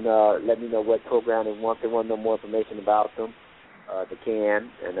 and then let me know what program they want. If they want to know more information about them, they can.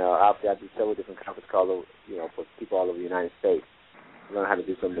 And obviously I do several different conference calls, for people all over the United States to learn how to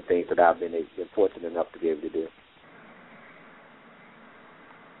do some of the things that I've been fortunate enough to be able to do.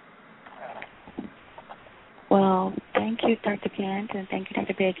 Well, thank you, Dr. Gant, and thank you,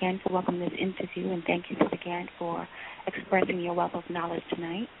 Dr. Bey, again, for welcoming this interview, and thank you, Dr. Gant, for expressing your wealth of knowledge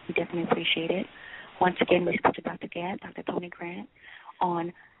tonight. We definitely appreciate it. Once again, we spoke to Dr. Gant, Dr. Tony Grant,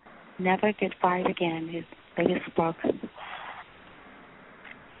 on Never Get Fired Again, his latest book.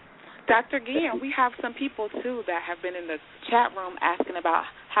 Dr. Gant, we have some people, too, that have been in the chat room asking about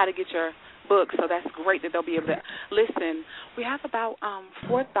how to get your book, so that's great that they'll be able to listen. We have about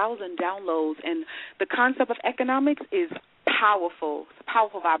 4,000 downloads, and the concept of economics is powerful. It's a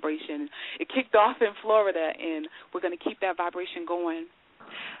powerful vibration. It kicked off in Florida, and we're going to keep that vibration going.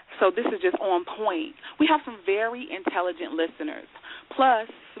 So this is just on point. We have some very intelligent listeners, plus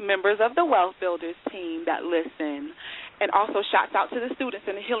members of the Wealth Builders team that listen, and also shouts out to the students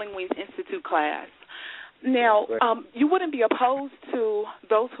in the Healing Wings Institute class. Now, you wouldn't be opposed to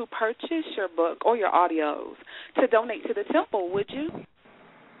those who purchase your book or your audios to donate to the temple, would you?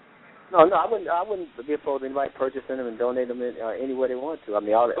 No, I wouldn't be opposed to anybody purchasing them and donating them anywhere they want to. I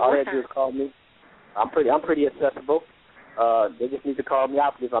mean, all they have to do is call me. I'm pretty accessible. They just need to call me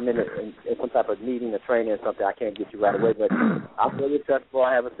out if I'm in some type of meeting or training or something. I can't get you right away, but I'm really accessible.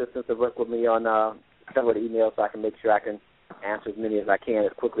 I have assistants that work with me on several emails, so I can make sure I can answer as many as I can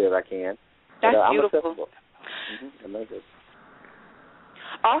as quickly as I can. That's but, beautiful. Amazing.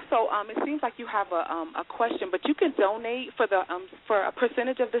 Also, it seems like you have a question, but you can donate for a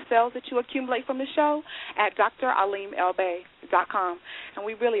percentage of the sales that you accumulate from the show at dralimel.com, and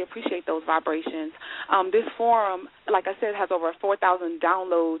we really appreciate those vibrations. This forum, like I said, has over 4,000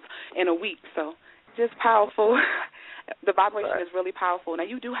 downloads in a week, so just powerful. The vibration is really powerful. Now,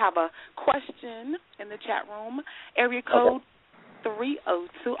 you do have a question in the chat room. Area code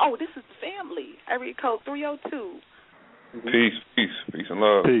 302. Oh, this is family. Area code 302. Peace and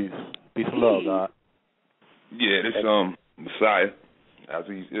love. Peace and love, God. Yeah, this Messiah, as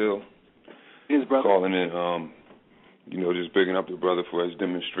he's ill, his brother calling in, just bigging up the brother for his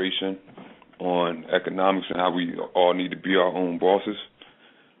demonstration on economics and how we all need to be our own bosses,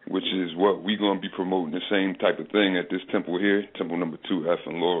 which is what we're going to be promoting, the same type of thing at this temple here, Temple Number 2F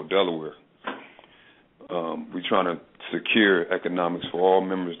in Laurel, Delaware. We're trying to secure economics for all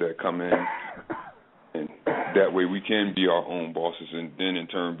members that come in, and that way we can be our own bosses and then in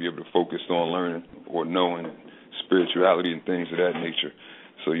turn be able to focus on learning or knowing spirituality and things of that nature.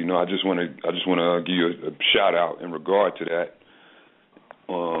 So, I just want to give you a shout out in regard to that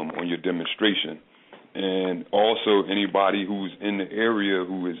on your demonstration. And also anybody who's in the area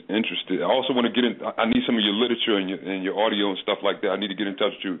who is interested. I also want to get in. I need some of your literature and your audio and stuff like that. I need to get in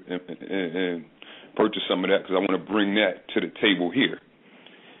touch with you and purchase some of that because I want to bring that to the table here.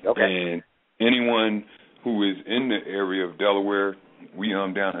 Okay. And anyone who is in the area of Delaware, we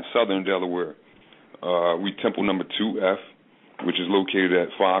down in southern Delaware. We Temple Number 2F, which is located at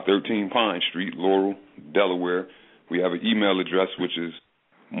 513 Pine Street, Laurel, Delaware. We have an email address which is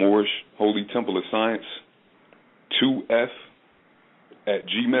Moorish Holy Temple of Science 2F at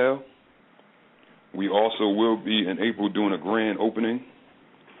Gmail. We also will be in April doing a grand opening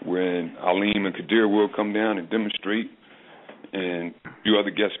when Alim and Kadir will come down and demonstrate, and a few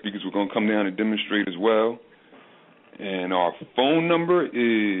other guest speakers will going to come down and demonstrate as well. And our phone number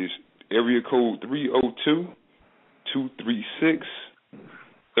is area code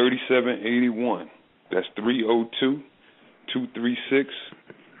 302-236-3781. That's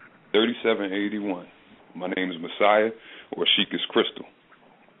 302-236-3781. My name is Messiah, or Sheik is Crystal.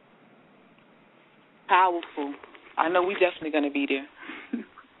 Powerful. I know we definitely going to be there.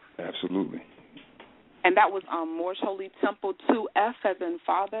 Absolutely. And that was Moorish Holy Temple 2F as in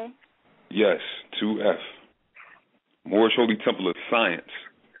Father? Yes, 2F. Moorish Holy Temple of Science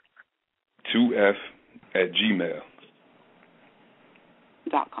 2F at Gmail.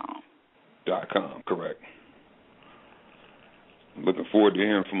 .com, correct. I'm looking forward to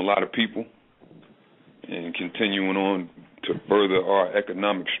hearing from a lot of people. and continuing on to further our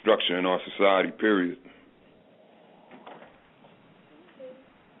economic structure in our society, period.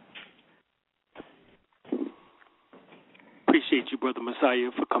 Appreciate you, Brother Messiah,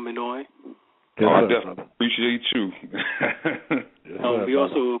 for coming on. I definitely appreciate you. We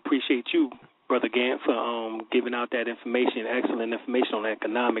also appreciate you, Brother Gant, for giving out that information, excellent information on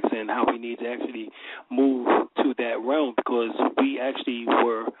economics and how we need to actually move to that realm, because we actually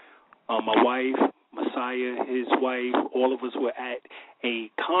were, my wife, Messiah, his wife, all of us were at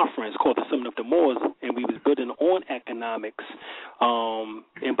a conference called the Summit of the Moors, and we was building on economics,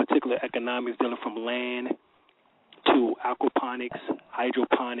 in particular economics dealing from land to aquaponics,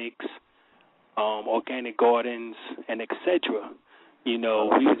 hydroponics, organic gardens, and etc. You know,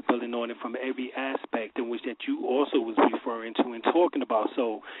 we was building on it from every aspect in which that you also was referring to and talking about.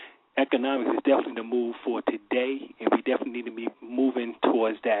 So economics is definitely the move for today, and we definitely need to be moving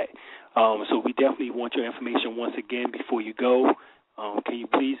towards that. So we definitely want your information once again before you go. Can you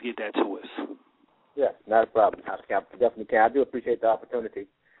please get that to us? Yes, not a problem. I definitely can. I do appreciate the opportunity,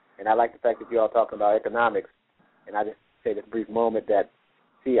 and I like the fact that you're all talking about economics. And I just say this brief moment that,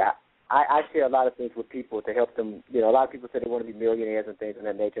 see, I share a lot of things with people to help them. You know, a lot of people say they want to be millionaires and things of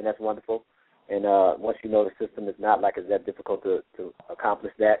that nature, and that's wonderful. And once you know the system is not like it's that difficult to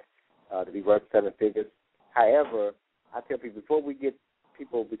accomplish that, to be worth 7 figures. However, I tell people, before we get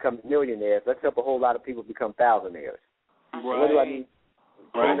people become millionaires, let's help a whole lot of people become thousandaires. Right. So what do I mean?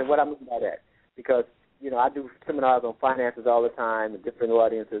 Right. What I mean by that? Because, you know, I do seminars on finances all the time in different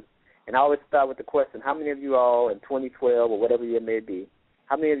audiences. And I always start with the question, how many of you all in 2012 or whatever year it may be,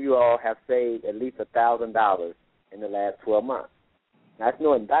 how many of you all have saved at least $1,000 in the last 12 months? Now, it's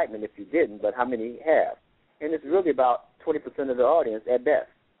no indictment if you didn't, but how many have? And it's really about 20% of the audience at best.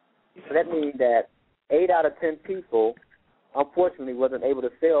 So that means that 8 out of 10 people, unfortunately, wasn't able to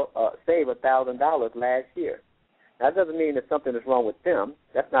save $1,000 last year. Now, that doesn't mean that something is wrong with them.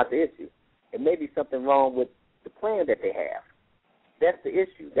 That's not the issue. It may be something wrong with the plan that they have. That's the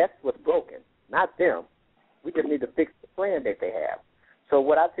issue. That's what's broken, not them. We just need to fix the plan that they have. So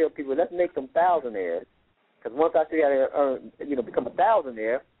what I tell people, let's make them thousandaires, because once I see how to earn, become a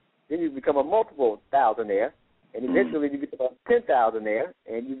thousandaire, then you become a multiple thousandaire, and eventually you become a 10,000aire,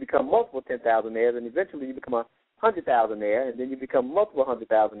 and you become multiple 10,000aires, and eventually you become a 100,000aire, and then you become multiple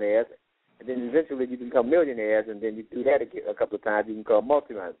 100,000aires, and then eventually you become millionaires, and then you do that a couple of times, you can become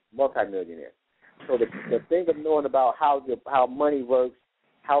multi-millionaire. So the thing of knowing about how money works,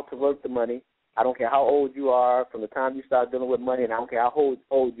 how to work the money, I don't care how old you are, from the time you start dealing with money, and I don't care how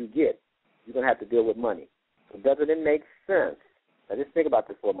old you get, you're going to have to deal with money. So doesn't it make sense? Now just think about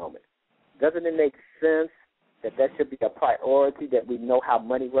this for a moment. Doesn't it make sense that should be a priority, that we know how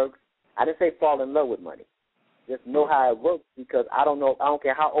money works? I didn't say fall in love with money. Just know how it works, because I don't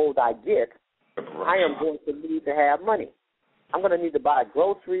care how old I get, I am going to need to have money. I'm going to need to buy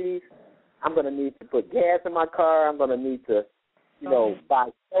groceries. I'm going to need to put gas in my car. I'm going to need to, buy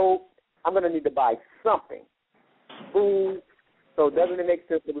soap. I'm going to need to buy something, food. So doesn't it make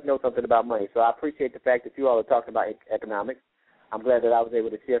sense that we know something about money? So I appreciate the fact that you all are talking about economics. I'm glad that I was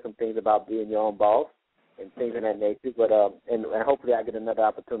able to share some things about being your own boss and things of that nature. But and hopefully I get another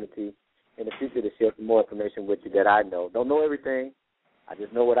opportunity in the future to share some more information with you that I know. Don't know everything. I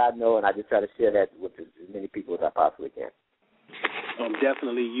just know what I know, and I just try to share that with as many people as I possibly can.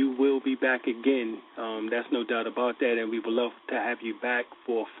 Definitely, you will be back again. That's no doubt about that, and we would love to have you back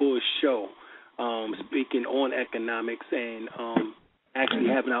for a full show, speaking on economics and actually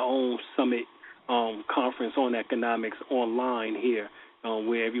having our own summit conference on economics online here,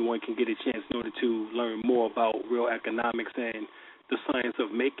 where everyone can get a chance in order to learn more about real economics and the science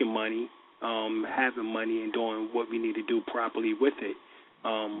of making money, having money, and doing what we need to do properly with it.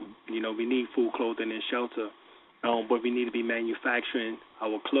 We need food, clothing, and shelter. But we need to be manufacturing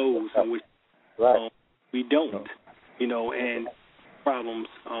our clothes, which we don't, and problems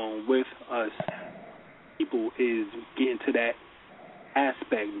with us people is getting to that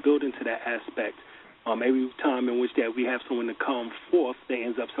aspect, building to that aspect. Every time in which that we have someone to come forth, they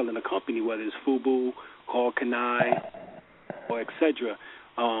ends up selling a company, whether it's FUBU, Call Kanai, or etc.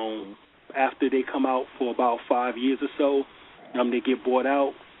 After they come out for about 5 years or so, they get bought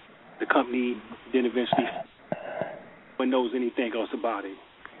out. The company then eventually knows anything else about it.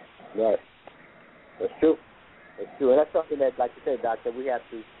 Right. That's true. And that's something that, like you said, Doctor, we have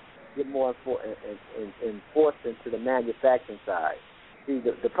to get more enforced into the manufacturing side. See,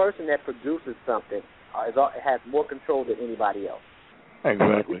 the person that produces something has more control than anybody else.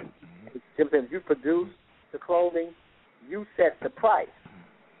 Exactly. If you produce the clothing, you set the price.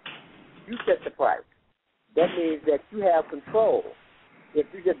 That means that you have control. if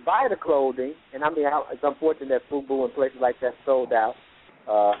you just buy the clothing, and I mean, it's unfortunate that FUBU and places like that sold out.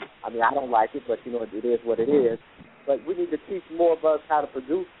 I mean, I don't like it, but, you know, it is what it is. But we need to teach more of us how to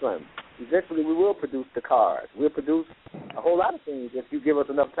produce something. Eventually, we will produce the cars. We'll produce a whole lot of things if you give us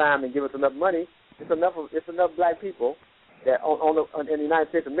enough time and give us enough money. It's enough black people that in the United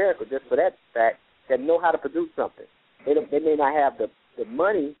States of America, just for that fact, that know how to produce something. They may not have the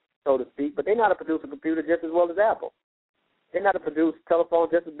money, so to speak, but they know how to produce a computer just as well as Apple. They know how to produce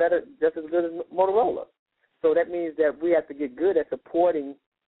telephones just as good as Motorola. So that means that we have to get good at supporting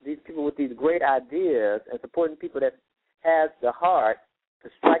these people with these great ideas and supporting people that has the heart to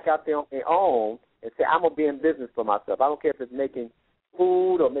strike out there on their own and say, I'm going to be in business for myself. I don't care if it's making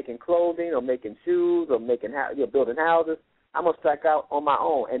food or making clothing or making shoes or making building houses. I'm going to strike out on my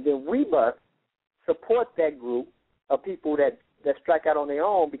own. And then we must support that group of people that strike out on their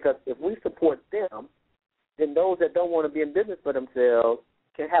own, because if we support them, then those that don't want to be in business for themselves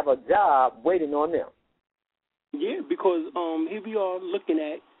can have a job waiting on them. Yeah, because here we are looking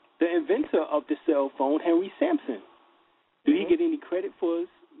at the inventor of the cell phone, Henry Sampson. Did he get any credit for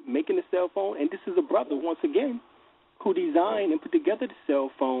making the cell phone? And this is a brother, once again, who designed and put together the cell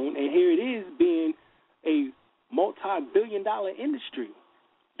phone, and here it is being a multi-billion-dollar industry.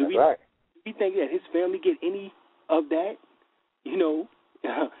 Do we think that his family get any of that, you know,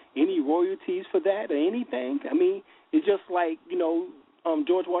 any royalties for that or anything? I mean, it's just like, you know,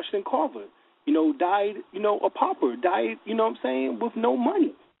 George Washington Carver, you know, died, you know, a pauper, died, you know what I'm saying, with no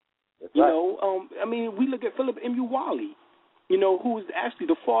money. You know, I mean, we look at Philip M.U. Wally, you know, who is actually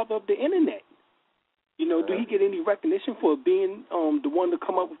the father of the Internet. You know, do he get any recognition for being the one to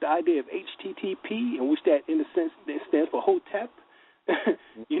come up with the idea of HTTP, in which that, in a sense, that stands for Hotep,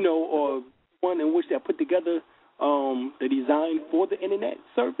 you know, or one in which that put together the design for the Internet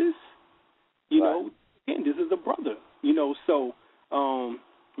service? You know, again, this is a brother, you know, so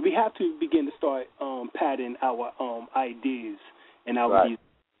we have to begin to start padding our ideas and our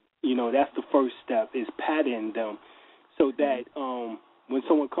you know, that's the first step, is padding them so that when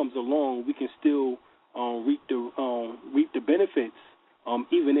someone comes along, we can still reap the benefits,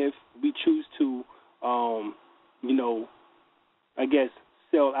 even if we choose to, you know, I guess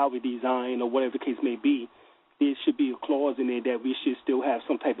sell our design or whatever the case may be. There should be a clause in there that we should still have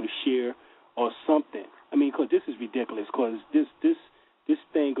some type of share or something. I mean, because this is ridiculous. Because this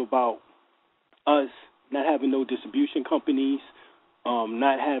thing about us not having no distribution companies,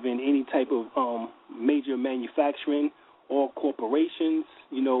 not having any type of major manufacturing or corporations,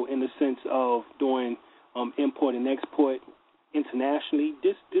 you know, in the sense of doing import and export internationally.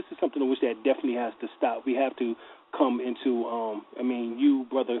 This is something in which that definitely has to stop. We have to come into, I mean, you,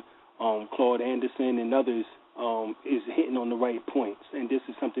 Brother Claude Anderson, and others is hitting on the right points. And this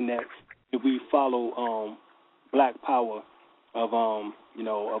is something that if we follow Black Power of, you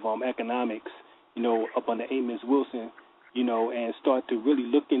know, of economics, you know, up under Amos Wilson, you know, and start to really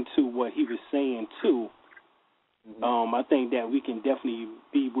look into what he was saying too, I think that we can definitely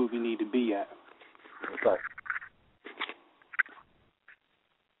be where we need to be at. Okay.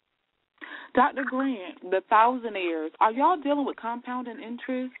 Dr. Grant, the thousandaires, are y'all dealing with compounding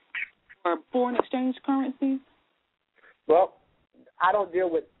interest or foreign exchange currencies? Well, I don't deal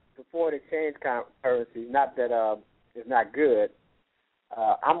with the foreign exchange currencies, not that it's not good.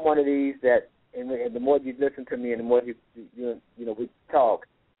 I'm one of these that, and the more you listen to me and the more you know, we talk,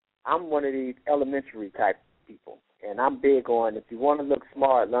 I'm one of these elementary type people. And I'm big on, if you want to look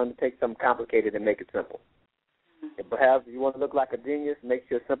smart, learn to take something complicated and make it simple. And perhaps if you want to look like a genius, make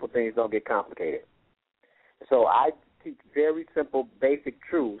sure simple things don't get complicated. So I teach very simple, basic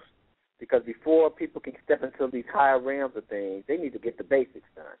truths, because before people can step into these higher realms of things, they need to get the basics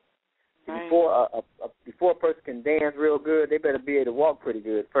done. Right. Before a person can dance real good, they better be able to walk pretty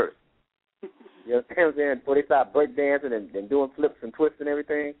good first. You know what I'm saying? Before they start break dancing and doing flips and twists and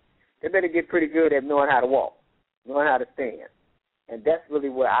everything, they better get pretty good at knowing how to walk, knowing how to stand. And that's really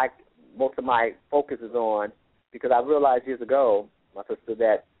where most of my focus is on, because I realized years ago, my sister,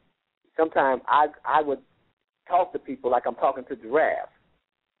 that sometimes I would talk to people like I'm talking to giraffes.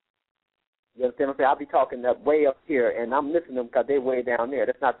 You understand what I'm saying? I'll be talking way up here, and I'm missing them because they're way down there.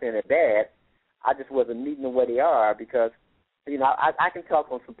 That's not saying they're bad. I just wasn't meeting them where they are, because, you know, I can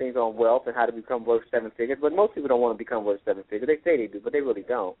talk on some things on wealth and how to become worth 7 figures, but most people don't want to become worth 7 figures. They say they do, but they really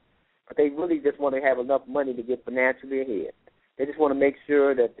don't. But they really just want to have enough money to get financially ahead. They just want to make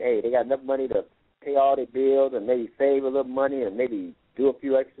sure that, hey, they got enough money to pay all their bills and maybe save a little money and maybe do a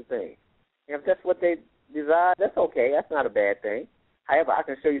few extra things. And if that's what they desire, that's okay. That's not a bad thing. However, I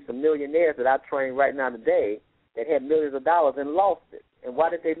can show you some millionaires that I train right now today that had millions of dollars and lost it. And why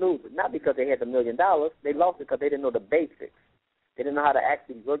did they lose it? Not because they had the $1 million. They lost it because they didn't know the basics. They didn't know how to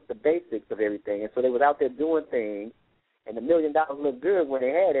actually work the basics of everything. And so they was out there doing things, and $1 million looked good when they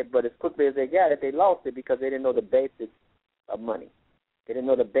had it, but as quickly as they got it, they lost it because they didn't know the basics of money. They didn't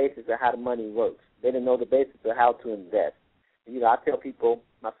know the basics of how the money works. They didn't know the basics of how to invest. You know, I tell people,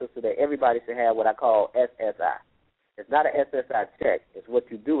 my sister, that everybody should have what I call SSI. It's not an SSI check. It's what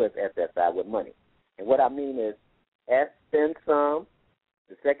you do as SSI with money. And what I mean is S, spend some,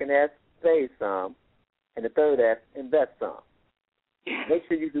 the second S, save some, and the third S, invest some. Make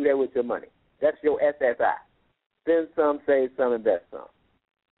sure you do that with your money. That's your SSI. Spend some, save some, invest some.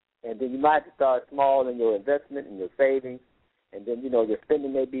 And then you might start small in your investment and your savings. And then, you know, your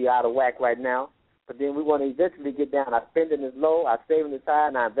spending may be out of whack right now. But then we want to eventually get down. Our spending is low, our saving is high,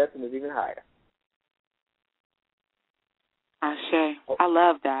 and our investment is even higher. Ashe. I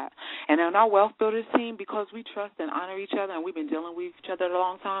love that. And on our Wealth Builders team, because we trust and honor each other, and we've been dealing with each other a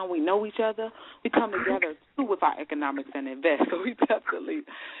long time, we know each other, we come together, too, with our economics and invest. So we definitely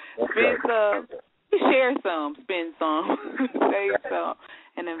spend some, we share some, spend some, save some,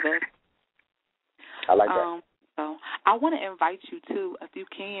 and invest. I like that. So I want to invite you, too, if you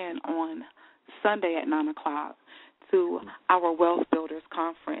can, on Sunday at 9 o'clock to our Wealth Builders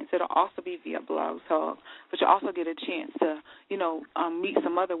Conference. It'll also be via Blog Talk, but you'll also get a chance to, you know, meet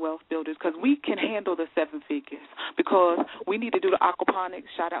some other wealth builders, because we can handle the 7 figures, because we need to do the aquaponics.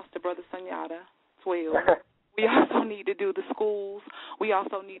 Shout-outs to Brother Sunyata, 12. We also need to do the schools. We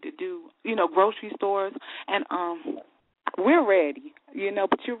also need to do, you know, grocery stores. And we're ready, you know,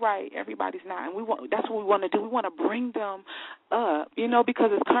 but you're right, everybody's not. And that's what we want to do. We want to bring them up, you know, because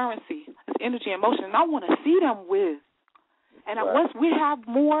it's currency, it's energy and motion, and I want to see them with. And once we have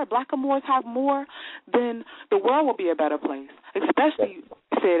more, Black Amores have more, then the world will be a better place, especially,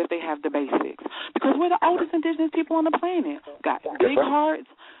 if they have the basics. Because we're the oldest indigenous people on the planet. Got big hearts,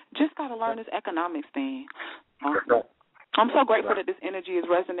 just got to learn this economics thing. I'm so grateful that this energy is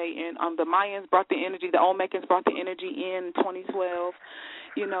resonating. The Mayans brought the energy, the Olmecans brought the energy in 2012,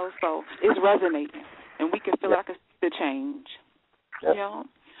 you know, so it's resonating, and we can feel like it's the change. You know?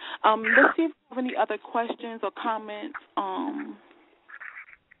 Let's see if we have any other questions or comments.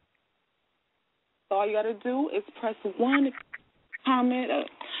 So all you got to do is press 1, comment, a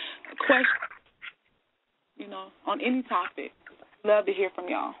question, you know, on any topic. Love to hear from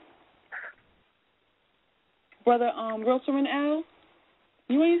y'all. Brother Rosarin L.,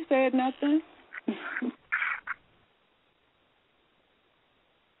 you ain't said nothing.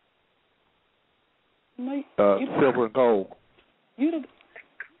 Silver and gold. You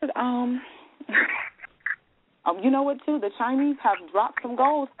know what, too? The Chinese have dropped some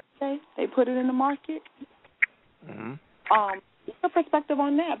gold today. They put it in the market. Mm-hmm. What's your perspective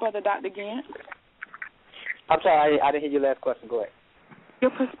on that, Brother Dr. Gant? I'm sorry, I didn't hear your last question. Go ahead.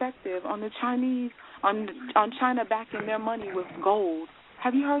 Your perspective on the Chinese, on China backing their money with gold.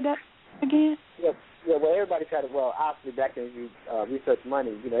 Have you heard that again? Yeah, well, everybody tried to, obviously back when you research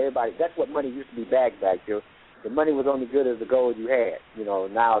money, you know, everybody, that's what money used to be bagged back to. The money was only good as the gold you had. You know,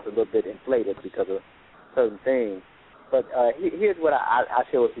 now it's a little bit inflated because of certain things. But here's what I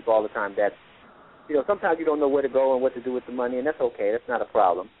share with people all the time, that, you know, sometimes you don't know where to go and what to do with the money, and that's okay. That's not a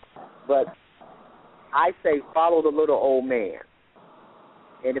problem. But I say follow the little old man.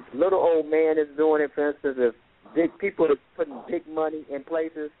 And if the little old man is doing it, for instance, if big people are putting big money in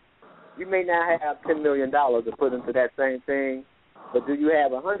places, you may not have $10 million to put into that same thing, but do you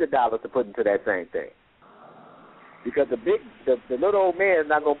have $100 to put into that same thing? Because the little old man is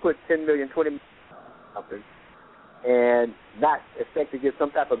not going to put $10 million, $20 million something and not expect to get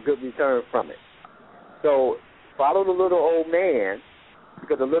some type of good return from it. So follow the little old man,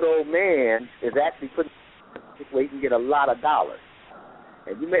 because the little old man is actually putting where he can get a lot of dollars.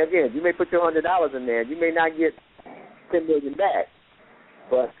 And you may put your $100 in there. You may not get $10 million back,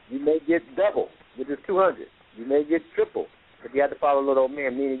 but you may get double, which is $200. You may get triple, but you have to follow the little old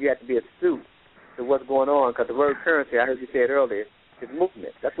man, meaning you have to be astute to what's going on, because the word currency, I heard you say it earlier, is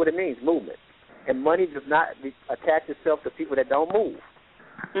movement. That's what it means, movement. And money does not attach itself to people that don't move.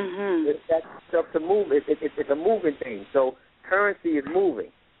 Mm-hmm. It attaches itself to move. It's a moving thing. So currency is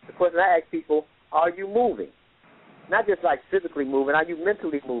moving. The question I ask people, are you moving? Not just like physically moving. Are you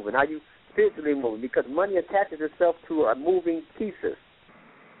mentally moving? Are you spiritually moving? Because money attaches itself to moving pieces.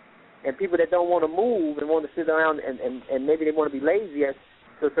 And people that don't want to move and want to sit around and maybe they want to be lazy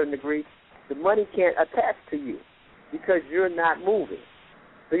to a certain degree, the money can't attach to you because you're not moving.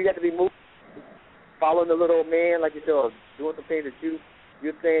 So you got to be moving, following the little old man, like you said, or doing some things that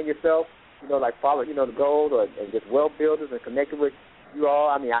you're saying yourself, you know, like follow, you know, the gold and just wealth builders and connecting with you all.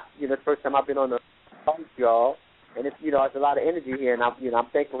 I mean, it's the first time I've been on the phone with you all. And it's, you know, it's a lot of energy here, and I'm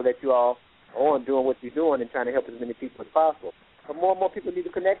thankful that you all are on doing what you're doing and trying to help as many people as possible. but more and more people need to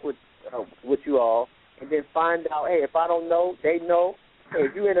connect with you all, and then find out. Hey, if I don't know, they know. Hey,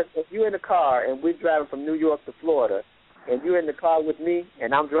 if you're in a car and we're driving from New York to Florida, and you're in the car with me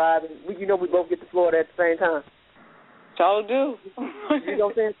and I'm driving, we both get to Florida at the same time. So do. You know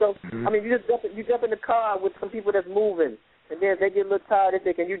what I'm saying? So I mean, you jump in the car with some people that's moving, and then if they get a little tired, they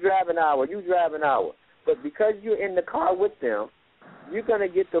say, "Can you drive an hour? You drive an hour." But because you're in the car with them, you're gonna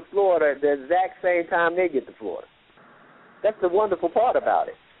get to Florida the exact same time they get to Florida. That's the wonderful part about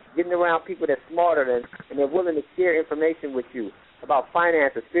it. Getting around people that's smarter than, and they're willing to share information with you about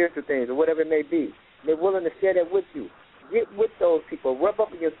finances, spiritual things, or whatever it may be. They're willing to share that with you. Get with those people, rub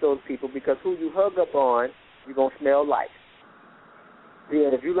up against those people, because who you hug up on, you're going to smell like.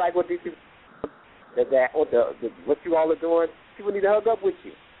 Yeah, if you like what these people, what you all are doing, people need to hug up with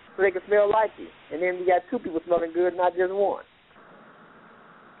you so they can smell like you. And then you got two people smelling good, not just one.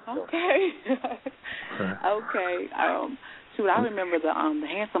 Okay. Okay. Shoot, I remember the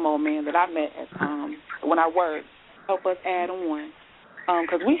handsome old man that I met at, when I worked. Help us add on,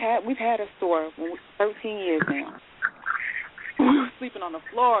 because we've had a store for 13 years now. We were sleeping on the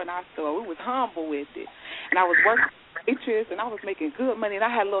floor in our store. We was humble with it, and I was working waitress, and I was making good money, and I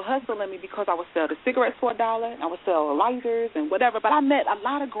had a little hustle in me because I would sell the cigarettes for $1, and I would sell lighters and whatever. But I met a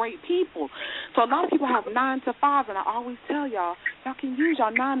lot of great people. So a lot of people have 9 to 5, and I always tell y'all can use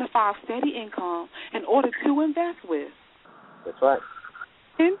your 9 to 5 steady income in order to invest with. That's right.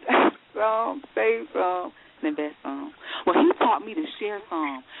 Invest some, save some, and invest some. Well, he taught me to share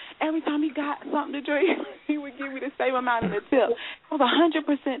some. Every time he got something to drink, he would give me the same amount of the tip. It was 100%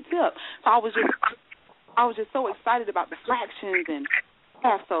 tip. So I was just so excited about the fractions and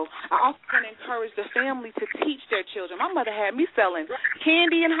stuff. So I also want to encourage the family to teach their children. My mother had me selling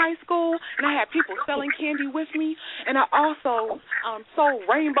candy in high school, and I had people selling candy with me, and I also sold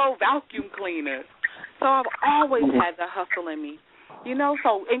rainbow vacuum cleaners. So I've always had the hustle in me. You know,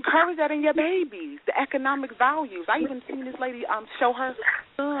 so encourage that in your babies, the economic values. I even seen this lady show her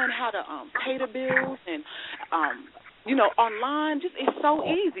son how to pay the bills and, online. Just it's so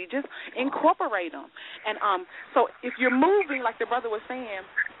easy. Just incorporate them. And so if you're moving, like the brother was saying,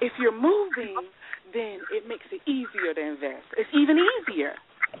 if you're moving, then it makes it easier to invest. It's even easier.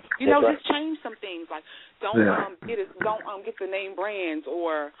 You know, just change some things. Like don't get the name brands,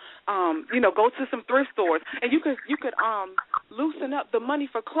 or go to some thrift stores, and you could loosen up the money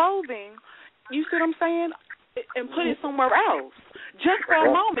for clothing. You see what I'm saying? And put it somewhere else, just for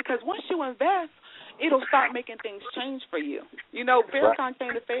a moment. Because once you invest, it'll start making things change for you. You know, Farrakhan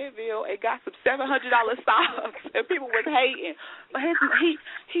came to Fayetteville and got some $700 stocks, and people was hating, but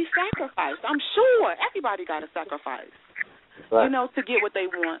he sacrificed. I'm sure everybody got to sacrifice. Right. To get what they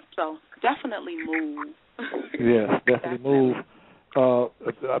want. So definitely move. Yes, definitely move.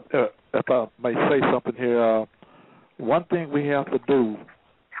 If I may say something here, one thing we have to do,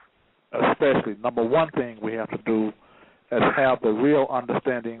 number one thing we have to do is have the real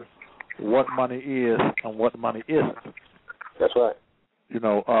understanding what money is and what money isn't. That's right.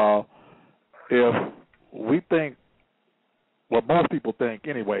 If we think, well, most people think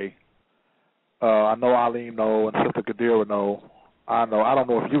anyway, I know Alim know and Sister Kadira know. I know. I don't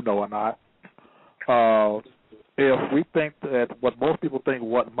know if you know or not. If we think that what most people think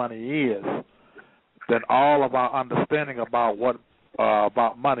what money is, then all of our understanding about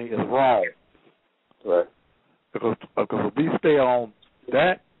about money is wrong. Right. Because if we stay on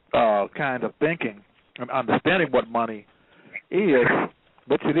that kind of thinking and understanding what money is,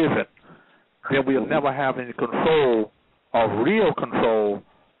 which it isn't, then we'll never have any control or real control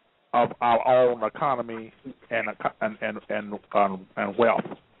of our own economy and wealth.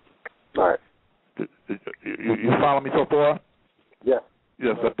 Right. You follow me so far? Yeah.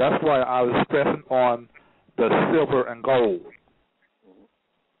 Yes. So that's why I was stressing on the silver and gold.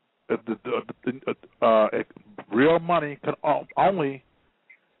 Real money can only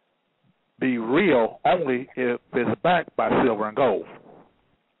be real only if it's backed by silver and gold.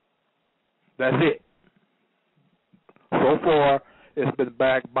 That's it. So far, it's been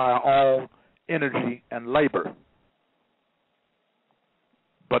backed by our own energy and labor.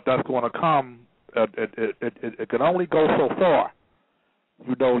 But that's going to come, it can only go so far.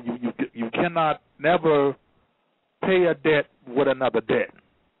 You cannot never pay a debt with another debt.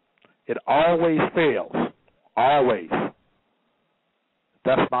 It always fails. Always.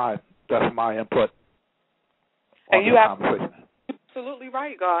 That's my input on this conversation. Absolutely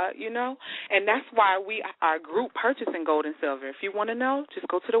right, God, and that's why we are group purchasing gold and silver. If you want to know, just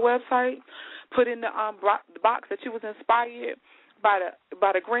go to the website, put in the box that you was inspired by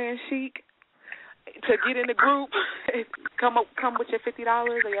the Grand Sheik to get in the group. Come with your $50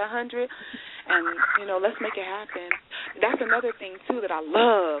 or your $100, and, let's make it happen. That's another thing, too, that I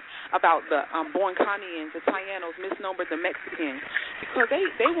love about the Boncanians, the Tayanos, misnomered the Mexicans, because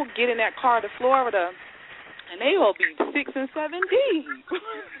they will get in that car to Florida, and they will be 6 and 7 deep.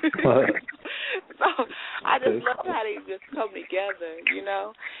 So I just love how they just come together,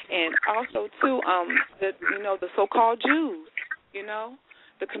 and also, too, the so-called Jews,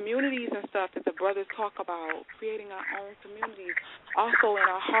 the communities and stuff that the brothers talk about, creating our own communities, also in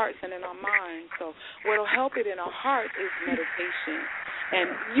our hearts and in our minds. So what will help it in our hearts is meditation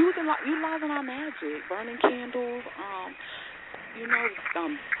and utilizing our magic, burning candles, our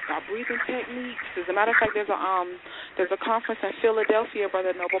breathing techniques. As a matter of fact, there's a conference in Philadelphia,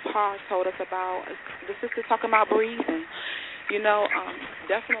 Brother Noble Parr told us about. The sister talking about breathing.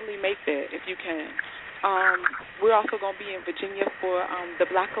 Definitely make that if you can. We're also going to be in Virginia for the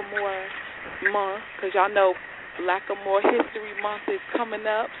Blackamoor Month, because y'all know Blackamoor History Month is coming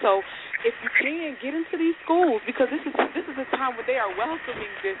up. So if you can, get into these schools, because this is a time where they are welcoming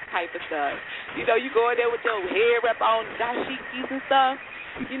this type of stuff. You go in there with your hair wrap on, dashikis and stuff.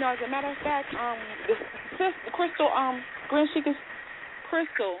 As a matter of fact, the Crystal, Grand Sheik is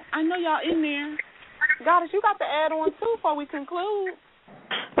Crystal. I know y'all in there. Goddess, you got to add on, too, before we conclude.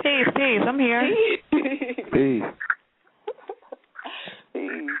 Peace, I'm here. Peace.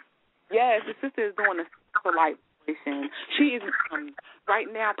 Yes, the sister is doing a for life vibration. She is right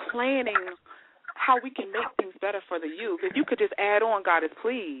now planning how we can make things better for the youth. If you could just add on, Goddess,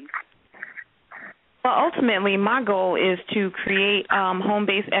 please. Well, ultimately, my goal is to create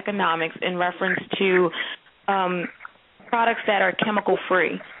home-based economics in reference to products that are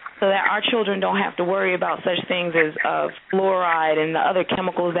chemical-free, so that our children don't have to worry about such things as fluoride and the other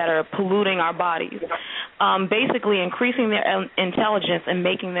chemicals that are polluting our bodies. Basically, increasing their intelligence and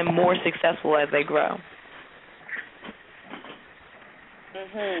making them more successful as they grow.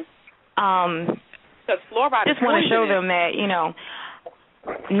 Fluoride just want to show them that,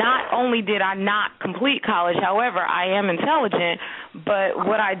 not only did I not complete college, however, I am intelligent, but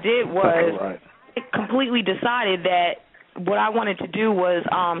what I did was I completely decided that what I wanted to do was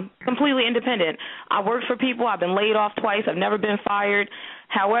completely independent. I worked for people. I've been laid off twice. I've never been fired.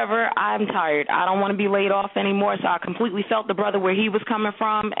 However, I'm tired. I don't want to be laid off anymore, so I completely felt the brother where he was coming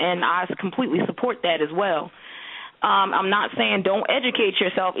from, and I completely support that as well. I'm not saying don't educate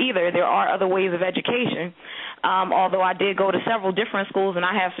yourself either. There are other ways of education. Although I did go to several different schools and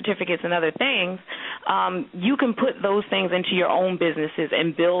I have certificates and other things, you can put those things into your own businesses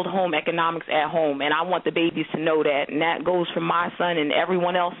and build home economics at home. And I want the babies to know that. And that goes for my son and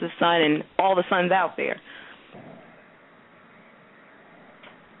everyone else's son and all the sons out there.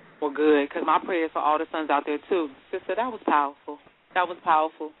 Well, good, because my prayers for all the sons out there, too. Sister, that was powerful. That was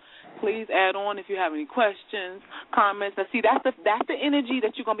powerful. Please add on if you have any questions, comments. Now, see, that's the energy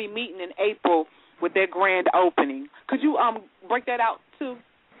that you're going to be meeting in April with their grand opening. Could you break that out, too?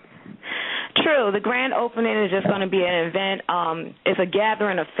 True. The grand opening is just going to be an event. It's a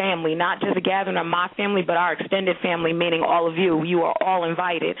gathering of family, not just a gathering of my family, but our extended family, meaning all of you. You are all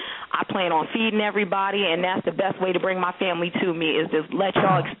invited. I plan on feeding everybody, and that's the best way to bring my family to me is just let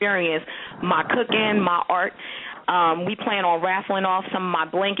y'all experience my cooking, my art. We plan on raffling off some of my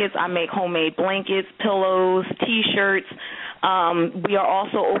blankets. I make homemade blankets, pillows, T-shirts. We are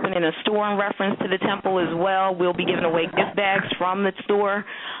also opening a store in reference to the temple as well. We'll be giving away gift bags from the store.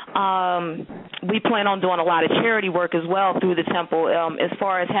 We plan on doing a lot of charity work as well through the temple, as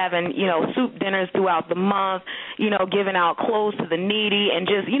far as having, soup dinners throughout the month, giving out clothes to the needy and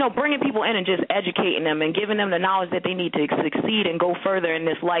just, bringing people in and just educating them and giving them the knowledge that they need to succeed and go further in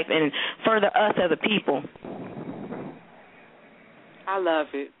this life and further us as a people. I love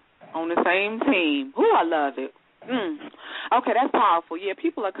it. On the same team. Ooh, I love it. Okay, that's powerful. Yeah,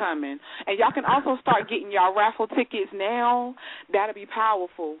 people are coming. And y'all can also start getting y'all raffle tickets now. That'll be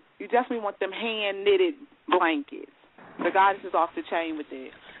powerful. You definitely want them hand-knitted blankets. The goddess is off the chain with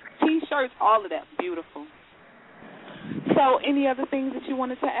it. T-shirts, all of that. Beautiful. So any other things that you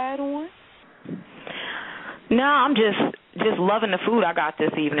wanted to add on? No, I'm just loving the food I got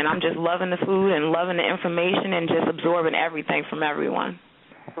this evening. I'm just loving the food and loving the information and just absorbing everything from everyone.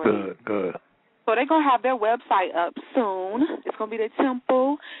 Good. So they're going to have their website up soon. It's going to be their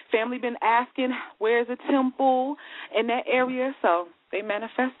temple. Family been asking, where's the temple in that area? So they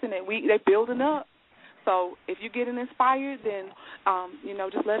manifesting it. They building up. So if you're getting inspired, then,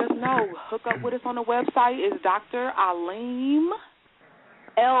 just let us know. Hook up with us on the website. It's Dr. Alim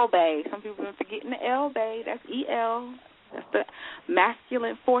El-Bey. Some people have been forgetting the El-Bey. That's E-L. That's the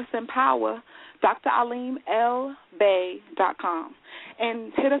masculine force and power. DrAlimElBey.com.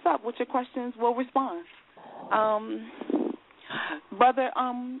 And hit us up with your questions. We'll respond. Brother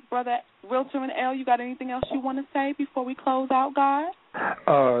Realtor and L, you got anything else you want to say before we close out, God?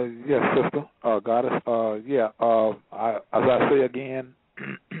 Yes, sister, goddess. As I say again,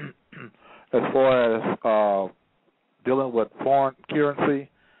 as far as dealing with foreign currency,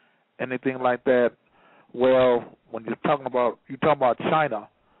 anything like that, well, when you're talking about China,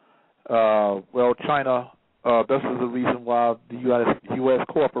 China, this is the reason why the U.S.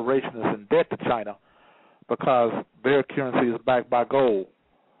 corporation is in debt to China, because their currency is backed by gold,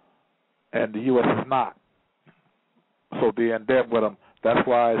 and the U.S. is not. So they're in debt with them. That's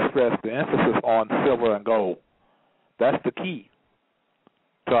why I stress the emphasis on silver and gold. That's the key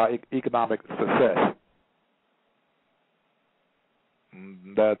to our economic success.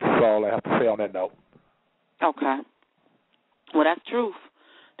 That's all I have to say on that note. Okay. Well, that's truth.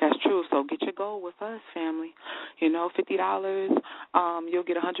 That's true. So get your gold with us, family. $50, you'll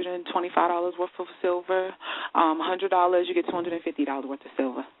get $125 worth of silver. $100, you get $250 worth of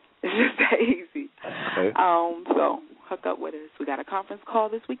silver. It's just that easy. Okay. So hook up with us. We got a conference call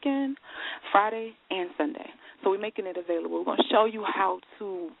this weekend, Friday and Sunday. So we're making it available. We're going to show you how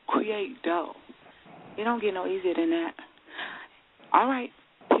to create dough. It don't get no easier than that. All right.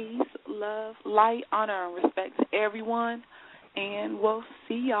 Peace, love, light, honor, and respect to everyone. And we'll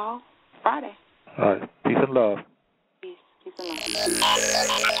see y'all Friday. All right. Peace and love. Peace and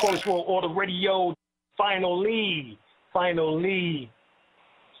love. First World Order Radio, finally,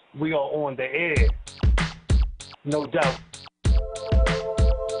 we are on the air. No doubt.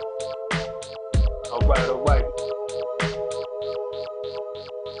 All right.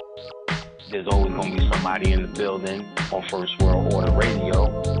 There's always going to be somebody in the building on First World Order Radio.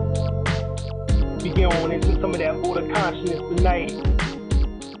 We get on into some of that order consciousness tonight.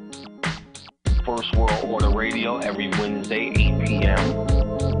 First World Order Radio every Wednesday, 8 p.m.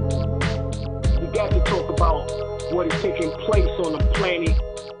 We got to talk about what is taking place on the planet.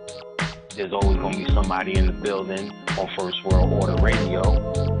 There's always going to be somebody in the building on First World Order Radio.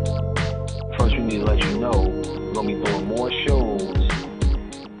 First, we need to let you know we're going to be doing more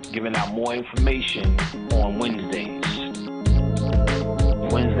shows, giving out more information on Wednesdays.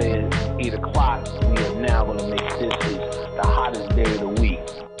 Wednesday at 8 o'clock, we are now going to make this the hottest day of the week.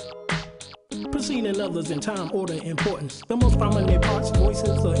 Preceding others in time, order, importance. The most prominent parts,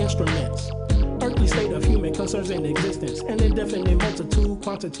 voices, or instruments. Earthly state of human concerns in existence. An indefinite multitude,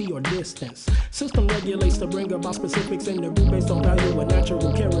 quantity, or distance. System regulates to bring about specifics in the root based on value and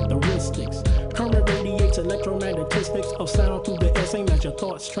natural characteristics. Current radiates electromagnetistics of sound through the air, same as your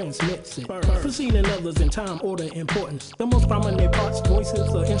thoughts transmits it. Preceding others in time, order, importance. The most prominent parts, voices,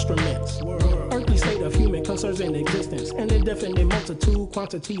 or instruments. Earthly state of human concerns in existence. An indefinite multitude,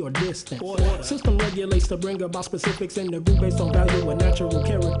 quantity, or distance. System regulates to bring about specifics in the root based on value and natural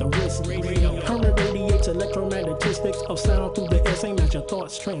characteristics. Current radiates electromagnetistics of sound through the air, same as your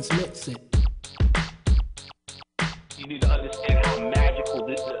thoughts transmits it. You need to understand how magical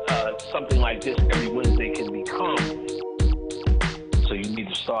this, something like this every Wednesday can become. So you need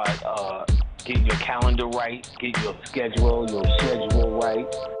to start getting your calendar right, get your schedule right.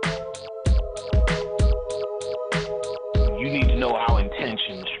 You need to know our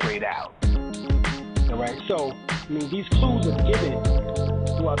intentions straight out. All right, so, these clues are given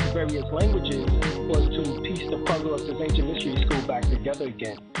throughout the various languages was to piece the puzzle of this ancient mystery school back together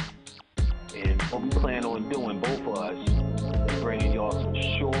again. And what we plan on doing, both of us, is bringing y'all some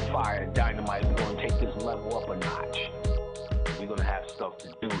surefire dynamite. We're going to take this level up a notch. We're going to have stuff to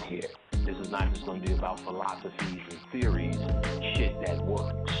do here. This is not just going to be about philosophies and theories.